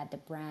believe, that the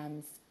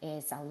brand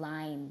is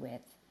aligned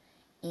with.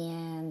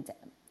 And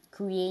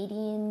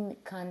creating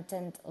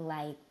content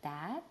like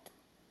that,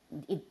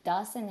 it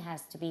doesn't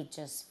has to be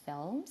just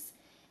films,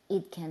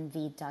 it can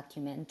be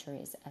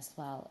documentaries as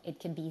well. It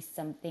can be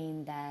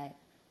something that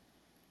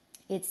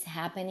it's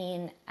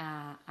happening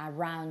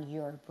around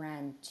your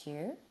brand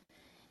too.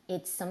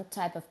 It's some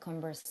type of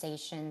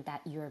conversation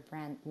that your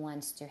brand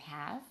wants to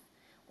have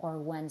or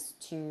wants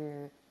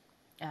to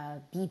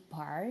be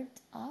part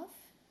of.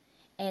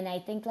 And I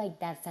think like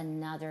that's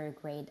another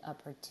great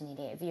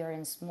opportunity. If you're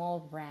in small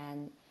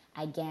brand,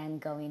 again,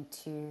 going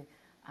to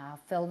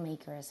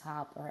filmmakers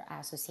hub or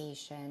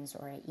associations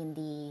or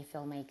indie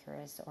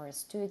filmmakers or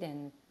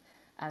student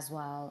as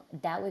well,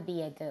 that would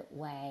be a good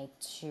way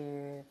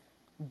to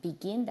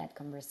begin that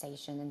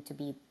conversation and to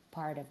be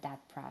part of that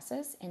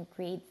process and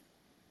create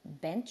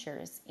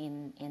ventures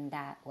in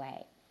that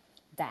way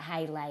that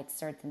highlights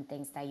certain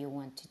things that you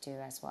want to do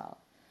as well.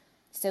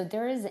 So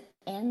there is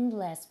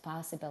endless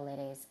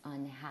possibilities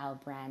on how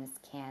brands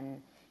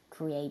can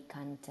create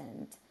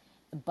content.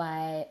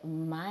 But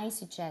my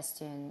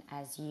suggestion,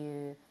 as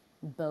you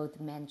both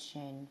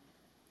mentioned,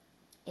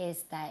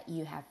 is that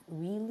you have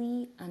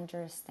really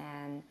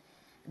understand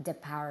the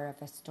power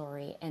of a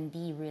story and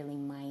be really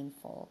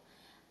mindful.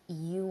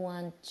 You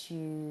want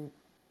to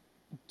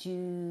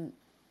do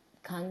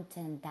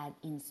content that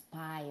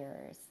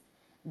inspires,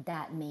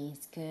 that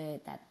makes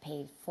good, that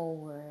pays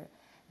forward,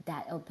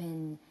 that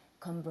open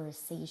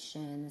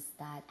conversations,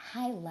 that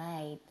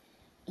highlight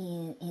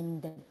in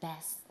the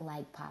best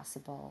light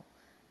possible.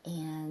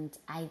 And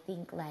I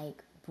think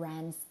like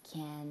brands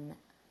can,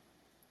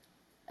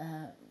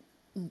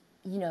 you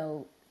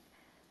know,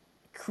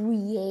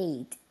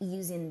 create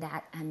using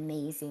that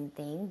amazing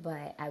thing.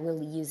 But I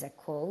will use a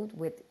quote: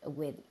 with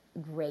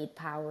great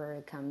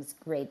power comes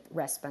great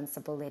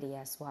responsibility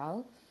as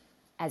well.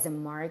 As a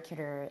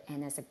marketer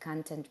and as a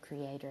content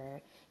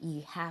creator,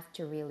 you have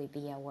to really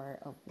be aware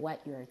of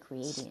what you're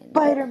creating.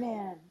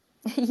 Spider-Man.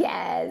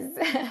 Yes.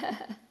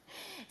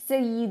 So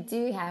you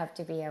do have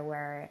to be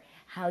aware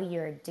how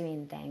you're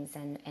doing things,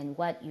 and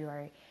what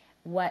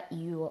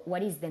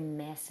is the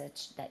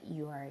message that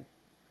you are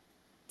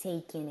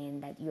taking in,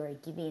 that you're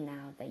giving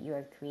out, that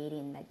you're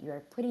creating, that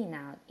you're putting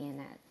out in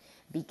it,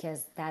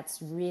 because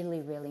that's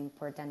really really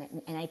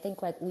important. And I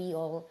think like we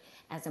all,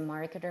 as a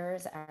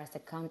marketers, as a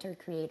content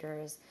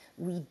creators,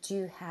 we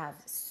do have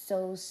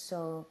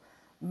so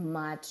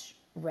much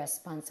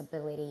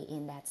responsibility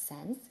in that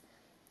sense.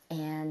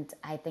 And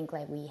I think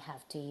like we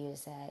have to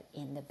use it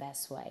in the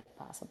best way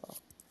possible.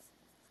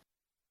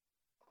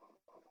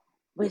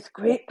 With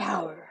great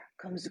power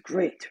comes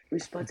great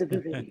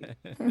responsibility.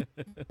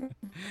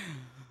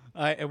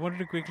 I wanted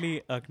to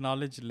quickly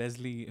acknowledge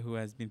Leslie, who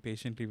has been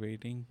patiently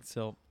waiting.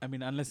 So, I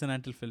mean, unless and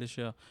until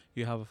Felicia,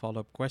 you have a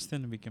follow up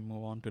question, we can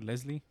move on to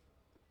Leslie.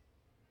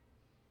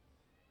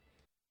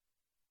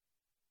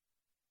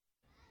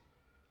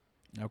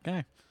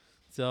 Okay.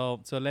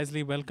 So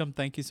Leslie, welcome.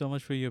 Thank you so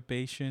much for your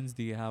patience.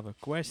 Do you have a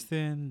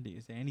question?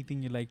 Is there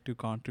anything you'd like to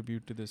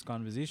contribute to this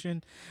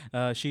conversation?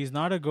 She's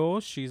not a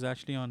ghost. She's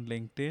actually on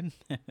LinkedIn.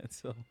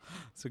 so,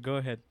 so go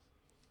ahead.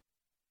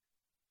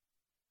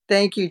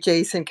 Thank you,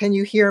 Jason. Can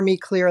you hear me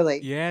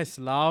clearly? Yes,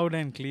 loud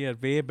and clear.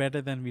 Way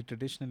better than we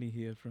traditionally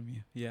hear from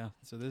you. Yeah.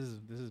 So this is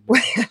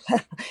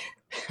better.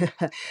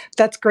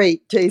 That's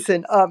great,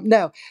 Jason.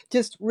 No,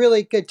 just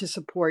really good to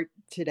support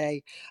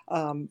today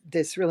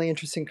this really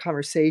interesting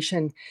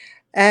conversation.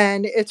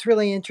 And it's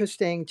really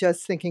interesting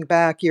just thinking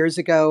back years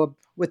ago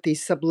with the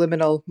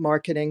subliminal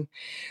marketing.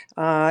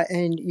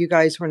 And you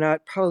guys were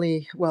not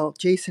probably, well,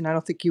 Jason, I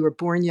don't think you were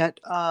born yet.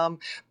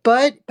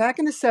 But back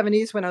in the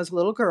 70s, when I was a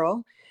little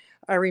girl,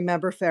 I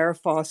remember Farrah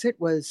Fawcett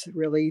was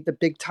really the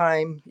big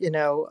time,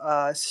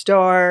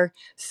 star,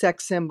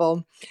 sex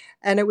symbol.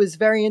 And it was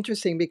very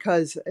interesting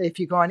because if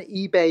you go on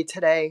eBay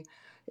today,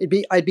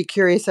 I'd be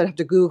curious. I'd have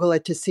to Google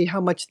it to see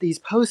how much these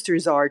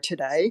posters are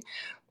today.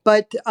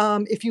 But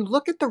if you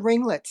look at the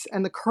ringlets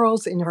and the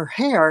curls in her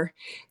hair,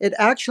 it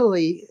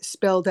actually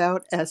spelled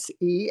out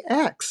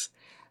SEX.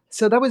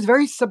 So that was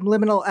very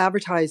subliminal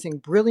advertising,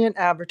 brilliant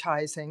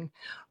advertising.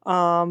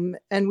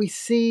 And we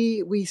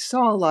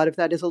saw a lot of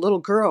that as a little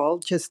girl,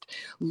 just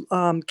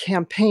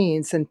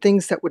campaigns and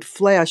things that would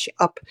flash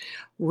up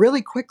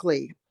really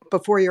quickly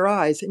before your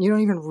eyes, and you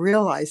don't even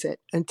realize it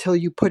until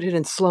you put it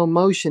in slow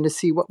motion to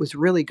see what was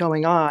really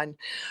going on.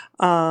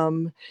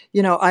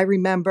 I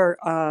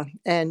remember,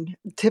 and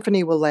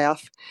Tiffany will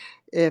laugh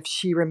if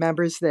she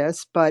remembers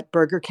this, but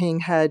Burger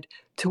King had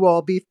two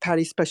all beef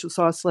patty, special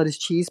sauce, lettuce,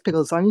 cheese,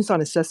 pickles, onions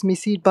on a sesame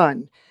seed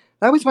bun.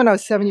 That was when I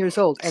was 7 years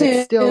old, and it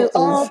To still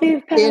all is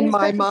beef in patties,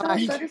 my special sauce,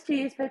 mind. lettuce,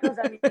 cheese, pickles,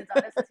 onions on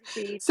a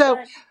sesame seed So,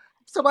 bun.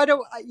 so I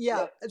don't,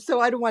 yeah. Yep. So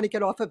I don't want to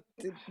get off of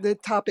the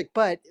topic,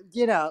 but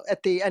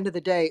at the end of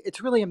the day,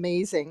 it's really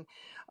amazing,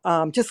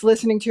 just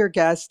listening to your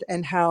guest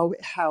and how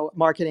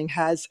marketing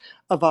has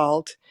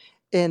evolved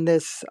in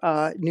this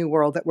new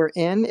world that we're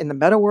in the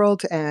meta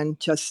world, and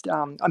just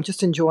I'm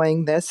just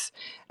enjoying this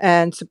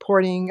and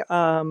supporting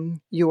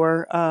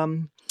your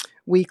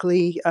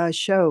weekly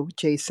show,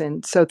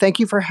 Jason. So thank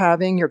you for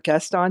having your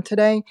guest on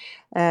today,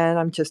 and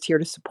I'm just here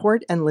to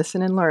support and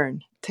listen and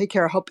learn. Take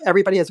care. I hope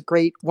everybody has a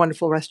great,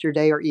 wonderful rest of your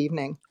day or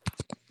evening.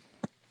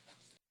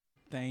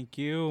 Thank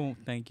you.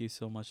 Thank you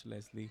so much,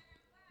 Leslie.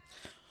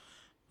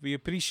 We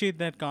appreciate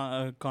that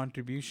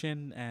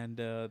contribution, and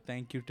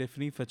thank you,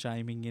 Tiffany, for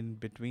chiming in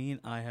between.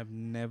 I have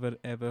never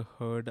ever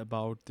heard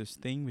about this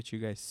thing which you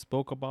guys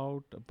spoke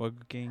about,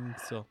 Burger King.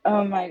 So,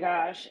 Oh my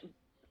gosh.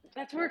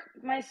 That's where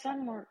my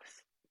son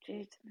works.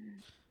 Jeez. It's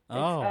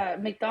oh,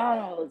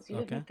 McDonald's. You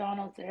have okay.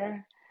 McDonald's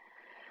there?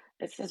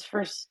 It's his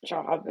first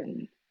job,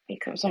 and he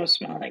comes home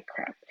smelling like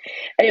crap.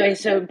 Anyway,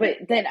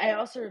 but then I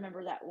also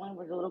remember that one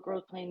where the little girl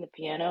was playing the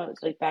piano. It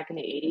was like back in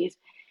the 80s.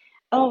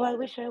 Oh, I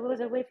wish I was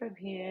away from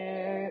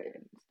here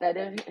instead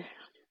of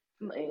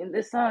playing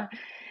this song.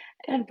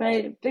 And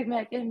by Big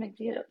Mac and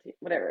McDonald's,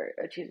 whatever,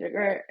 a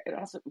cheeseburger, and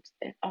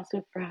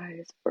also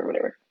fries or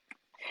whatever.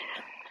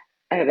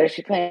 I don't know.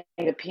 She playing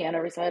a piano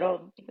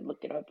recital. You can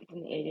look it up. It's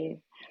in the 80s.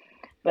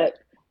 But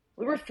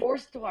we were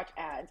forced to watch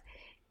ads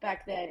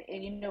back then.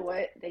 And you know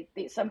what?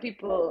 Some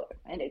people,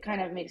 and it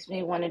kind of makes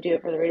me want to do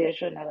it for the radio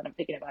show now that I'm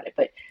thinking about it,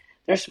 but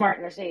they're smart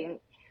and they're saying,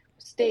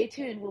 stay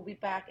tuned. We'll be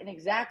back in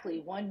exactly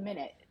 1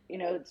 minute.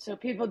 So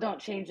people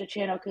don't change the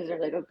channel because they're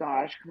like, oh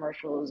gosh,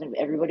 commercials, and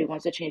everybody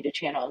wants to change the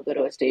channel and go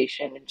to a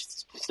station and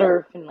just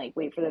surf and like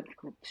wait for the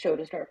show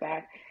to start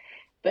back.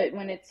 But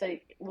when it's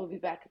like, we'll be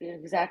back in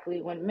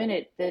exactly 1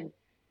 minute, then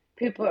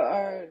people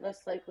are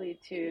less likely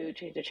to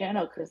change the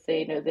channel because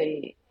they know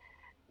they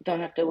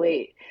don't have to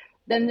wait.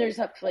 Then there's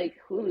up like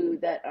Hulu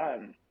that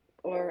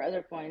or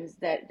other ones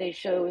that they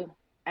show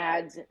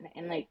ads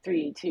in like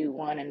 3, 2,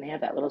 1, and they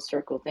have that little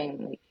circle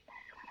thing. Like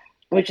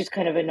which is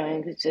kind of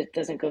annoying because it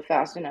doesn't go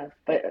fast enough.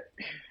 But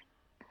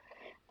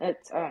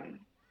that's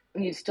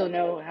you still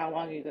know how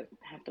long you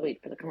have to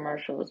wait for the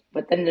commercials.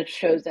 But then the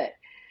shows that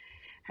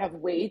have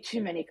way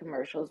too many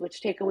commercials, which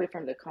take away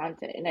from the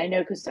content. And I know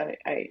because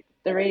I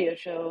the radio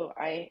show,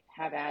 I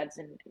have ads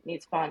and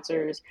need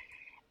sponsors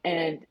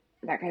and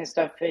that kind of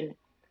stuff. And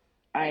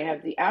I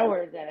have the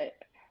hour that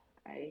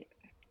I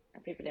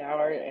pay for the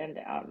hour, and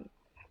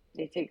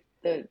they take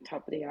the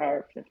top of the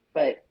hour.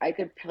 But I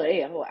could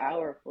play a whole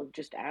hour full of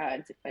just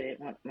ads if I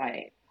didn't want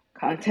my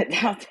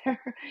content out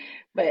there.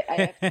 But I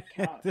have to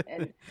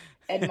count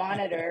and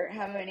monitor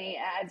how many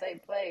ads I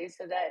play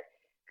so that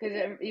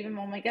because even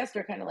when my guests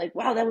are kind of like,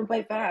 "Wow, that went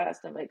by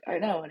fast," I'm like, "I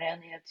know," and I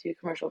only have 2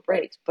 commercial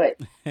breaks. But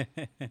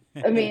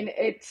I mean,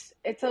 it's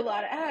a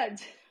lot of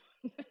ads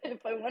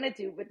if I wanted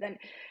to. But then,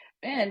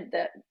 man,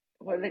 that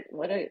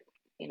what a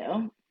you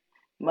know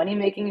money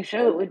making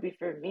show it would be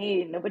for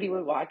me. Nobody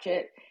would watch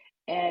it,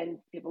 and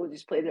people would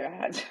just play their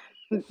ads.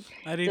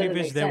 I really Doesn't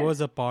wish make there was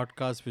sense, a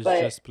podcast which but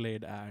just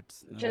played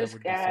ads. That just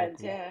would be so ads,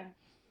 cool. yeah.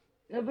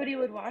 Nobody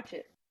would watch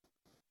it.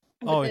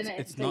 Oh, But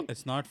then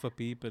it's not for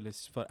people.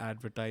 It's for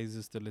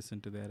advertisers to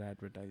listen to their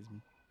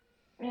advertisement.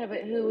 yeah,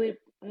 but who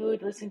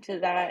would listen to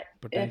that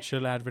if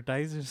Potential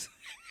advertisers.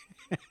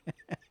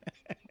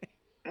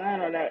 I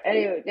don't know.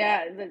 Anyway,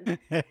 yeah,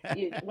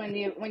 when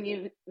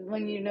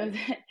you know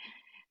that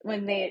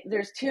when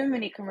there's too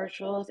many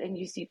commercials and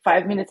you see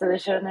 5 minutes of the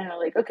show and then they're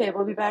like, okay,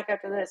 we'll be back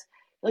after this.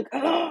 Like,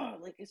 oh,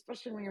 like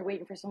especially when you're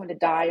waiting for someone to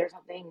die or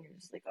something, you're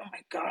just like, oh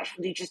my gosh,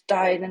 they just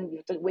died, and then you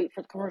have to wait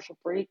for the commercial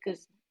break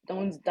because no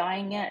one's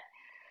dying yet.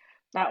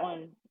 That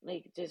one,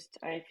 like, just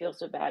I feel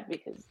so bad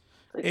because,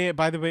 like, Hey,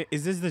 by the way,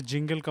 is this the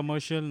jingle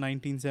commercial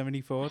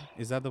 1974?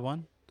 Is that the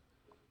one?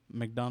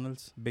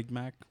 McDonald's Big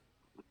Mac.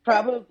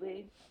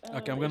 probably.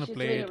 Okay, I'm gonna She's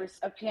play doing it.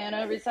 a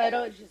piano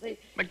recital, and she's like,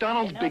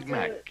 McDonald's and Big also,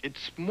 Mac.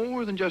 It's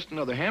more than just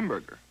another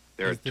hamburger.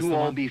 There are Is this 2 the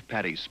all one? beef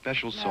patties,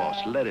 special sauce,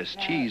 no, lettuce,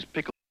 no, cheese,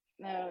 pickle.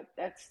 no,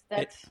 that's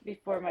It,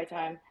 before my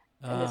time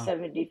in the ah,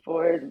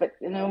 74, but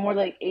more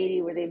like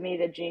 80 where they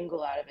made a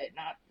jingle out of it,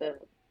 not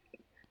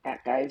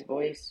that guy's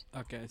voice.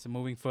 okay, so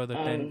moving further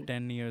Um,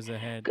 10 years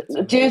ahead.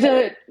 So, do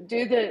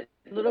the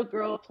little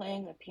girl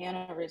playing a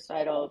piano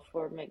recital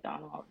for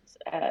McDonald's,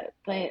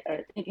 playing or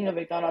thinking of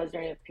McDonald's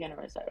during a piano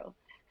recital.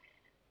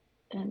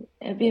 And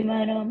it'd be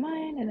mine, oh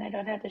mine, and I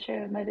don't have to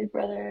share with my big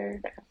brother,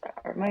 that kind of stuff,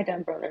 or my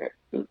dumb brother.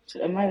 Oops,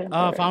 my dumb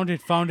brother.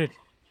 found it.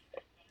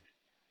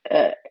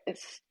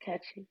 It's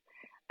catchy.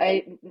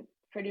 I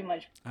pretty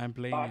much I'm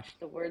playing it. botched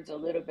the words a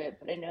little bit,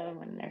 but I know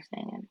when they're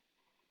singing.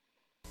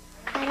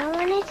 I don't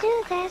want to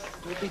do this.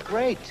 It'll be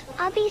great.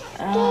 I'll be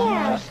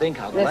scared. Just think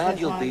how This glad is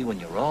you'll one. be when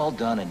you're all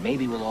done, and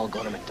maybe we'll all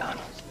go to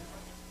McDonald's.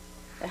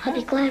 I'll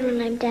be glad when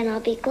I'm done. I'll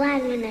be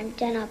glad when I'm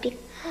done. I'll be.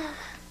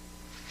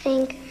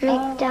 Think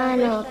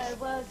McDonald's.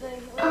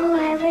 Oh,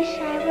 I wish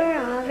I were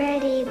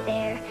already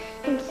there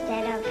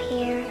instead of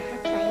here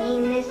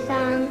playing this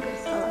song.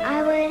 Oh,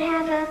 I would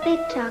have a big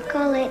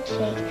chocolate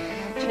shake,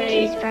 a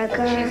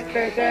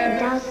cheeseburger,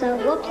 and also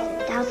whoops,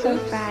 and also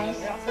fries.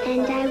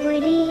 And I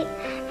would eat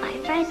my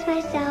fries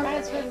myself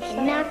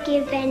and not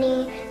give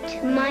any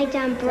to my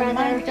dumb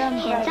brother.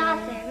 Hands off,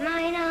 they're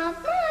mine, all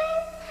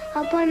mine.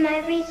 Oh boy, my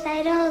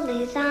recital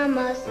is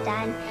almost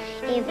done.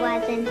 It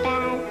wasn't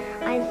bad,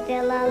 I'm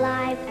still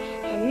alive.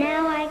 And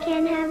now I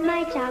can have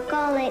my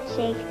chocolate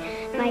shake,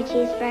 my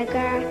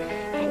cheeseburger,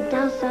 and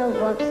also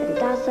whoops, and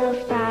also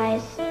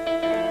fries.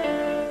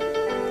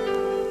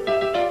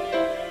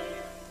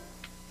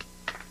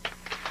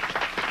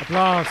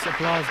 Applause,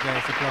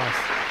 guys, applause.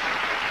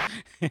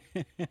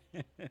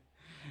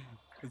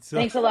 It's so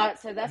Thanks a lot.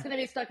 So that's going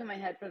to be stuck in my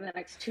head for the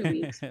next 2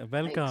 weeks.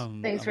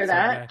 welcome. Thanks I'm for so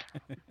that.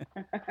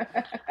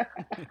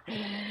 glad.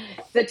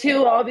 The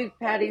 2 all beef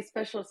patties,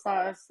 special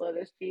sauce,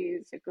 lettuce,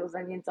 cheese, pickles,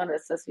 onions on a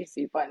sesame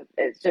seed bun.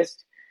 It's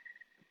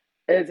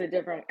a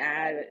different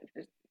ad.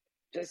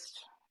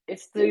 Just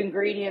it's the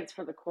ingredients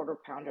for the quarter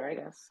pounder, I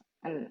guess,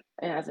 and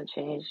it hasn't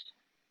changed.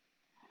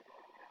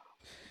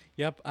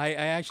 Yep, I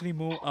actually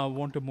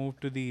want to move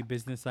to the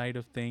business side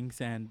of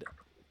things and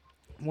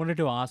wanted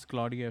to ask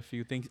Claudia a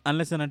few things.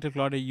 Unless and until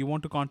Claudia, you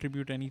want to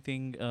contribute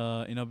anything,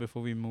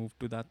 before we move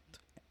to that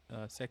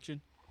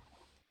section?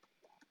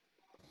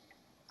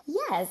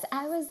 Yes,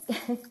 I was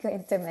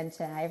going to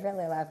mention. I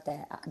really love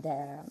the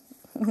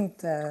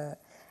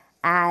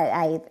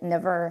I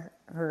never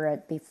heard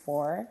it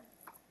before,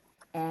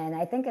 and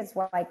I think it's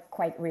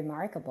quite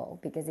remarkable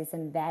because it's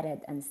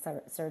embedded in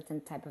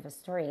certain type of a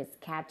story. It's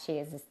catchy,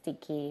 it's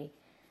sticky,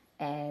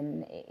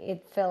 and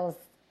it feels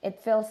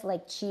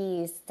like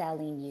she's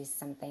telling you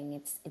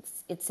something.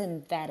 It's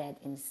embedded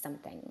in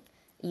something.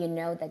 You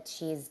know that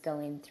she's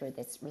going through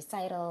this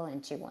recital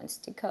and she wants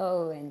to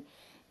go, and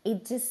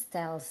it just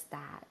tells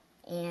that.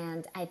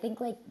 And I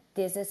think like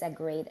this is a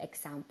great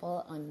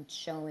example on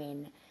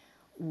showing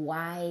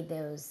why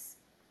those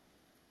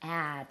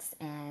ads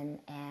and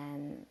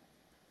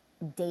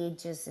they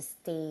just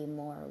stay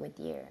more with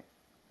you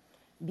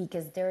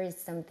because there is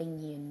something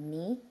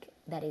unique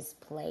that is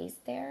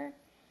placed there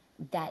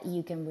that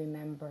you can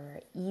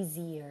remember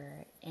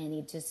easier, and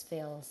it just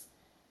feels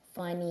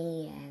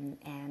funny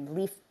and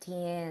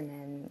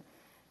lifting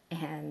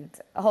and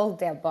all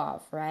the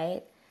above,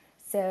 right?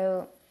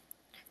 So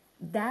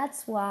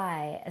that's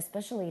why,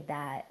 especially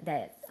that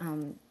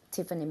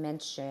Tiffany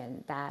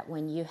mentioned that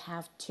when you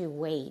have to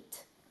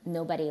wait,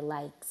 nobody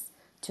likes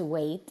to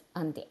wait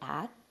on the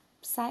ad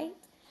side,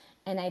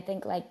 and I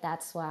think like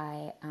that's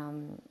why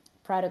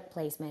product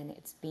placement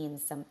it's been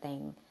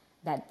something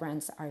that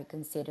brands are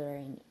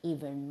considering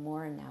even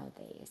more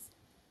nowadays,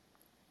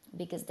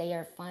 because they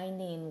are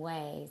finding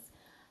ways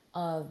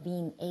of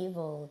being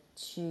able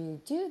to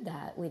do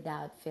that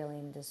without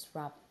feeling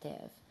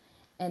disruptive.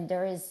 And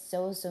there is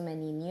so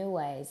many new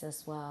ways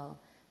as well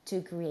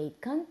to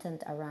create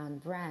content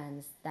around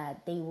brands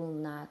that they will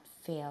not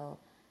feel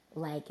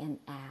like an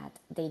ad.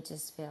 They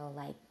just feel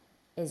like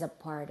is a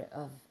part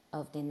of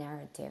the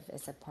narrative,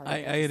 is a part of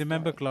I the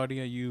remember, story.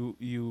 Claudia,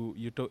 you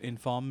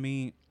informed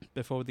me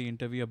before the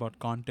interview about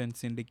content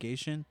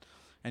syndication,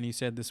 and you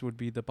said this would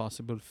be the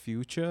possible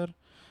future.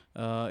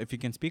 If you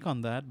can speak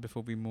on that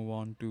before we move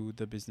on to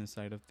the business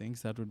side of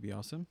things, that would be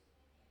awesome.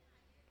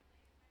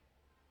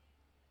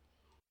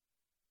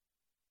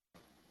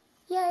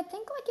 Yeah, I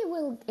think like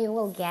it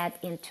will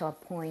get into a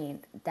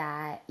point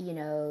that,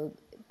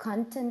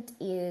 content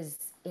is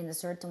in a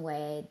certain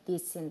way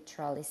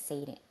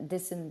decentralizing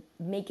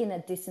making a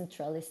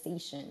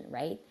decentralization,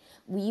 right?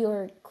 We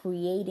are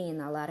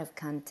creating a lot of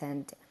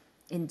content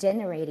and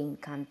generating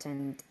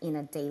content in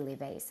a daily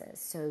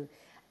basis. So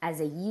as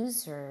a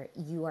user,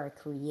 you are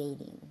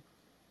creating.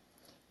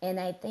 And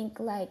I think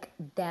like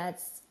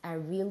that's a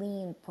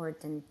really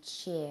important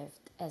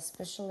shift,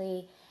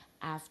 especially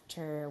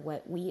after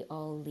what we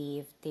all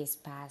lived these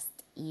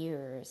past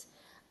years,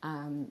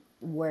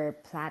 where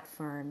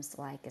platforms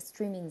like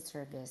streaming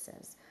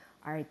services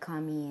are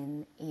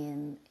coming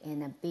in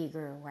a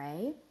bigger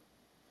way.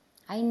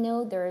 I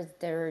know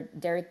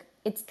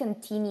it's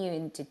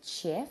continuing to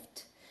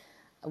shift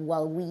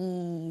while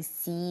we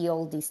see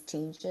all these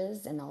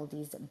changes and all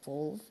these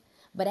evolve,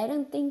 but I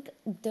don't think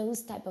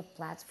those type of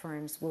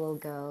platforms will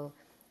go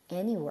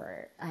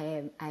anywhere.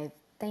 I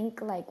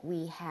think like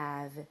we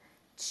have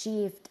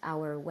shift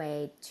our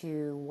way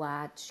to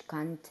watch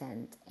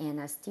content, and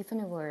as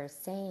Tiffany was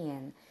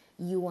saying,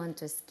 you want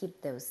to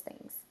skip those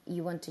things.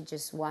 You want to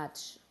just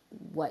watch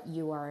what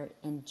you are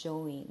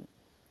enjoying.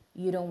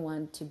 You don't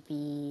want to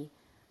be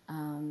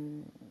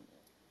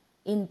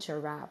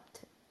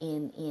interrupt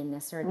in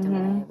a certain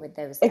way with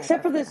those type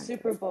Except of for the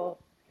Super contents. Bowl.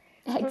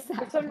 For some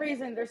Exactly.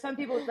 reason, there's some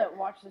people that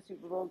watch the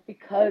Super Bowl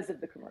because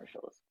of the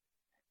commercials.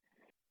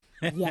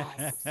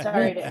 Yes,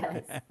 Sorry to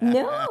because interrupt.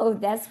 no,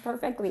 that's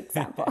perfectly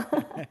example.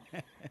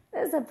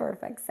 That's a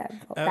perfect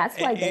example. That's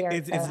why they are so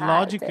It's hot.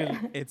 logical.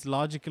 It's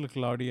logical,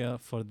 Claudia,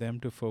 for them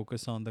to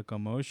focus on the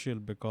commercial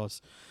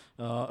because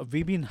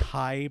we've been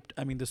hyped.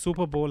 I mean, the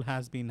Super Bowl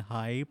has been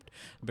hyped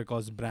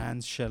because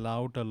brands shell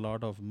out a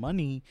lot of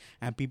money,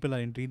 and people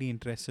are really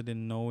interested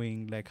in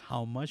knowing like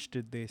how much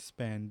did they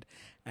spend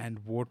and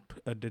what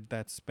did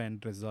that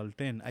spend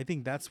result in. I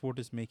think that's what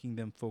is making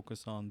them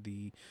focus on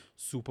the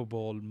Super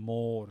Bowl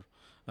more,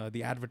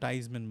 the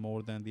advertisement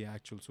more than the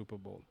actual Super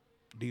Bowl.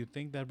 Do you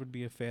think that would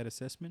be a fair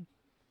assessment?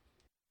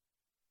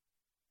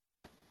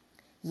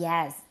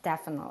 Yes,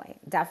 definitely.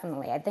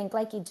 Definitely. I think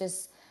like it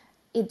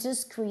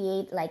just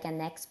create like an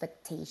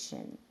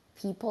expectation.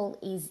 People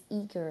is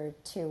eager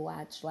to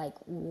watch like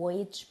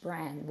which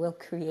brand will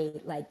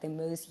create like the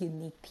most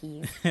unique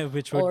piece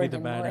Which would be or the the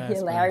more badass brand.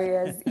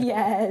 hilarious.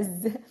 Yes.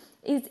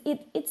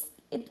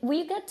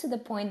 We get to the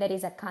point that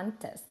is a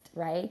contest,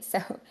 right?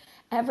 So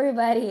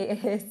everybody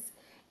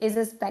is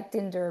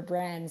expecting their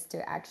brands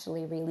to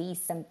actually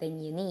release something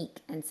unique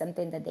and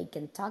something that they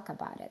can talk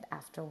about it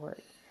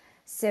afterward.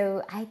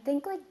 So I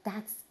think like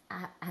that's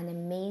an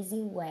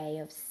amazing way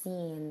of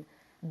seeing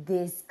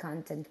this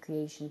content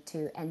creation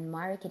too, and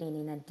marketing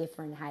in a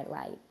different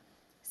highlight.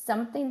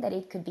 Something that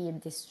it could be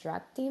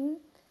distracting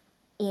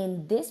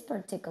in this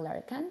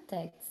particular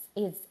context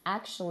is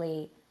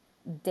actually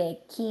the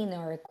king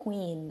or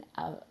queen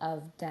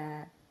of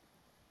the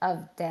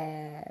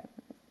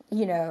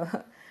you know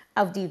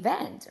of the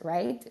event,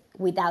 right?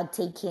 Without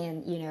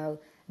taking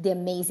the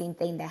amazing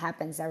thing that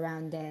happens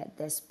around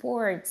the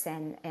sports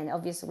and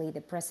obviously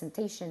the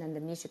presentation and the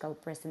musical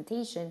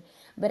presentation.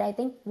 But I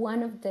think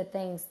one of the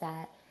things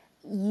that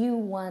you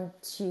want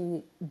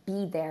to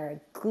be there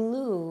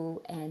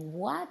glue and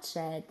watch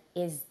it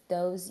is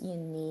those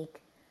unique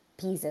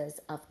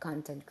pieces of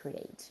content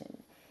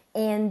creation,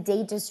 and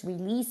they just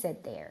release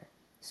it there.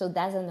 So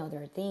that's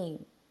another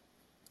thing,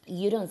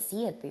 you don't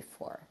see it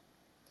before,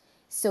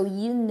 so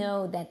you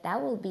know that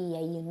that will be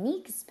a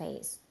unique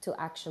space to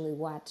actually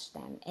watch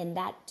them, and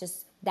that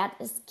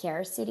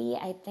scarcity,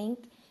 I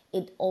think,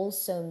 it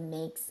also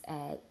makes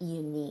it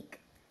unique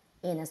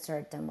in a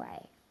certain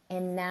way.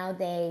 And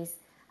nowadays,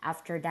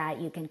 after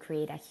that, you can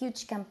create a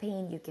huge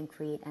campaign, you can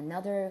create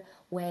another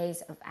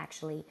ways of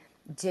actually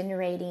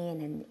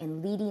generating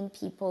and leading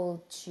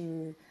people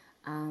to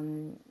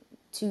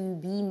to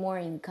be more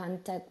in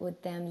contact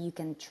with them. You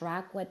can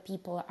track what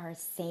people are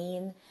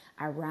saying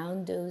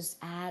around those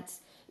ads.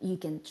 You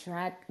can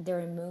track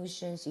their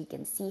emotions. You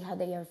can see how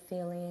they are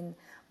feeling,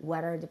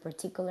 what are the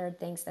particular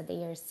things that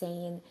they are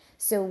saying.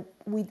 So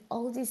with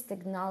all this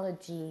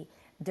technology,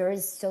 there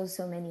is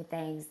so many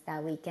things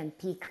that we can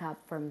pick up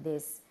from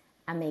these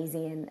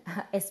amazing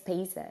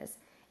spaces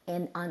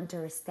and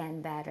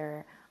understand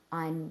better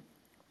on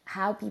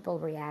how people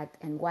react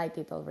and why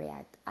people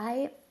react.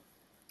 I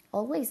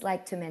always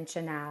like to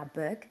mention a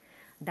book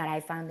that I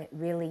found it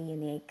really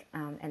unique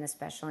and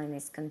special, and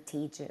it's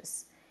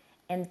Contagious.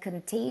 And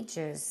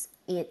Contagious,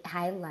 it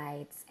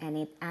highlights and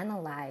it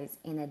analyzes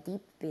in a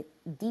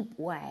deep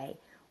way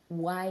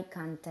why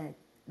content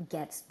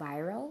gets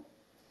viral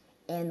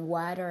and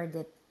what are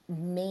the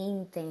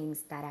main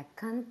things that a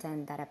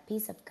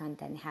piece of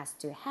content has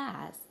to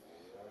have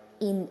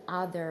in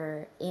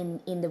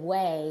the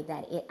way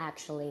that it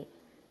actually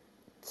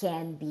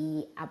can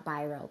be a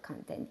viral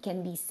content,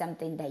 can be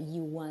something that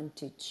you want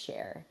to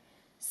share.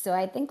 So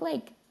I think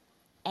like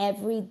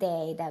every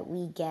day that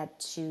we get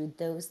to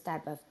those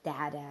type of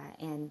data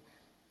and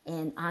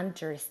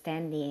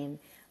understanding,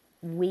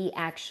 we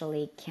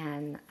actually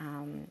can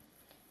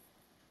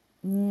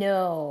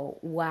know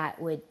what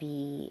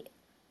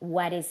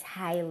is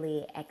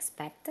highly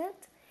expected.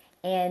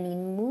 And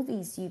in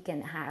movies you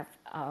can have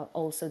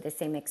also the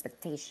same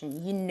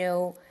expectation. You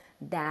know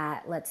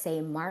that, let's say,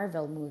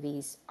 Marvel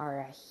movies are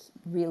a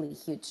really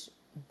huge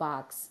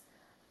box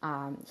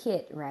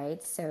hit,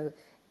 right? So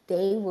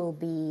they will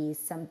be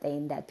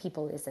something that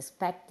people is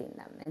expecting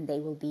them, and they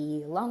will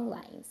be long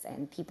lines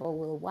and people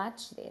will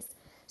watch this.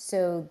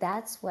 So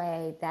that's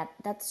why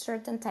that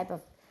certain type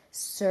of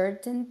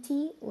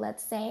certainty,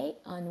 let's say,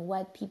 on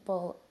what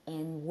people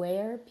and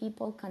where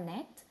people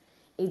connect,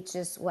 it's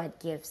just what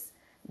gives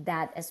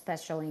that a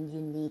special and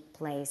unique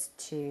place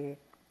to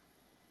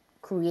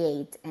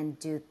create and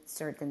do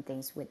certain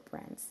things with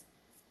brands.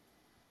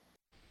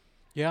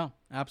 Yeah,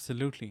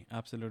 absolutely,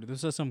 absolutely.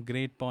 Those are some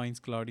great points,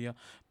 Claudia.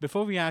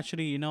 Before we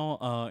actually,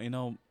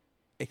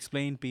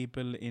 explain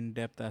people in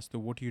depth as to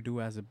what you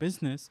do as a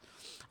business,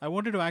 I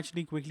wanted to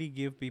actually quickly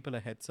give people a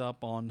heads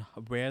up on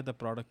where the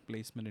product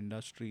placement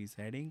industry is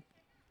heading.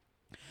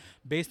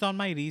 Based on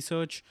my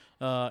research,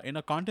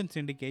 content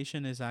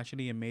syndication is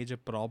actually a major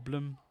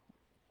problem,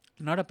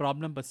 not a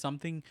problem, but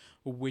something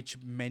which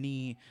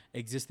many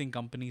existing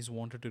companies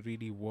wanted to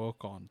really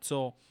work on.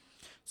 So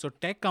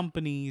tech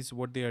companies,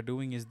 what they are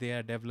doing is they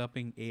are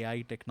developing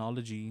AI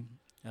technology,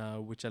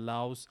 which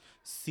allows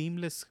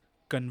seamless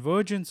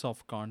convergence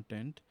of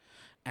content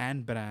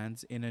and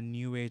brands in a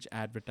new age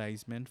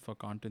advertisement for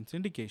content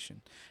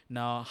syndication.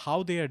 Now,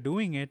 how they are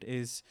doing it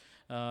is,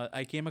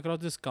 I came across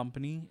this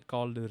company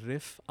called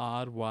RIFF.com.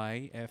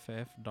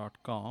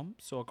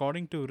 So,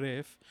 according to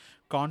Riff,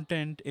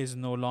 content is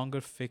no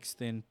longer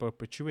fixed in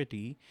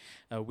perpetuity,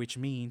 which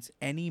means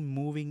any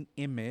moving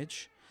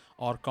image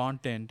or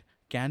content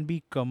can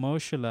be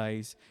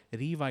commercialized,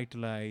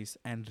 revitalized,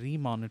 and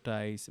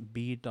remonetized,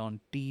 be it on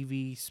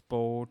TV,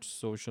 sports,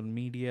 social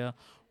media,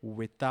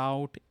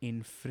 without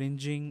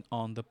infringing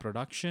on the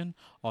production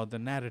or the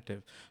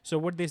narrative. So,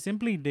 what they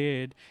simply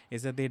did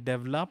is that they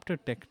developed a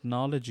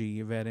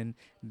technology wherein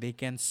they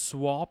can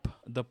swap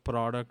the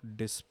product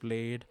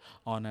displayed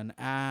on an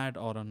ad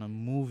or on a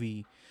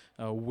movie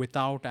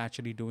without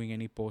actually doing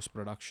any post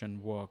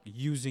production work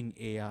using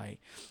AI.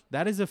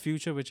 That is the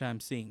future which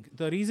I'm seeing.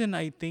 The reason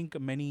I think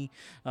many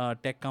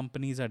tech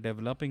companies are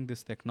developing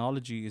this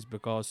technology is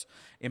because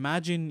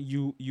imagine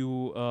you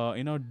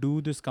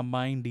do this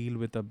combined deal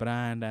with a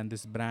brand, and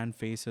this brand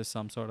faces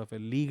some sort of a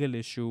legal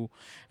issue,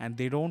 and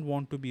they don't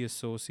want to be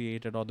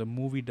associated, or the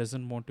movie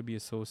doesn't want to be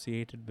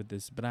associated with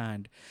this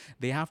brand.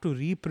 They have to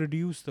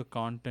reproduce the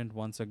content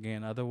once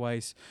again,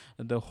 otherwise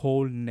the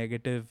whole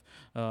negative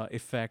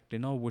effect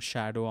would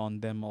shadow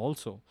on them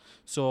also.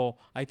 So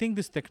I think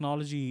this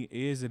technology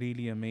is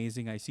really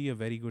amazing. I see a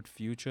very good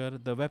future.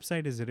 The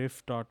website is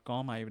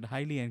riff.com. I would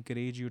highly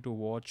encourage you to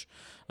watch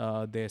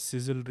their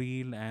sizzle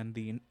reel and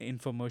the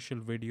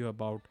infomercial video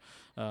about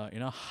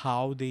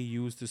how they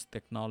use this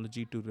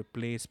technology to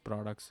replace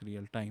products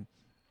real time.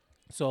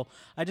 So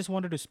I just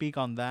wanted to speak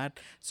on that.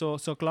 So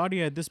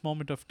Claudia, at this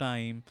moment of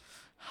time,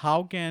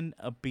 how can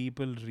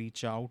people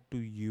reach out to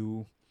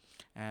you,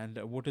 and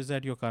what is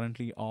that you're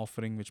currently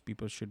offering which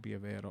people should be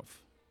aware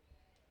of?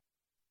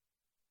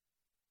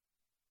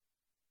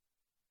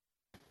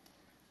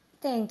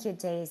 Thank you,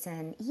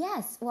 Jason.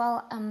 Yes,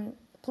 well,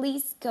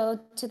 please go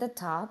to the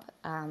top.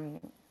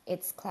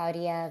 It's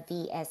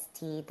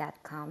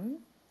claudiavst.com.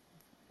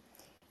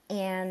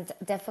 And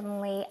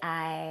definitely,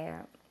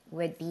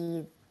 would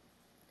be,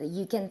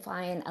 you can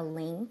find a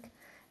link.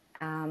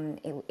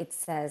 It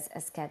says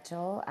a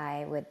schedule.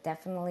 I would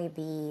definitely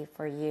be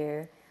for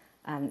you.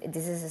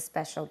 This is a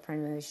special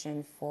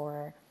promotion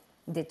for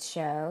the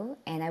show,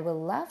 and I would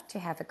love to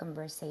have a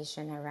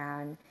conversation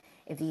around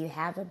if you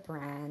have a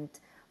brand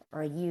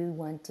or you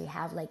want to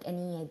have like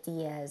any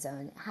ideas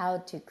on how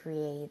to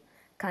create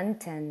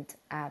content,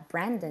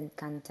 branded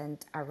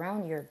content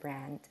around your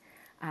brand.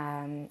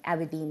 I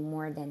would be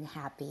more than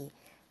happy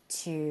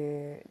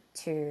to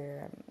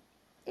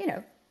you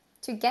know,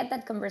 to get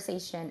that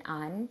conversation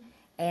on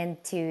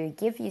and to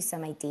give you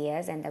some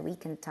ideas and that we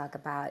can talk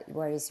about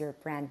what is your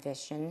brand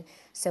vision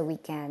so we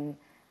can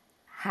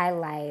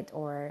highlight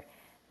or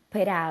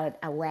put out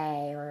a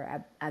way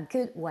or a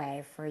good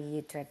way for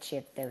you to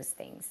achieve those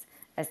things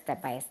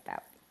step by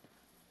step.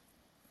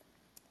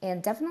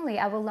 And definitely,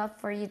 I would love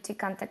for you to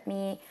contact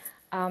me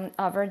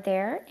over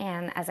there.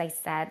 And as I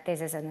said,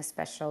 this is a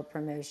special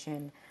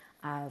promotion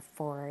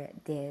for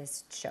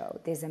this show,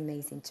 this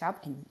amazing job.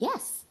 And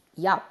yes,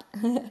 yup,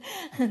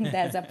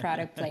 that's a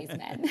product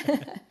placement.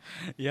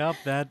 Yep,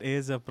 that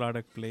is a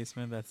product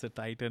placement. That's the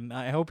title.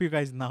 I hope you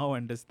guys now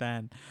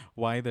understand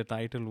why the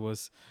title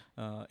was,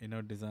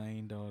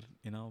 designed or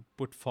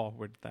put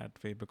forward that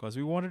way, because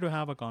we wanted to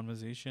have a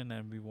conversation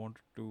and we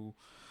wanted to,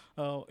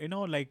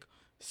 like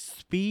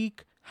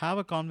speak, have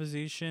a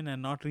conversation,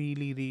 and not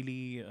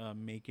really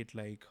make it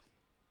like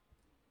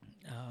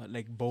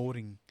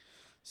boring.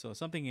 So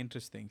something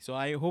interesting. So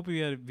I hope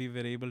we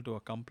were able to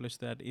accomplish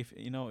that.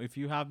 If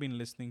you have been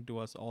listening to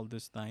us all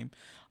this time,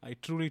 I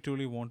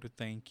truly want to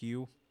thank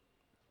you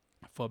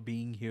for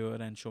being here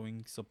and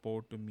showing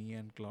support to me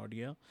and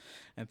Claudia.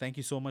 And thank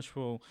you so much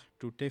to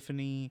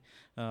Tiffany,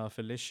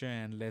 Felicia,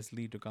 and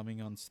Leslie to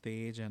coming on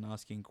stage and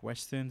asking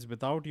questions.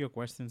 Without your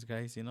questions,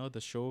 guys,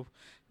 the show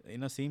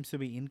seems to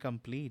be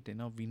incomplete.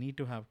 We need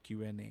to have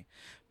Q&A.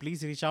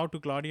 Please reach out to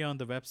Claudia on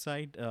the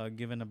website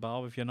given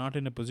above. If you're not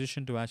in a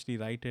position to actually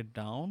write it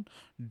down,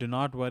 do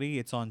not worry,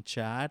 it's on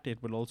chat.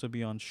 It will also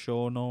be on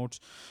show notes,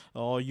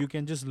 or you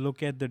can just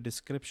look at the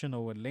description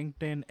over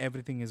LinkedIn.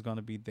 Everything is going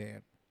to be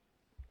there.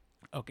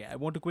 Okay, I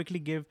want to quickly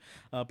give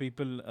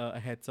people a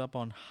heads up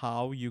on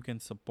how you can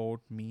support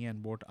me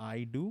and what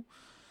I do.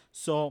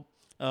 So,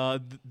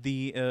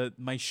 the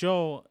my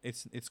show,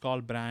 it's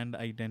called Brand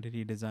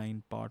Identity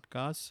Design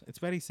Podcast. It's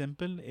very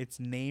simple. It's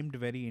named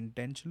very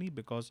intentionally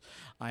because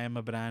I am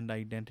a brand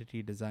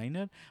identity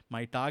designer.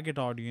 My target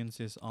audience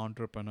is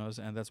entrepreneurs,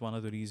 and that's one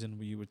of the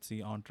reasons you would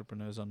see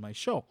entrepreneurs on my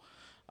show.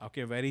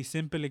 Okay, very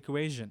simple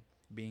equation,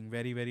 being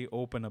very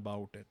open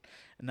about it.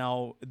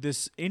 Now,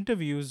 this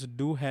interviews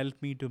do help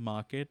me to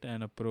market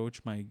and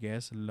approach my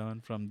guests,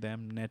 learn from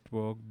them,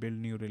 network, build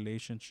new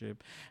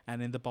relationship,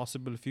 and in the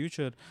possible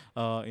future,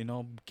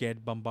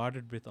 get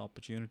bombarded with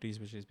opportunities,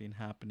 which has been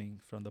happening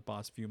from the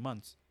past few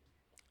months.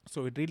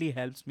 So it really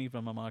helps me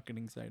from a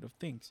marketing side of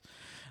things.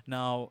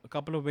 Now, a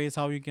couple of ways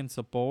how you can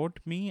support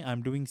me.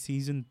 I'm doing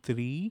season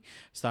 3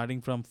 starting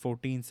from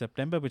 14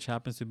 September, which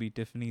happens to be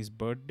Tiffany's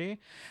birthday,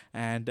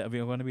 and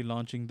we're going to be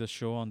launching the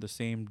show on the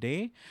same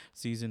day,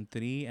 season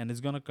 3, and it's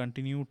going to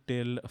continue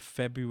till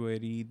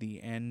February,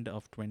 the end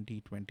of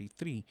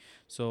 2023.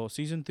 So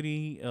season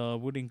 3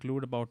 would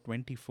include about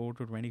 24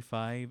 to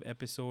 25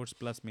 episodes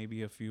plus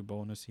maybe a few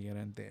bonus here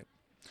and there.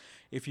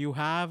 If you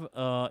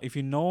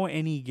know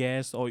any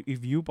guests, or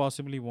if you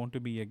possibly want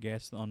to be a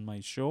guest on my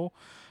show,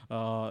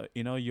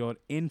 your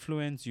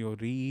influence, your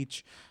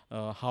reach,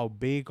 how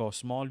big or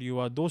small you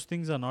are, those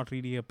things are not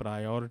really a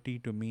priority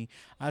to me.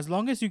 As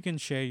long as you can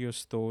share your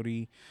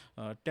story,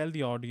 tell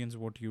the audience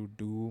what you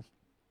do,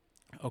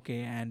 okay,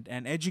 and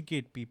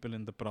educate people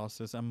in the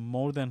process, I'm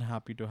more than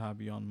happy to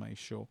have you on my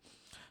show.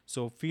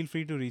 So feel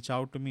free to reach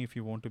out to me if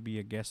you want to be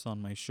a guest on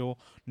my show.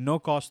 No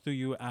cost to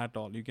you at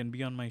all. You can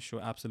be on my show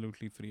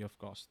absolutely free of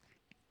cost.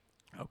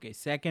 Okay,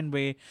 second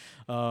way,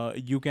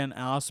 you can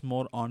ask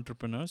more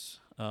entrepreneurs,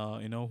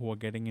 who are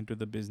getting into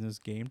the business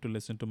game to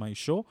listen to my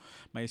show.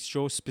 My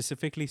show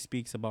specifically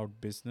speaks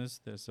about business.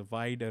 There's a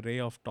wide array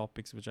of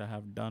topics which I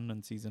have done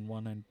in season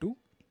 1 and 2.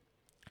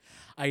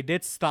 I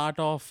did start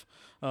off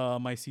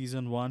my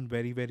season 1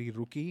 very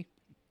rookie,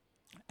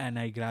 and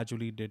I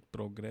gradually did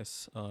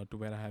progress to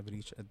where I have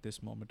reached at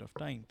this moment of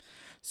time.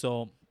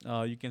 So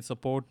you can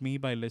support me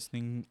by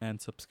listening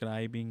and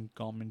subscribing,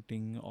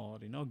 commenting, or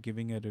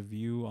giving a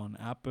review on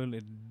Apple.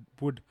 It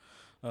would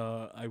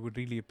I would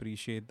really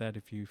appreciate that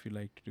if you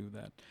like to do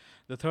that.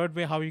 The third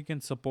way how you can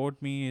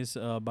support me is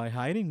by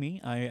hiring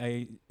me.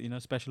 I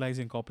specialize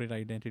in corporate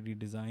identity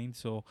design.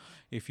 So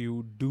if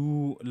you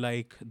do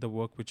like the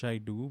work which I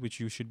do, which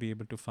you should be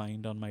able to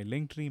find on my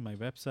Linktree, my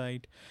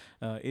website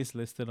is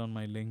listed on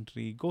my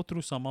Linktree. Go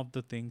through some of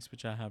the things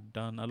which I have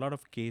done. A lot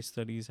of case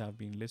studies have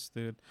been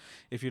listed.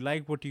 If you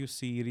like what you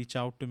see, reach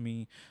out to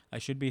me. I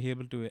should be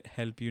able to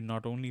help you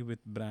not only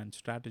with brand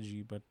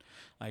strategy, but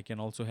I can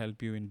also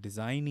help you in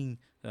designing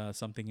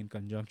something in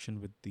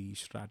conjunction with the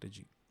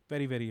strategy.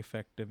 Very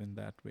effective in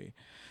that way.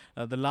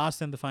 The last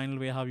and the final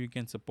way how you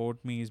can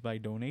support me is by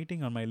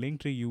donating. On my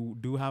Linktree, you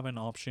do have an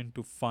option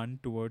to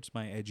fund towards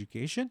my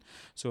education.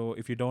 So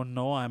if you don't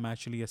know, I'm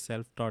actually a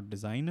self-taught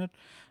designer,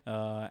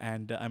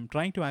 and I'm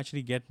trying to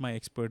actually get my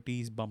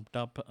expertise bumped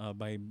up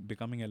by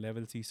becoming a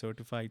level C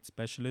certified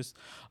specialist.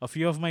 A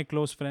few of my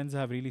close friends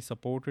have really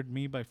supported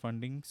me by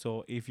funding.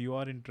 So if you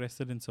are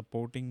interested in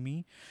supporting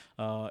me,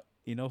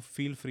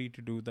 feel free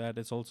to do that.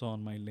 It's also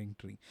on my link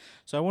tree.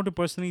 So I want to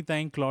personally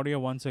thank Claudia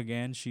once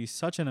again. She's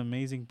such an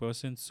amazing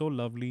person, so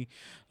lovely,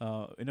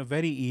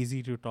 very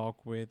easy to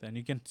talk with, and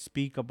you can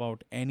speak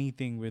about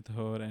anything with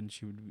her, and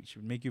she would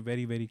make you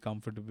very, very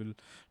comfortable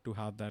to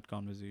have that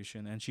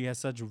conversation. And she has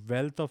such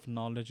wealth of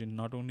knowledge, in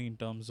not only in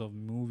terms of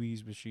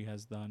movies which she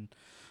has done,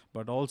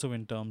 but also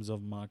in terms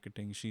of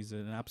marketing. She's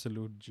an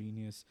absolute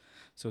genius.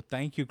 So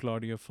thank you,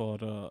 Claudia, for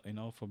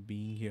for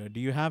being here. Do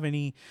you have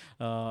any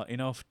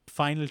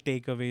final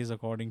takeaways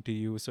according to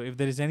you? So if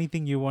there is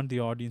anything you want the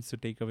audience to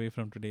take away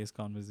from today's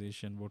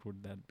conversation, what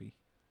would that be?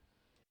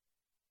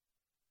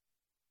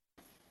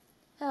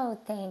 Oh,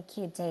 thank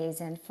you,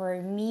 Jason.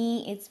 For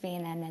me, it's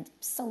been an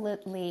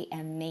absolutely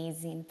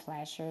amazing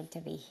pleasure to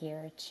be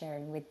here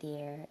sharing with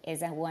you.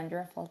 It's a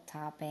wonderful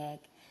topic,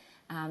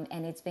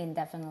 and it's been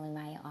definitely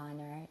my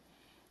honor.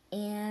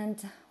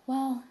 And,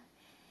 well,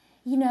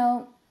 you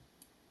know,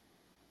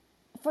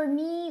 for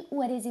me,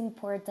 what is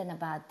important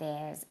about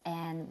this,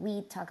 and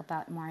we talk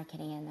about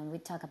marketing and we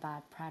talk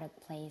about product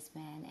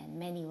placement in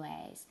many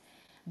ways,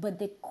 but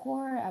the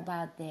core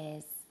about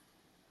this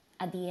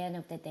at the end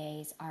of the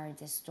days are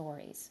the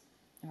stories,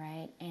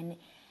 right? And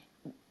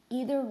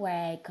either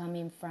way,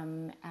 coming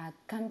from a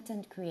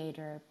content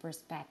creator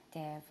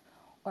perspective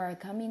or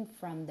coming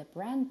from the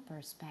brand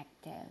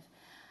perspective,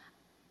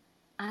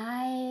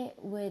 I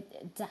would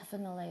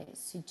definitely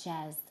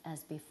suggest,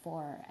 as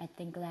before, I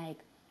think like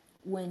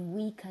when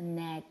we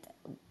connect,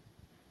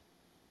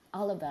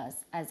 all of us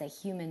as a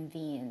human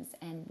beings,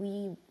 and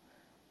we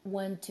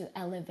want to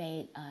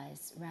elevate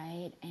us,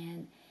 right?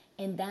 And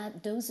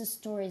that those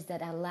stories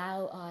that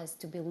allow us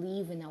to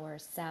believe in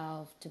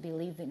ourselves, to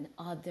believe in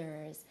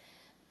others,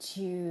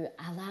 to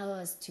allow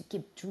us to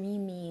keep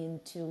dreaming,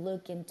 to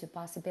look into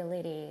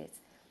possibilities,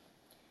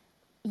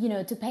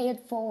 to pay it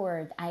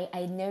forward.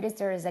 I noticed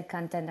there is a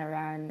content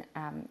around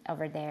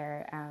over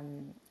there,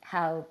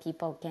 how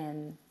people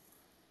can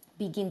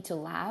begin to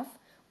laugh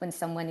when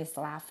someone is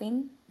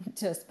laughing,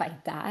 just by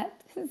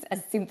that. It's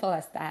as simple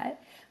as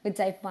that, which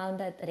I found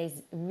that it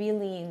is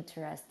really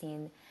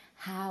interesting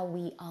how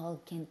we all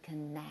can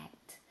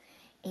connect.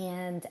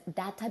 And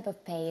that type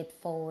of pay it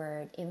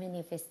forward, even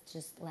if it's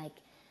just like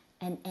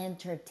an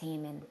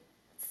entertainment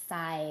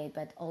side,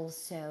 but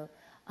also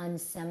on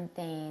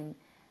something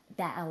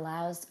that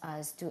allows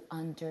us to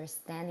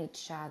understand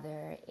each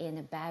other in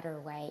a better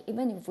way,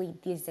 even if we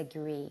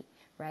disagree,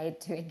 right?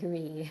 To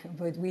agree,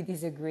 but we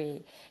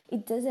disagree.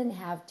 It doesn't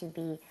have to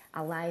be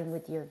aligned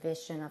with your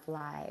vision of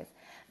life,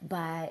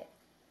 but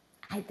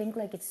I think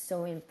like it's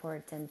so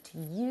important to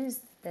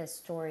use the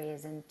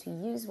stories and to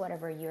use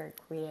whatever you're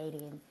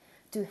creating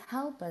to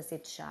help us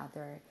each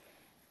other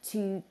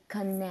to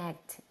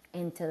connect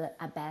into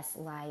a best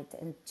light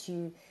and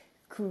to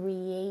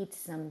create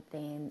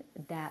something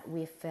that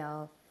we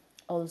feel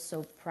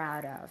also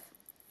proud of,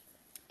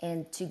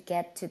 and to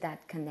get to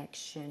that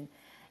connection,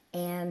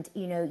 and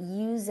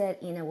use it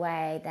in a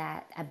way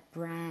that a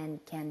brand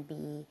can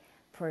be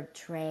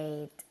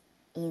portrayed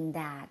in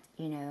that,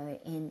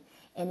 and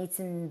it's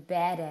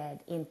embedded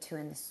into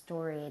a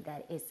story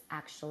that is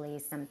actually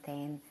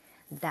something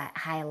that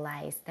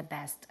highlights the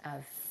best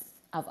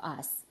of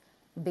us.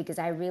 Because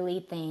I really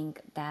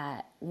think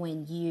that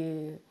when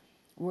you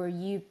where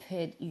you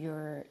put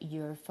your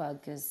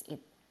focus, it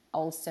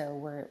also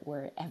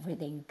where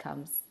everything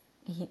comes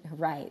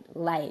right,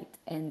 light,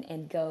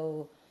 and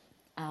go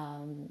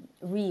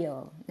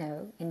real,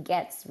 no, and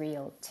gets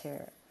real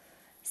too.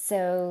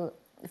 So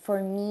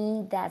for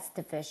me, that's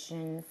the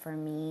vision. For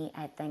me,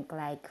 I think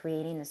like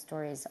creating the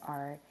stories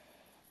are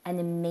an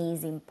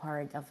amazing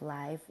part of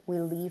life. We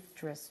live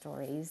through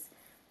stories.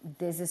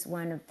 This is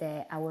one of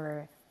the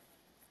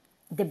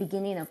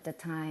beginning of the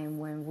time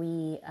when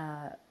we,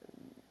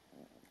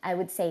 I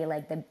would say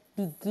like the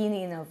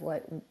beginning of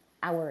what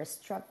our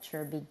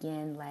structure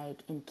began, like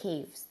in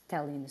caves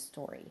telling the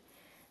story.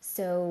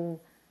 So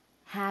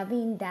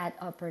having that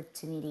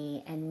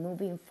opportunity and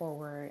moving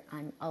forward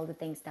on all the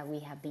things that we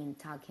have been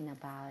talking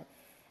about,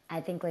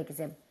 I think like is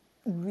a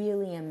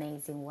really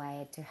amazing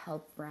way to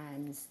help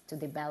brands to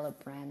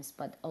develop brands,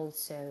 but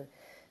also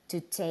to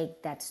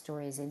take that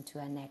stories into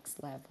a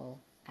next level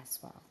as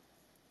well.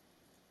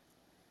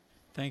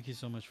 Thank you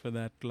so much for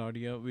that,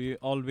 Claudia. We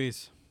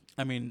always,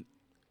 I mean,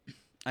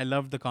 I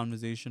love the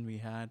conversation we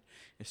had.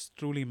 It's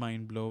truly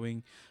mind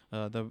blowing.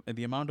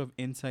 The amount of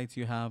insights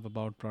you have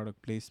about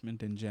product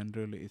placement in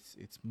general,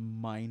 it's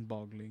mind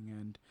boggling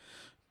and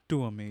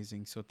too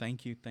amazing. So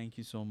thank you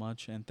so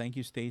much, and thank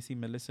you, Stacy,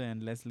 Melissa,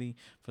 and Leslie,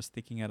 for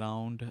sticking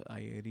around.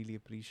 I really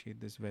appreciate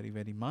this very,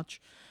 very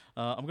much.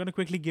 I'm gonna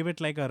quickly give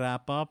it like a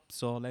wrap up.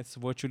 So let's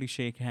virtually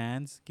shake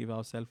hands, give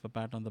ourselves a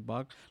pat on the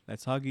back.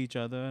 Let's hug each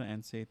other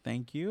and say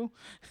thank you.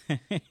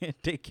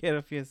 Take care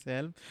of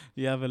yourself.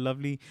 You have a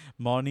lovely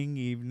morning,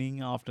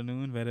 evening,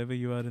 afternoon, wherever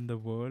you are in the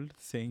world.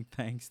 Saying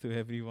thanks to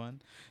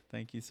everyone.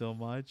 Thank you so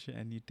much.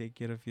 And you take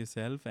care of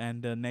yourself.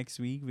 And next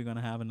week, we're going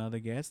to have another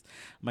guest.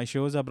 My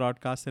shows are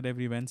broadcasted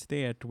every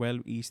Wednesday at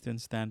 12 Eastern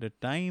Standard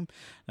Time.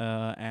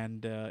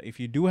 And if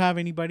you do have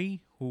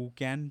anybody who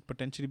can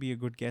potentially be a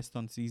good guest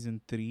on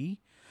season 3,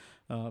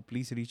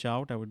 please reach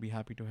out. I would be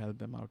happy to help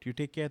them out. You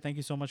take care. Thank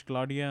you so much,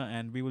 Claudia.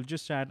 And we will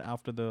just chat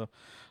after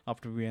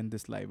we end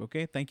this live.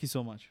 Okay. Thank you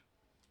so much.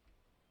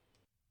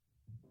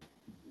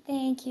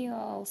 Thank you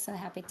all. So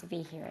happy to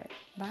be here.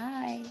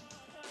 Bye.